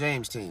LeBron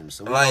James teams.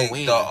 So we like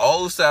win. the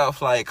Old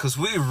South, like, cause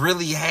we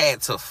really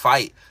had to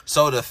fight.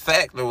 So the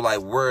fact that like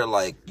we're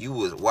like you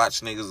would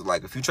watch niggas,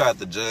 like if you tried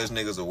to judge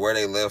niggas of where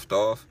they left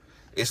off,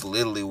 it's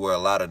literally where a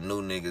lot of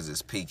new niggas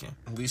is peaking.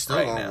 We still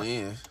right gonna now.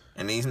 win.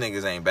 And these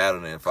niggas ain't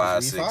battled in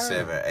 5, 6,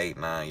 7, 8,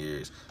 9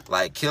 years.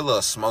 Like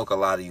Killer smoke a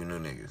lot of you new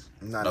niggas.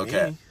 Not no me.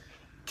 cap.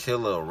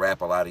 Killer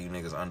rap a lot of you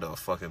niggas under a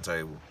fucking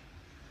table.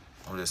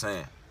 I'm just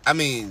saying. I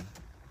mean,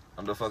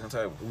 under a fucking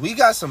table. We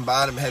got some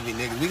bottom heavy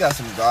niggas. We got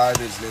some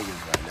garbage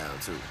niggas right now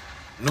too.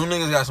 New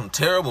niggas got some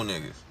terrible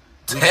niggas.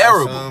 We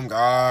terrible. Got some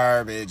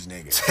garbage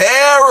niggas.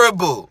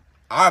 Terrible.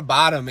 Our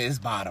bottom is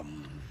bottom.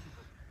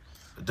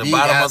 The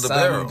bottom of the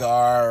barrel. Some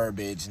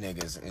garbage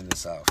niggas in the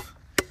South.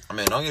 I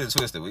mean, don't get it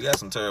twisted. We got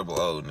some terrible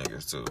old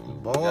niggas too.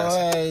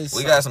 Boys.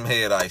 We got some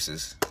head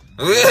ices.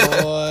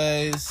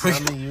 Boys. Some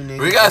of you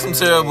niggas. We got some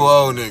terrible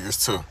old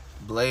niggas too.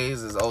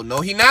 Blaze is old. No,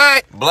 he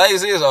not.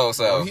 Blaze is old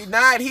South. No, he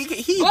not. He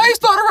Blaze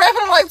started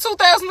rapping in like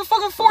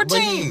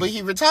 2014. But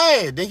he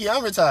retired. Then he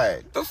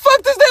unretired. The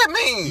fuck does that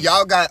mean?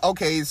 Y'all got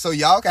so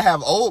y'all can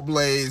have old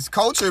Blaze.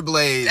 Culture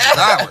Blaze is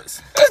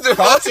ours.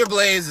 Culture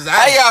Blaze is ours.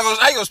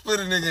 How you gonna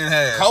split a nigga in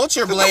half?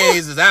 Culture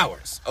Blaze is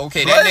ours.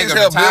 Okay, Blaze that nigga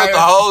helped build retired. the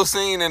whole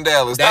scene in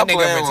Dallas. That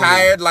nigga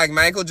retired like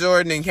Michael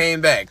Jordan and came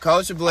back.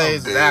 Culture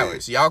Blaze is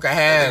ours. Y'all can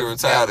have. That nigga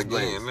retired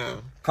again now.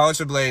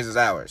 Culture Blaze is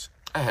ours.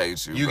 I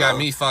hate you. You bro. got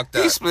me fucked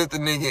up. He split the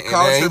nigga in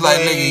there. He like,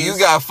 nigga, you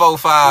got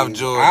 4-5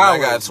 Jordan. I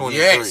got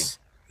 23.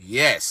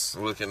 Yes.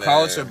 Looking at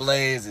Culture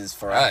Blaze is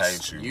for us. I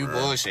hate you, bro.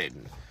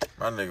 Bullshitting.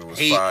 My nigga was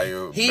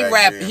fire.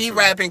 He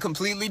rapping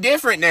completely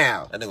different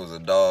now. That nigga was a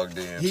dog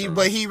then.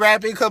 But he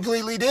rapping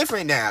completely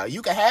different now.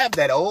 You can have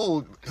that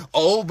old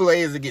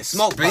Blaze that get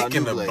smoked.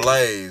 Speaking of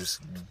Blaze,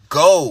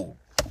 go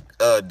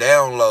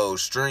download,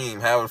 stream,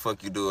 however the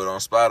fuck you do it on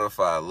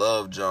Spotify.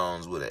 Love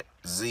Jones with a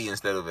Z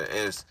instead of an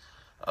S.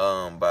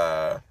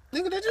 by.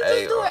 Nigga, did you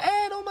just do an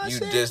ad on my you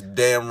shit? You just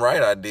damn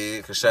right I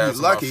did. Cause shout out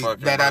to lucky my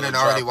fucking that I didn't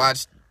already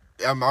watch.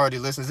 I'm already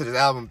listening to this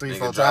album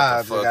 3-4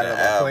 times. Fucking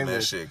album,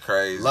 that shit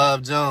crazy.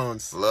 Love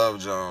Jones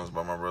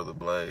by my brother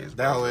Blaze.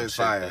 That hoe is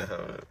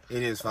fire.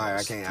 It is fire.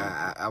 I can't.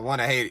 I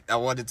want to hate it. I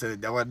wanted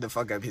to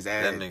fuck up his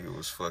ad. That nigga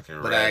was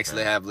fucking. But I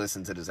actually have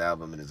listened to this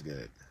album and it's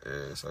good.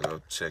 Yeah, so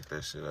go check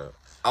that shit out.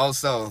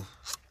 Also,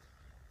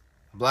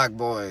 Black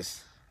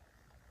Boys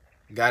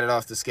got it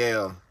off the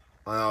scale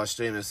on all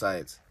streaming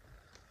sites.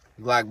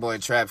 Black Boy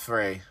Trap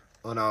Fray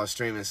on all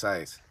streaming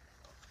sites.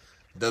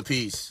 The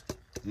Peace.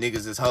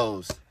 Niggas is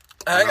hoes.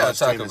 I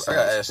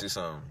gotta ask you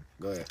something.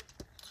 Go ahead.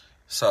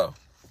 So,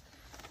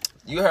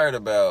 you heard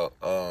about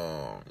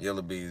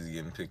Yellow Bees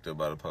getting picked up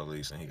by the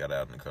police and he got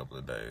out in a couple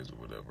of days or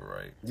whatever,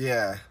 right?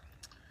 Yeah.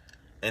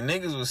 And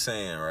niggas was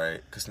saying,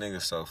 right, because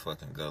niggas so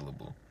fucking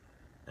gullible.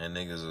 And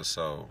niggas are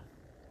so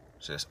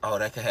just,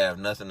 that could have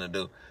nothing to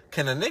do.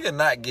 Can a nigga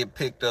not get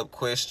picked up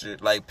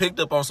picked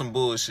up on some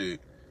bullshit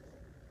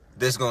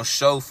that's gonna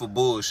show for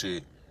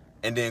bullshit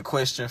and then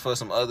question for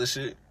some other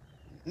shit?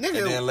 Nigga,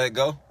 and then let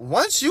go?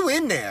 Once you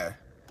in there,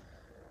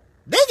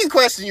 they can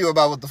question you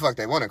about what the fuck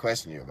they want to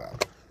question you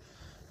about.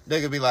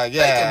 They could be like,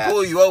 yeah. They can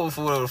pull you over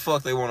for whatever the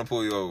fuck they want to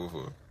pull you over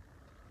for.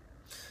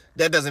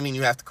 That doesn't mean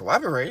you have to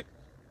cooperate.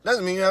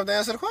 Doesn't mean you have to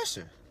answer the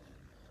question.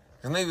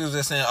 And niggas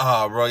just saying,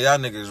 bro, y'all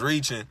niggas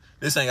reaching.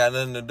 This ain't got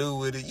nothing to do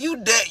with it. You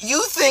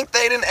think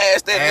they didn't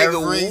ask that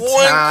nigga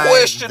one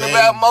question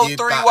about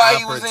Mo3 while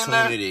he was in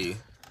there?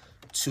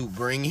 To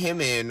bring him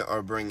in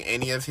or bring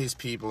any of his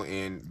people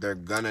in, they're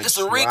gonna It's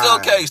a RICO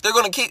case. They're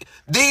gonna keep...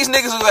 These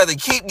niggas are about to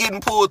keep getting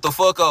pulled the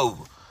fuck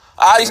over.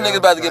 All these niggas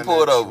about to get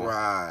pulled over.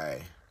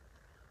 Right.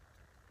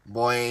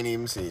 Boy ain't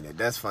even seen it.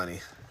 That's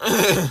funny.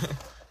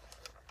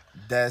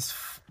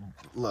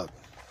 Look,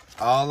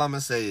 all I'm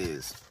gonna say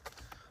is,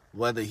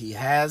 whether he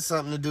has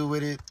something to do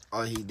with it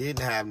or he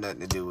didn't have nothing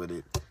to do with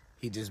it,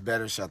 he just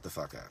better shut the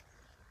fuck up.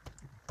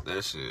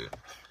 That shit.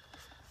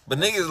 But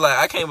niggas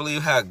I can't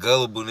believe how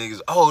gullible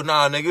niggas. Oh,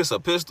 nah, nigga, it's a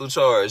pistol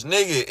charge.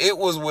 Nigga, it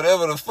was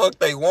whatever the fuck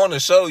they want to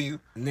show you.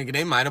 Nigga,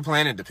 they might have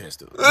planted the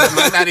pistol. It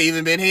might not have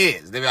even been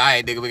his. They be like, all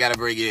right, nigga, we gotta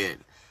bring it in.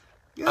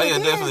 Oh, yeah,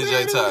 definitely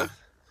J-Ty.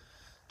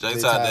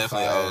 J-Ty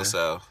definitely old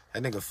South.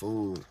 That nigga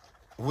food.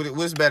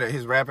 What's better,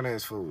 his rapping or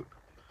his food?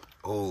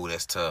 Oh,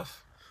 that's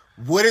tough.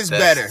 What is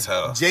better?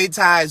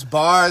 J-Ty's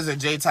bars or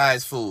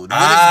J-Ty's food?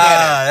 What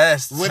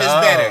is better? What is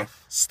better?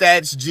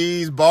 Stats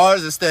G's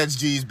bars or Stats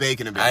G's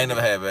bacon and bacon? I ain't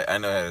never had bacon. I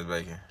never had his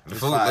bacon. The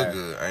food look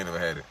good. I ain't never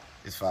had it.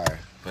 It's fire.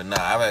 But nah,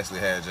 I've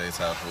actually had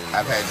J-Ty food.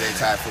 I've had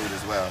J-Ty food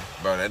as well.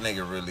 Bro, that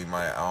nigga really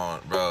might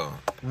bro.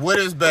 What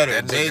is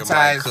better?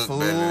 J-Ty's food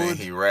better than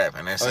he rap,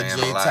 and that's saying or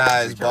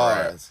J-Ty's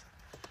bars?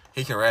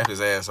 He can rap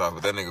his ass off,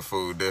 but that nigga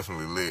food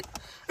definitely lit.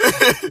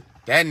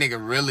 That nigga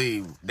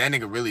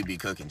really be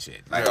cooking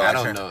shit. Like, I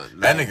don't know. Like,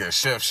 that nigga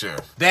chef.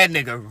 That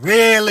nigga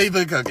really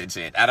be cooking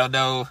shit. I don't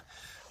know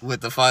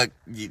what the fuck.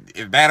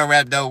 If battle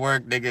rap don't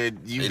work, nigga,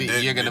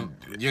 you're gonna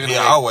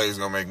always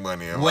gonna make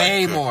money.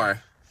 Way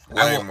more.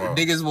 Way more.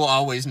 Niggas will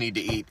always need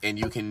to eat, and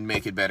you can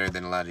make it better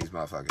than a lot of these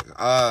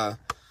motherfuckers.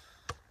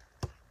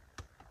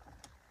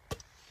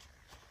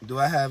 Do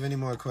I have any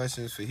more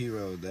questions for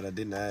Hero that I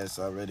didn't ask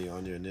already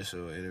on your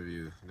initial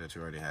interview that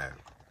you already had?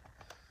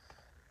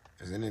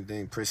 Is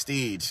anything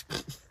Prestige?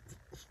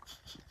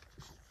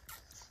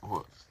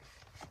 What?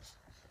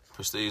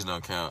 Prestige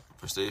don't count.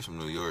 Prestige from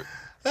New York.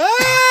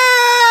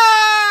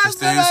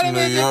 Prestige from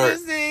New York.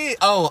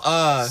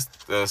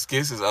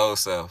 Skits is old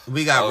South.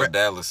 We got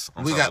Dallas.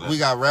 We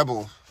got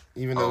Rebel.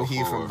 Even though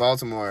he from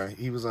Baltimore,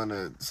 he was on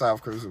the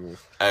South Crucible.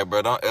 Hey,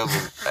 bro, don't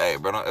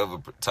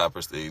ever tie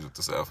Prestige with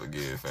the South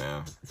again,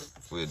 fam.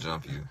 We'll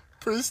jump you.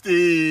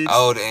 Prestige.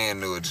 Old and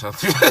new will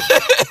jump you.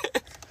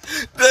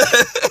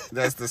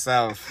 That's the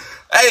South.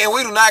 Hey, and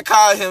we do not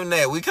call him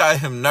that. We call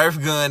him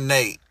Nerf Gun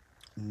Nate.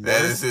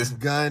 That is his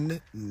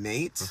Gun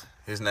Nate.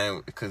 His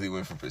name, because he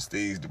went from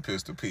Prestige to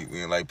Pistol Pete. We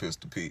didn't like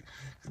Pistol Pete.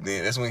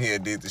 Then that's when he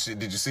had did the shit.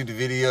 Did you see the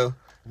video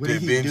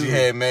that Benji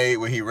had made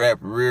where he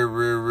rapped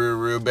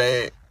real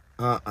bad?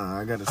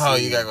 I gotta see. Oh,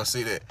 you gotta go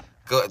see that.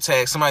 Go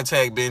somebody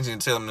tag Benji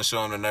and tell him to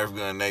show him the Nerf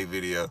Gun Nate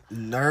video.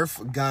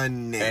 Nerf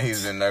Gun Nate. And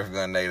he's been Nerf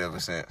Gun Nate ever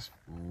since.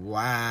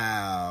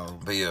 Wow.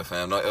 But yeah,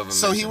 fam, don't ever.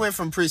 So he went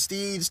from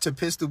Prestige to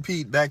Pistol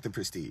Pete back to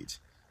Prestige.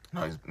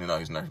 No, he's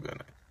Nerf Gun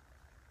Nate.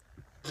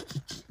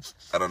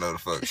 I don't know the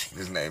fuck.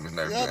 His name is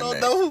Nerf Gun Nate. I don't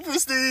know who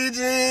Prestige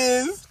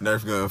is.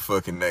 Nerf Gun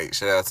fucking Nate.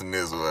 Shout out to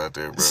Nizzle out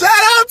there, bro. Shout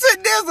out to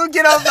Nizzle.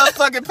 Get off the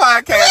fucking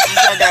podcast. It's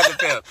Young God the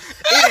Pimp.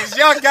 It is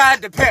Young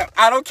God the Pimp.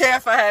 I don't care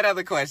if I had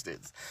other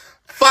questions.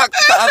 Fuck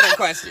the other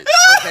questions.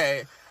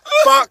 Okay.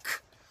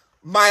 Fuck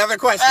my other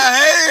questions. I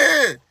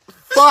hate it.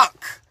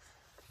 Fuck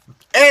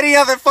any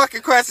other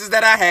fucking questions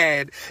that I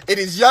had. It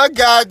is Young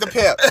God the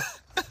Pimp.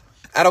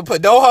 I don't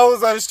put no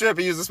hoes on the strip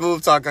and use a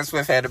smooth talk. I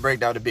Swift had to break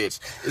down the bitch.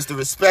 It's the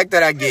respect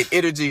that I get,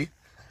 energy,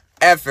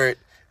 effort.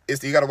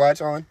 You got a watch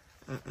on?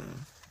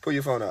 Pull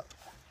your phone up.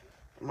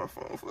 My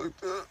phone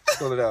fucked up.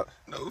 Pull it out.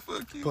 No,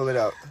 fuck you. Pull it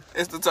out.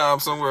 It's the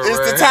time somewhere.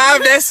 It's the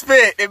time that's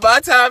spent. And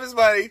my time is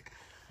money.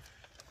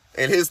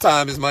 And his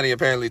time is money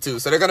apparently too.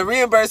 So they're gonna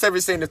reimburse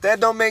every cent. If that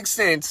don't make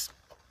sense,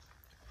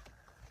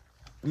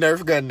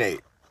 Nerf gun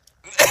Nate.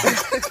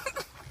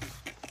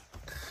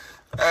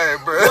 Hey,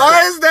 bro.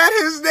 Why is that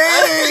his name?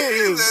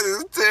 That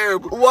is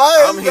terrible.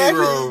 Why is I'm that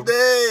Hero.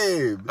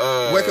 his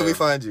name? Where can we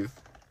find you?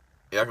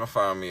 Y'all can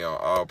find me on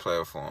all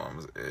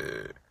platforms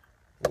at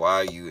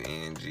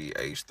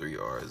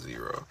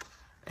YUNGH3R0.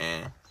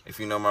 And if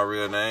you know my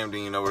real name,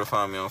 then you know where to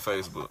find me on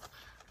Facebook.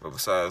 But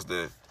besides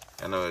that,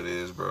 I know it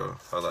is, bro.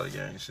 A lot of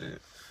gang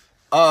shit.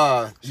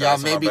 Y'all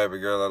maybe, my baby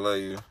girl, I love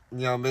you.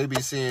 Y'all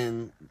maybe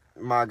seeing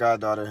my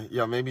goddaughter.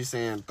 Y'all maybe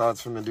seeing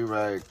thoughts from the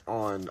Durag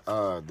on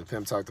the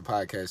PimpTalk the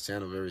podcast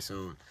channel very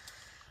soon.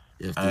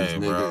 If these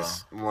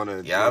niggas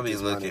wanna, y'all be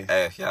looking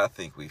at, y'all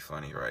think we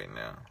funny right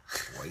now.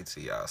 Wait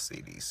till y'all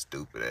see these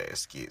stupid ass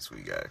skits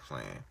we got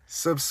playing.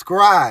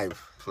 Subscribe,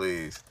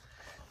 please,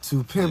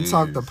 to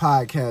PimpTalk the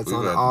podcast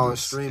on all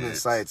streaming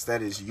sites.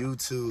 That is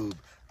YouTube,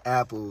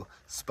 Apple,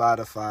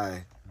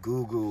 Spotify,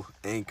 Google,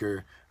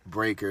 Anchor,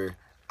 Breaker,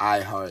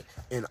 iHeart,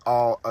 and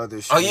all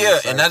other streaming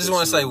sites. And I just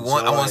want to say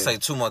one. I want to say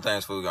two more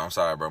things before we go. I'm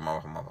sorry, bro.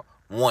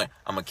 One,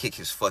 I'm gonna kick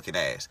his fucking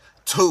ass.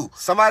 Two,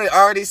 somebody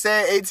already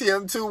said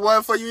ATM 2-1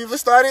 before you even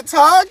started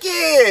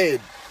talking.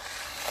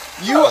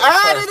 You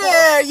out of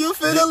there. You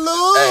finna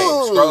lose.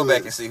 Hey, scroll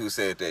back and see who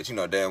said that. You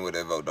know damn well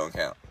that vote don't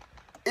count.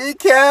 It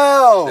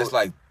count. That's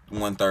like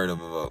 1/3 of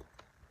a vote.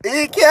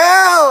 It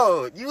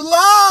count. You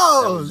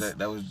lost.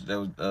 That was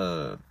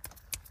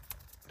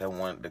that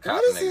one. The cop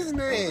what is nigga. His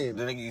name?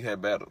 The nigga you had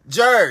battled.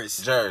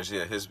 Jers,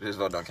 yeah. His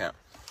vote don't count.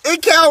 It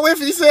count if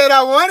he said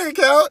I won. It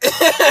count.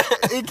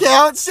 It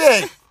counts.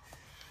 Shit.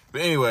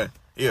 But anyway,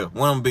 yeah.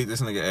 One, I'm beat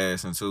this nigga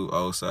ass, and two,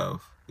 Old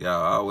South. Y'all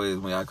always,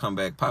 when y'all come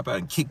back, pop out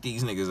and kick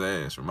these niggas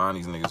ass. Remind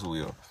these niggas who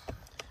we are.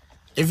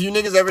 If you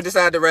niggas ever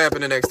decide to rap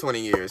in the next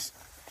 20 years,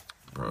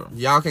 bro,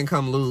 y'all can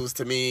come lose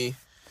to me,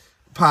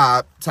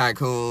 Pop,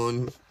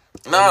 Tycoon.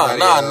 Nah,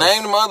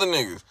 name them other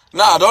niggas.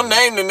 Nah, don't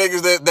name the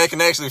niggas that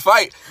can actually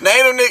fight.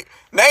 Name them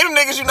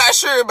niggas you not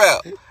sure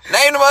about.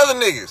 Name them other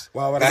niggas.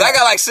 Cause I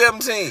got like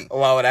 17.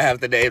 Why would I have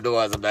to name the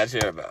ones I'm not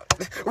sure about?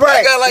 Right.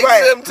 I got like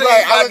 17.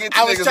 Right.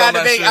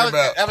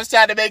 I was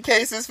trying to make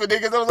cases for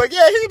niggas. I was like,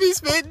 yeah, he be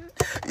spitting.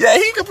 Yeah,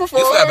 he can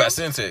perform. You forgot about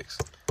Syntax.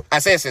 I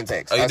said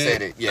Syntax. I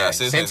said it. Yeah,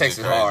 Syntax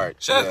is hard.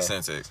 Shout out to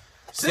Syntax.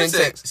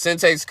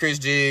 Syntax, Chris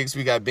Jigs,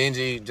 we got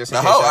Benji, just in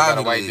the case whole y'all got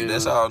a white dude.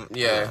 That's all.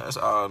 Yeah, that's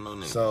all new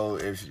niggas. So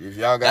if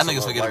y'all got that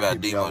niggas forget about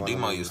Demo.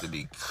 Demo used to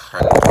be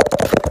crazy.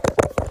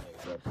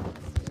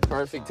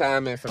 Perfect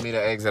timing for me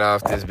to exit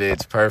off this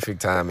bitch.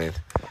 Perfect timing.